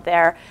information out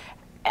there,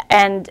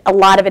 and a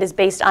lot of it is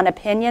based on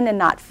opinion and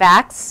not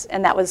facts,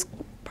 and that was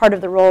part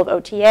of the role of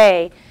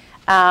OTA.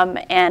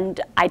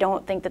 And I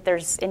don't think that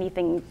there's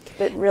anything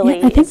that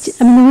really the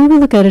way we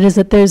look at it is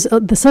that there's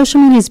the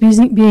social media is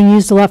being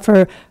used a lot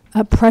for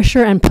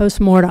pressure and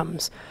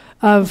postmortems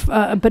of,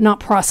 but not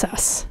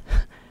process.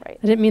 Right.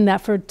 I didn't mean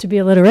that to be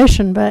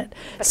alliteration, but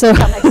so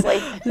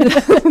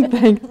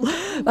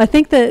I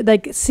think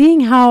that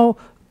seeing how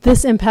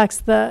this impacts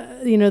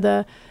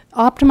the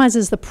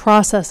optimizes the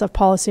process of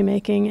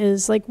policymaking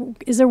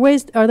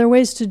are there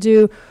ways to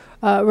do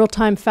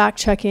real-time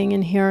fact-checking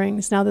in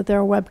hearings now that there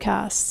are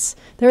webcasts?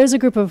 There is a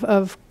group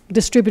of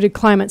distributed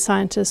climate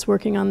scientists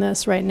working on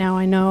this right now,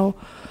 I know.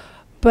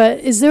 But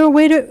is there a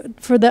way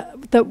for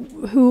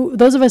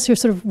those of us who are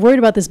sort of worried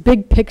about this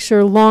big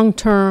picture,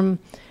 long-term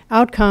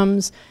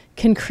outcomes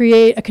can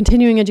create a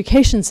continuing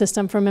education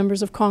system for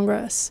members of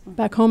Congress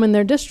back home in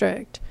their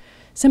district,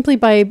 simply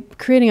by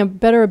creating a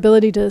better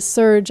ability to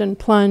surge and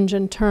plunge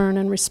and turn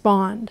and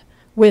respond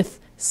with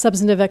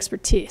substantive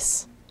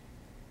expertise?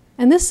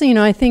 And this,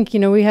 I think,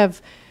 we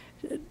have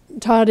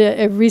taught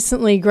a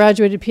recently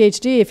graduated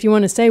PhD, if you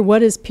want to say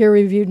what is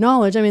peer-reviewed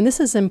knowledge, this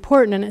is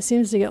important and it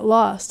seems to get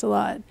lost a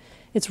lot.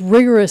 It's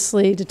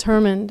rigorously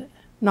determined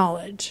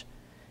knowledge.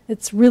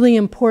 It's really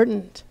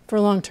important for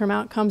long-term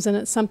outcomes, and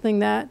it's something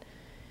that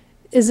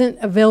isn't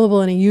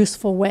available in a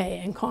useful way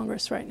in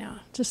Congress right now,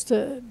 just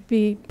to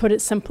put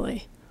it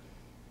simply.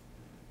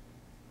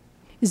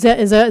 Is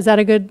that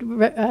a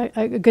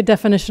good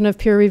definition of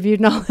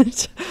peer-reviewed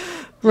knowledge?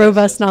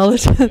 Robust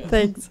knowledge.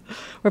 Thanks.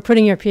 We're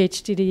putting your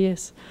PhD to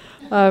use.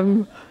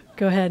 Go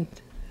ahead.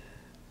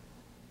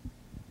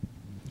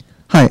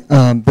 Hi,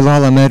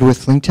 Bilal Ahmed with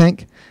Think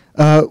Tank.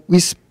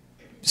 We've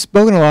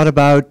spoken a lot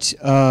about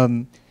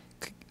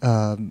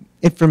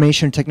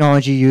information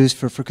technology used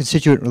for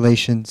constituent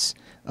relations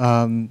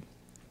and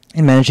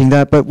managing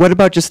that, but what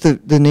about just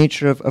the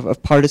nature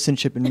of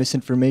partisanship and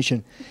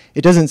misinformation?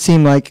 It doesn't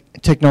seem like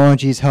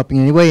technology is helping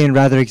in any way, and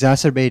rather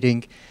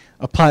exacerbating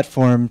a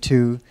platform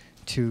to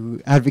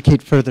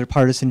advocate further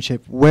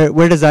partisanship.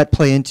 Where does that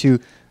play into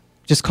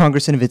just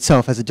Congress in of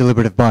itself as a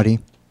deliberative body?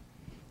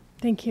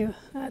 Thank you.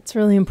 That's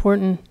really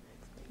important.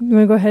 You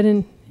want to go ahead,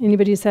 and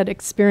anybody who's had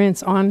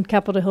experience on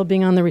Capitol Hill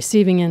being on the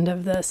receiving end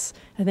of this,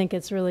 I think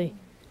it's really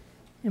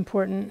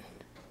important.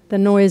 The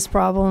noise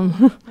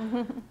problem.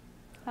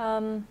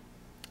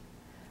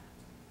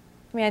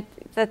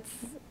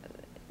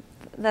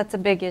 That's a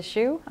big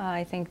issue.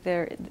 I think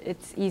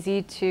it's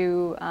easy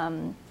to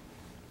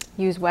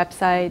use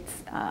websites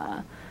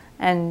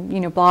and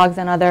blogs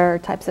and other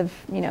types of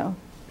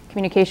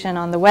communication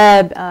on the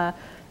web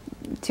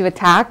to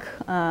attack,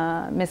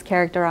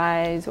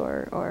 mischaracterize,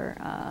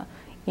 or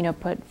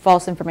put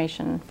false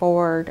information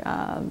forward.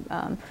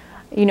 I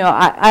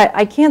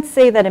can't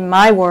say that in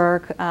my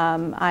work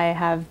I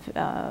have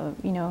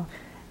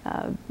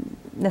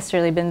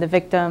necessarily been the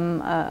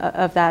victim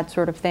of that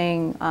sort of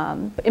thing.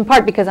 In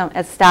part because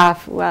as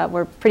staff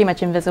we're pretty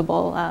much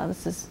invisible.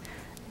 This is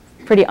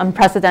pretty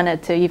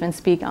unprecedented to even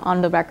speak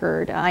on the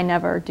record. I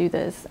never do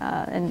this,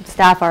 and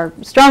staff are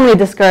strongly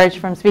discouraged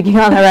from speaking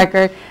on the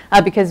record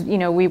because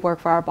we work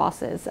for our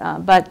bosses.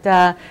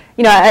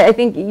 I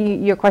think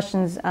your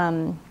questions.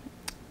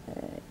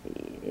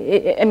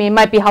 It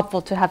might be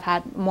helpful to have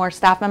had more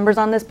staff members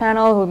on this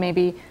panel who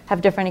maybe have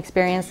different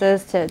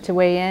experiences to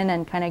weigh in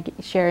and kind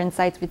of share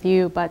insights with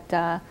you.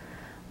 But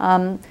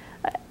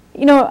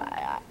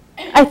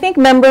I think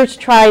members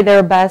try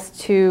their best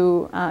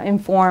to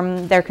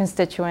inform their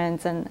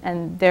constituents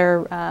and their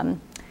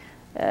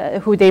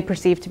who they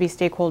perceive to be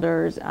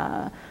stakeholders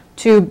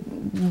to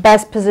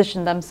best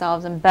position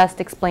themselves and best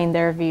explain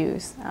their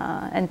views,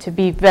 and to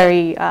be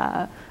very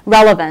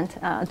relevant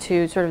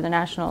to sort of the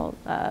national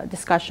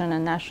discussion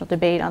and national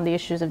debate on the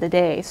issues of the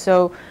day.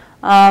 So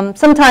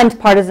sometimes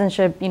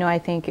partisanship, I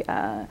think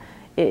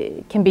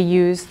it can be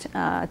used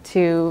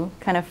to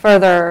kind of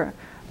further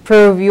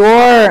prove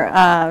your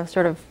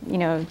sort of,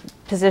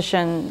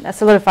 position,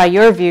 solidify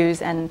your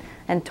views, and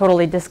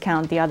totally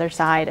discount the other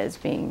side as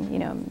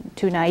being,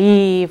 too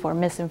naive or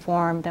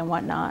misinformed and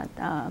whatnot.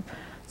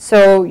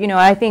 So,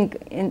 I think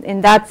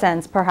in that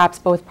sense, perhaps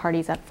both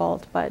parties at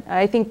fault. But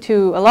I think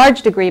to a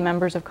large degree,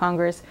 members of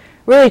Congress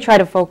really try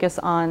to focus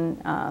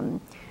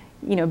on,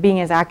 being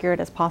as accurate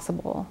as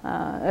possible.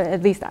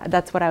 At least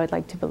that's what I would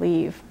like to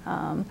believe.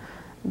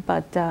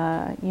 But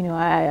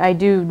I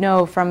do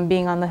know from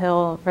being on the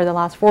Hill for the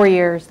last 4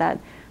 years that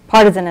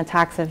partisan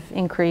attacks have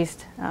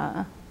increased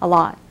a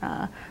lot.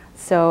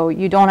 So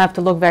you don't have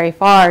to look very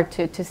far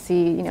to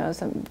see,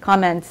 some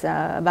comments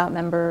about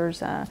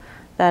members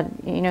that,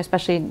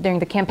 especially during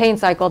the campaign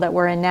cycle that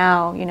we're in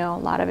now, a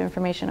lot of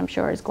information I'm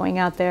sure is going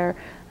out there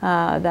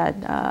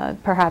that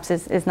perhaps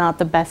is not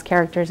the best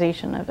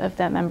characterization of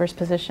that member's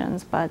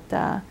positions. But,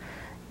 I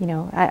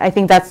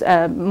think that's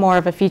more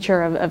of a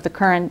feature of the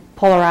current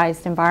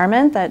polarized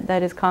environment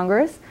that is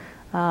Congress.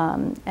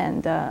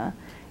 I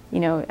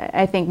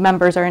think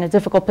members are in a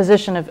difficult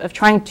position of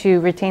trying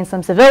to retain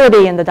some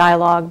civility in the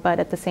dialogue, but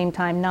at the same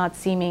time not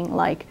seeming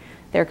like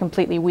they're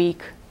completely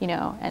weak,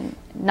 and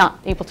not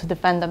able to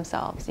defend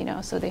themselves,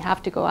 so they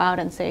have to go out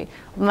and say,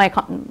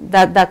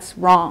 that's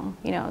wrong,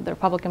 the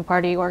Republican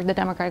Party or the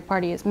Democratic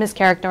Party is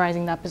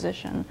mischaracterizing that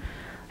position.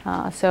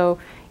 So,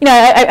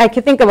 I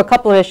could think of a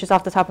couple of issues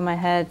off the top of my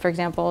head, for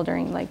example,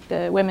 during like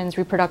the women's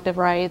reproductive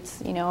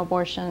rights,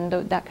 abortion,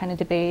 that kind of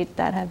debate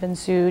that have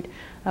ensued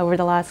over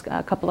the last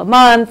couple of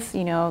months,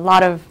 a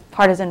lot of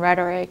partisan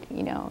rhetoric,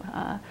 you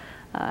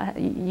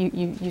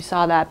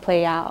saw that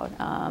play out,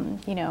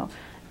 and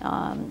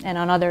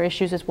on other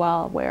issues as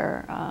well,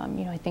 where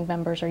I think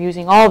members are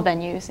using all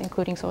venues,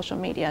 including social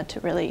media, to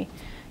really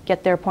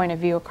get their point of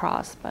view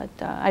across. But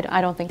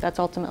I don't think that's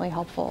ultimately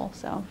helpful.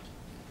 So.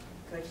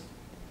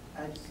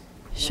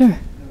 Sure.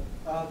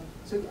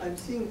 So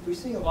we're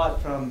seeing a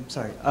lot from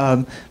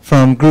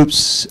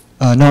groups,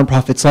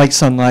 nonprofits like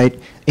Sunlight,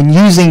 in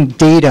using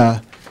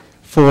data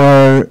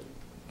for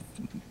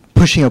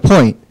pushing a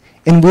point.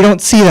 And we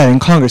don't see that in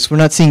Congress. We're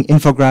not seeing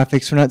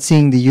infographics. We're not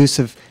seeing the use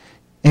of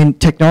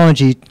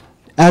technology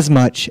as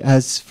much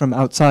as from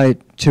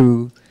outside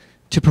to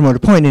promote a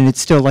point, and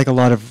it's still like a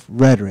lot of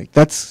rhetoric.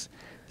 That's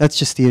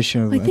just the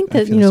issue. I think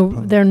that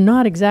they're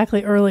not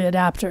exactly early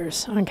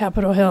adapters on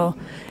Capitol Hill,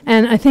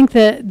 and I think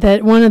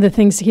that one of the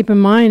things to keep in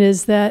mind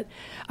is that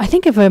I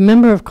think if a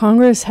member of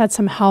Congress had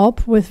some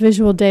help with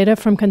visual data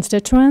from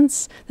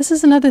constituents, this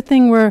is another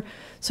thing where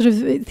sort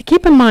of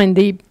keep in mind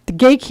the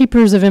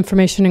gatekeepers of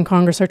information in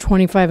Congress are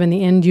 25 and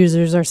the end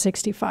users are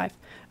 65.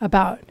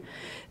 About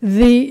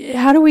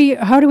how do we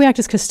act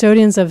as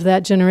custodians of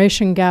that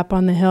generation gap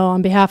on the Hill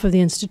on behalf of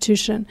the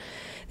institution?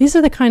 These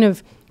are the kind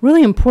of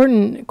really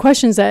important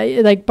questions that,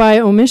 like by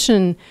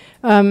omission,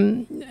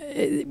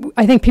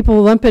 I think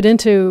people lump it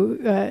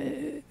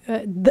into.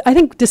 I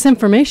think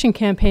disinformation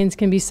campaigns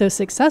can be so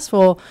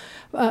successful.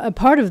 A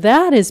part of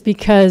that is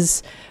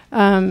because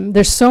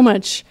there's so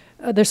much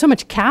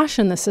cash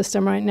in the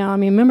system right now. I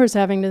mean, members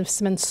having to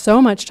spend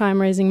so much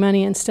time raising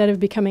money instead of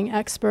becoming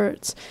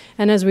experts.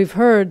 And as we've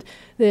heard,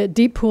 the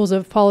deep pools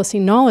of policy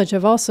knowledge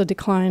have also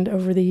declined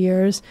over the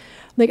years.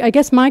 Like, I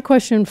guess my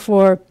question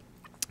for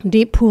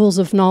deep pools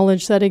of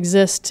knowledge that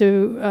exist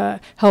to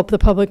help the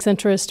public's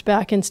interest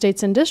back in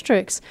states and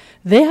districts,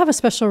 they have a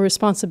special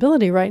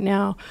responsibility right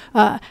now.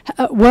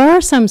 Where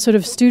are some sort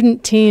of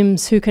student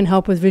teams who can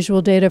help with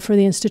visual data for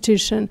the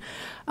institution?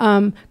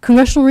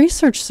 Congressional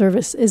Research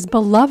Service is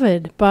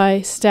beloved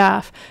by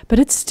staff, but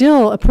it's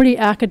still a pretty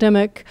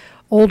academic,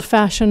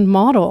 old-fashioned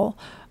model.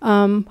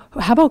 How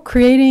about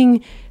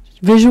creating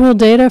visual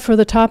data for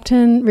the top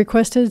 10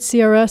 requested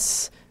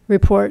CRS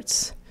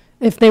reports,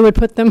 if they would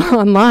put them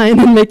online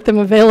and make them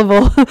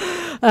available?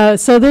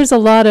 So there's a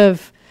lot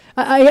of,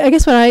 I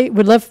guess what I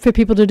would love for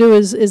people to do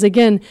is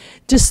again,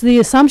 just the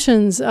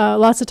assumptions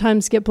lots of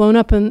times get blown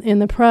up in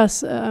the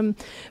press.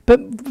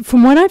 But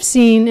from what I've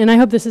seen, and I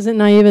hope this isn't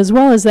naive as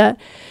well, is that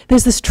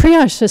there's this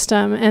triage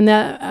system, and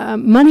that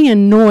money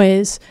and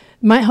noise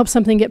might help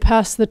something get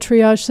past the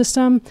triage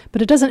system,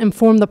 but it doesn't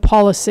inform the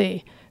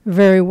policy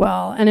very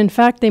well. And in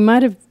fact, they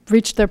might have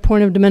reached their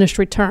point of diminished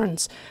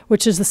returns,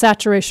 which is the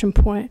saturation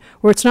point,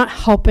 where it's not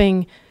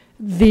helping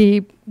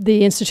the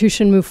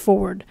institution move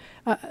forward.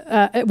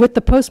 With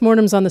the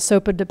postmortems on the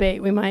SOPA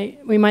debate, we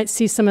might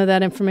see some of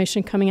that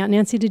information coming out.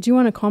 Nancy, did you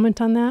want to comment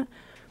on that?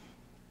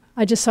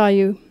 I just saw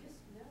you.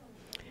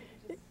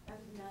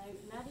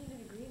 Not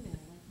even agreement.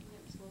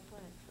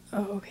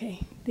 Oh, okay.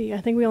 I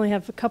think we only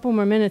have a couple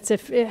more minutes.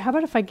 How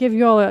about if I give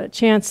you all a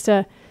chance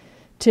to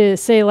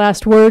say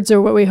last words,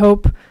 or what we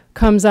hope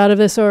comes out of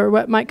this, or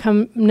what might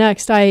come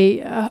next?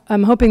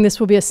 I'm hoping this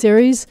will be a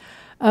series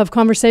of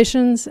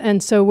conversations,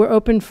 and so we're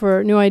open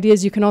for new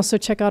ideas. You can also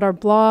check out our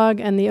blog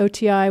and the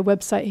OTI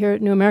website here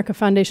at New America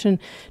Foundation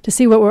to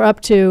see what we're up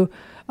to.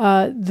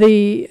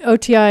 The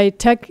OTI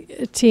tech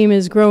team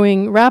is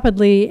growing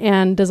rapidly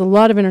and does a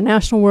lot of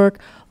international work,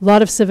 a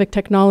lot of civic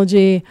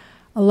technology,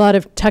 a lot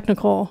of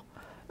technical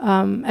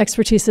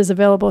expertise is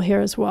available here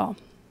as well.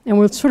 And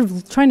we're sort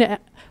of trying to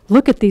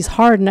look at these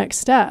hard next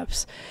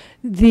steps.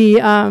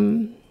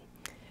 The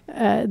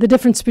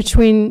difference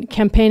between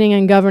campaigning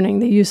and governing,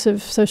 the use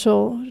of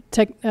social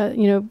tech,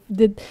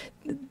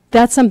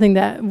 that's something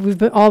that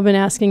we've all been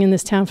asking in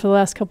this town for the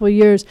last couple of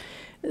years.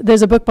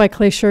 There's a book by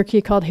Clay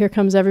Shirky called Here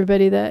Comes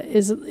Everybody that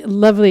is a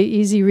lovely,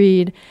 easy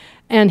read.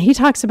 And he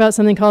talks about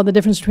something called the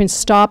difference between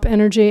stop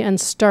energy and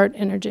start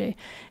energy.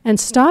 And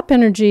stop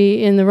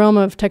energy in the realm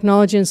of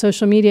technology and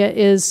social media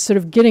is sort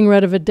of getting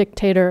rid of a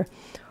dictator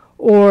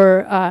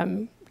or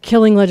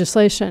killing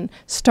legislation.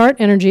 Start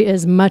energy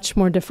is much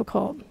more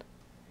difficult.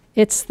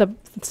 It's the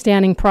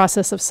standing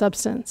process of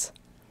substance.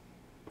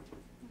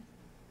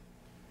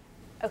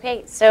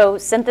 Okay, so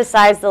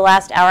synthesize the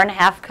last hour and a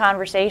half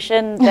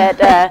conversation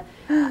that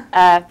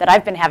that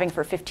I've been having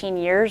for 15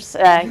 years,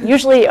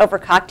 usually over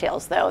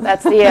cocktails, though.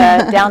 That's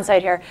the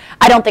downside here.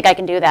 I don't think I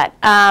can do that.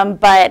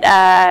 But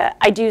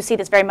I do see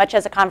this very much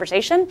as a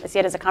conversation. I see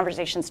it as a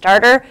conversation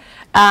starter.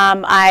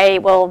 I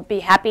will be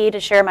happy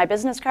to share my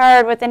business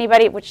card with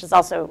anybody, which is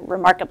also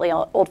remarkably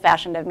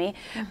old-fashioned of me.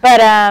 But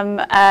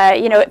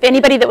if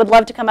anybody that would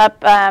love to come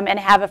up and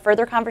have a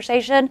further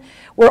conversation,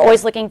 we're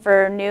always looking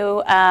for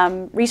new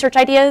research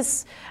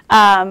ideas.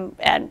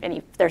 And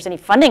if there's any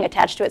funding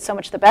attached to it, so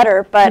much the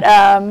better. But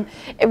I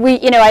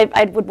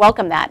would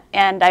welcome that,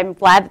 and I'm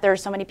glad that there are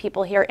so many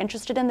people here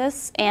interested in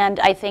this. And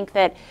I think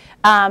that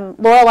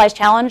Lorelai's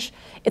challenge,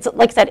 it's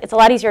like I said, it's a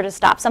lot easier to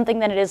stop something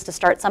than it is to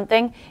start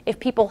something. If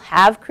people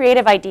have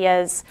creative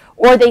ideas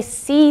or they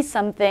see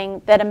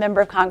something that a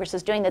member of Congress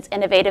is doing that's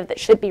innovative that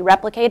should be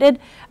replicated,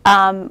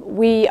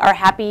 we are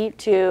happy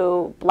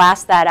to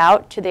blast that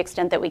out to the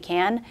extent that we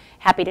can.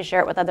 Happy to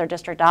share it with other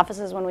district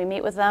offices when we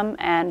meet with them.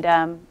 And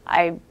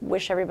I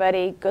wish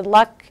everybody good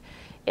luck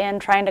in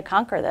trying to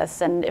conquer this.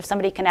 And if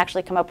somebody can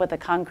actually come up with a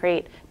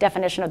concrete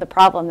definition of the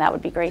problem, that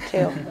would be great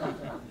too.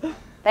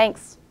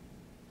 Thanks.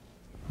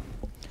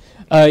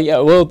 Yeah,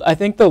 well, I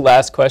think the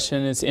last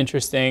question is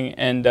interesting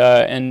and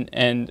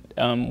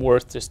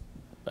worth just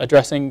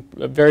addressing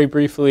very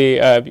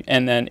briefly,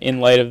 and then in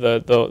light of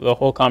the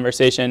whole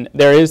conversation,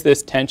 there is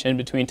this tension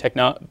between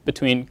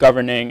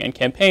governing and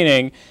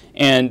campaigning,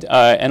 and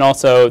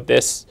also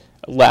this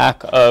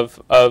lack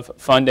of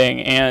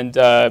funding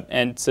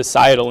and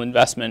societal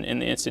investment in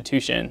the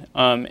institution,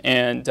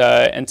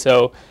 and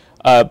so,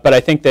 but I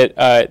think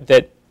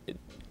that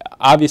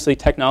obviously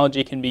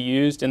technology can be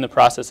used in the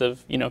process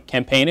of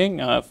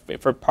campaigning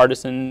for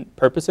partisan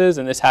purposes,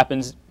 and this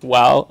happens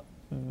while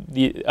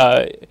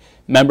the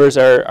members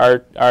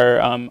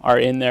are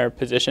in their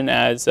position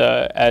as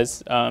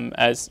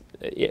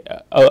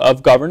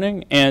of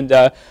governing, and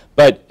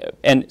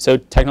so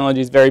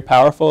technology is very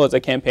powerful as a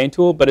campaign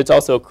tool, but it's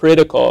also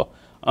critical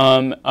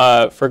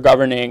for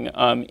governing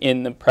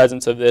in the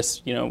presence of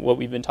this, what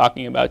we've been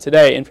talking about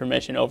today,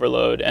 information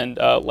overload and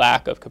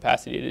lack of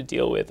capacity to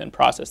deal with and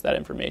process that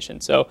information.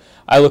 So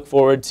I look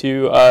forward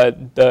to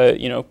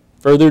the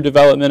further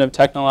development of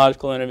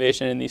technological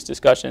innovation in these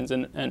discussions,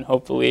 and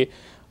hopefully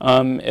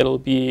it'll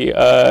be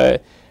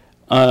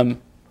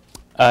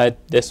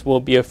this will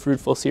be a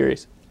fruitful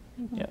series.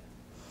 Mm-hmm. Yeah.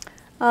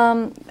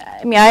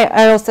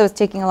 I also was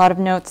taking a lot of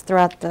notes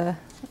throughout the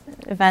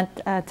event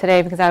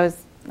today because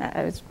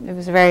it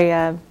was a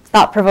very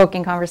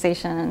thought-provoking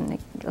conversation, and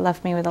it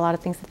left me with a lot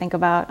of things to think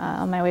about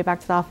on my way back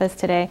to the office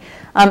today.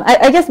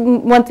 I guess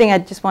one thing I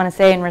just want to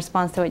say in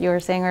response to what you were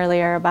saying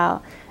earlier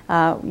about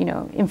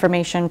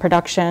information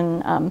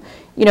production,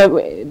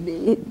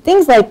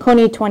 things like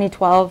Pony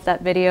 2012,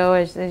 that video,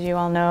 as you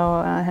all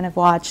know and have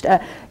watched,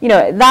 that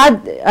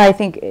I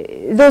think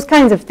those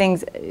kinds of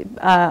things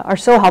are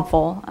so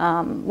helpful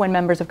when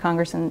members of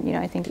Congress, and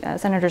I think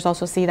senators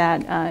also see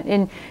that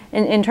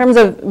in terms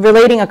of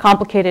relating a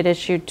complicated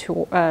issue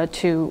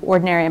to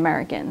ordinary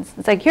Americans.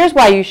 It's like, here's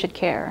why you should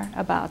care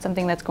about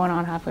something that's going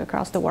on halfway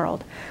across the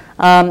world.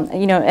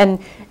 And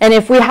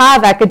if we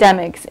have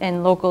academics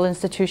in local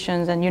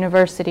institutions and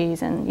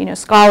universities and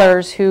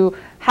scholars who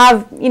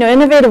have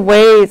innovative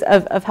ways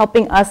of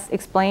helping us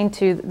explain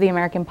to the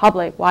American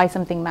public why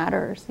something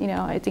matters,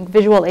 I think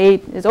visual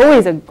aid is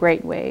always a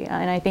great way,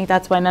 and I think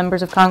that's why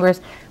members of Congress,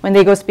 when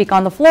they go speak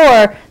on the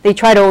floor, they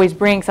try to always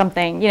bring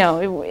something,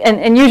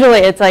 and usually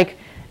it's like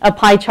a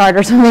pie chart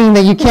or something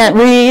that you can't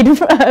read.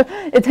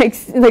 It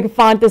takes, like,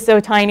 font is so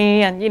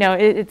tiny, and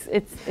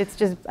it's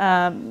just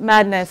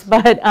madness.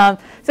 But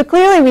so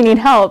clearly we need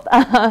help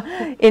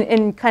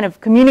in kind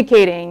of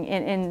communicating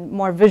in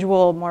more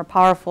visual, more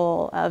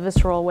powerful,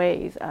 visceral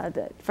ways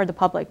for the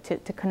public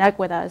to connect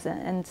with us.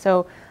 And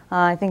so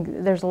I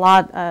think there's a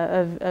lot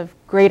of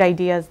great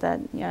ideas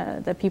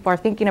that people are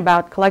thinking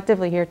about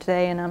collectively here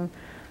today, and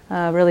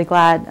I'm really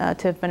glad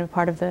to have been a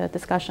part of the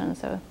discussion.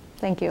 So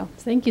Thank you.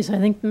 Thank you. So I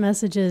think the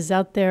message is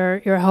out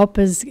there. Your help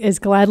is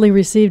gladly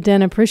received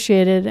and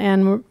appreciated,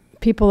 and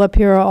people up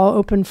here are all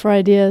open for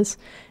ideas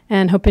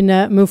and hoping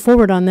to move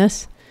forward on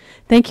this.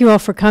 Thank you all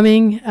for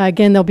coming.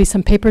 Again, there'll be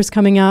some papers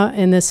coming out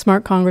in this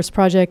Smart Congress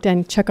project,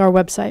 and check our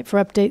website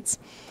for updates.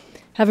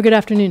 Have a good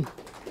afternoon.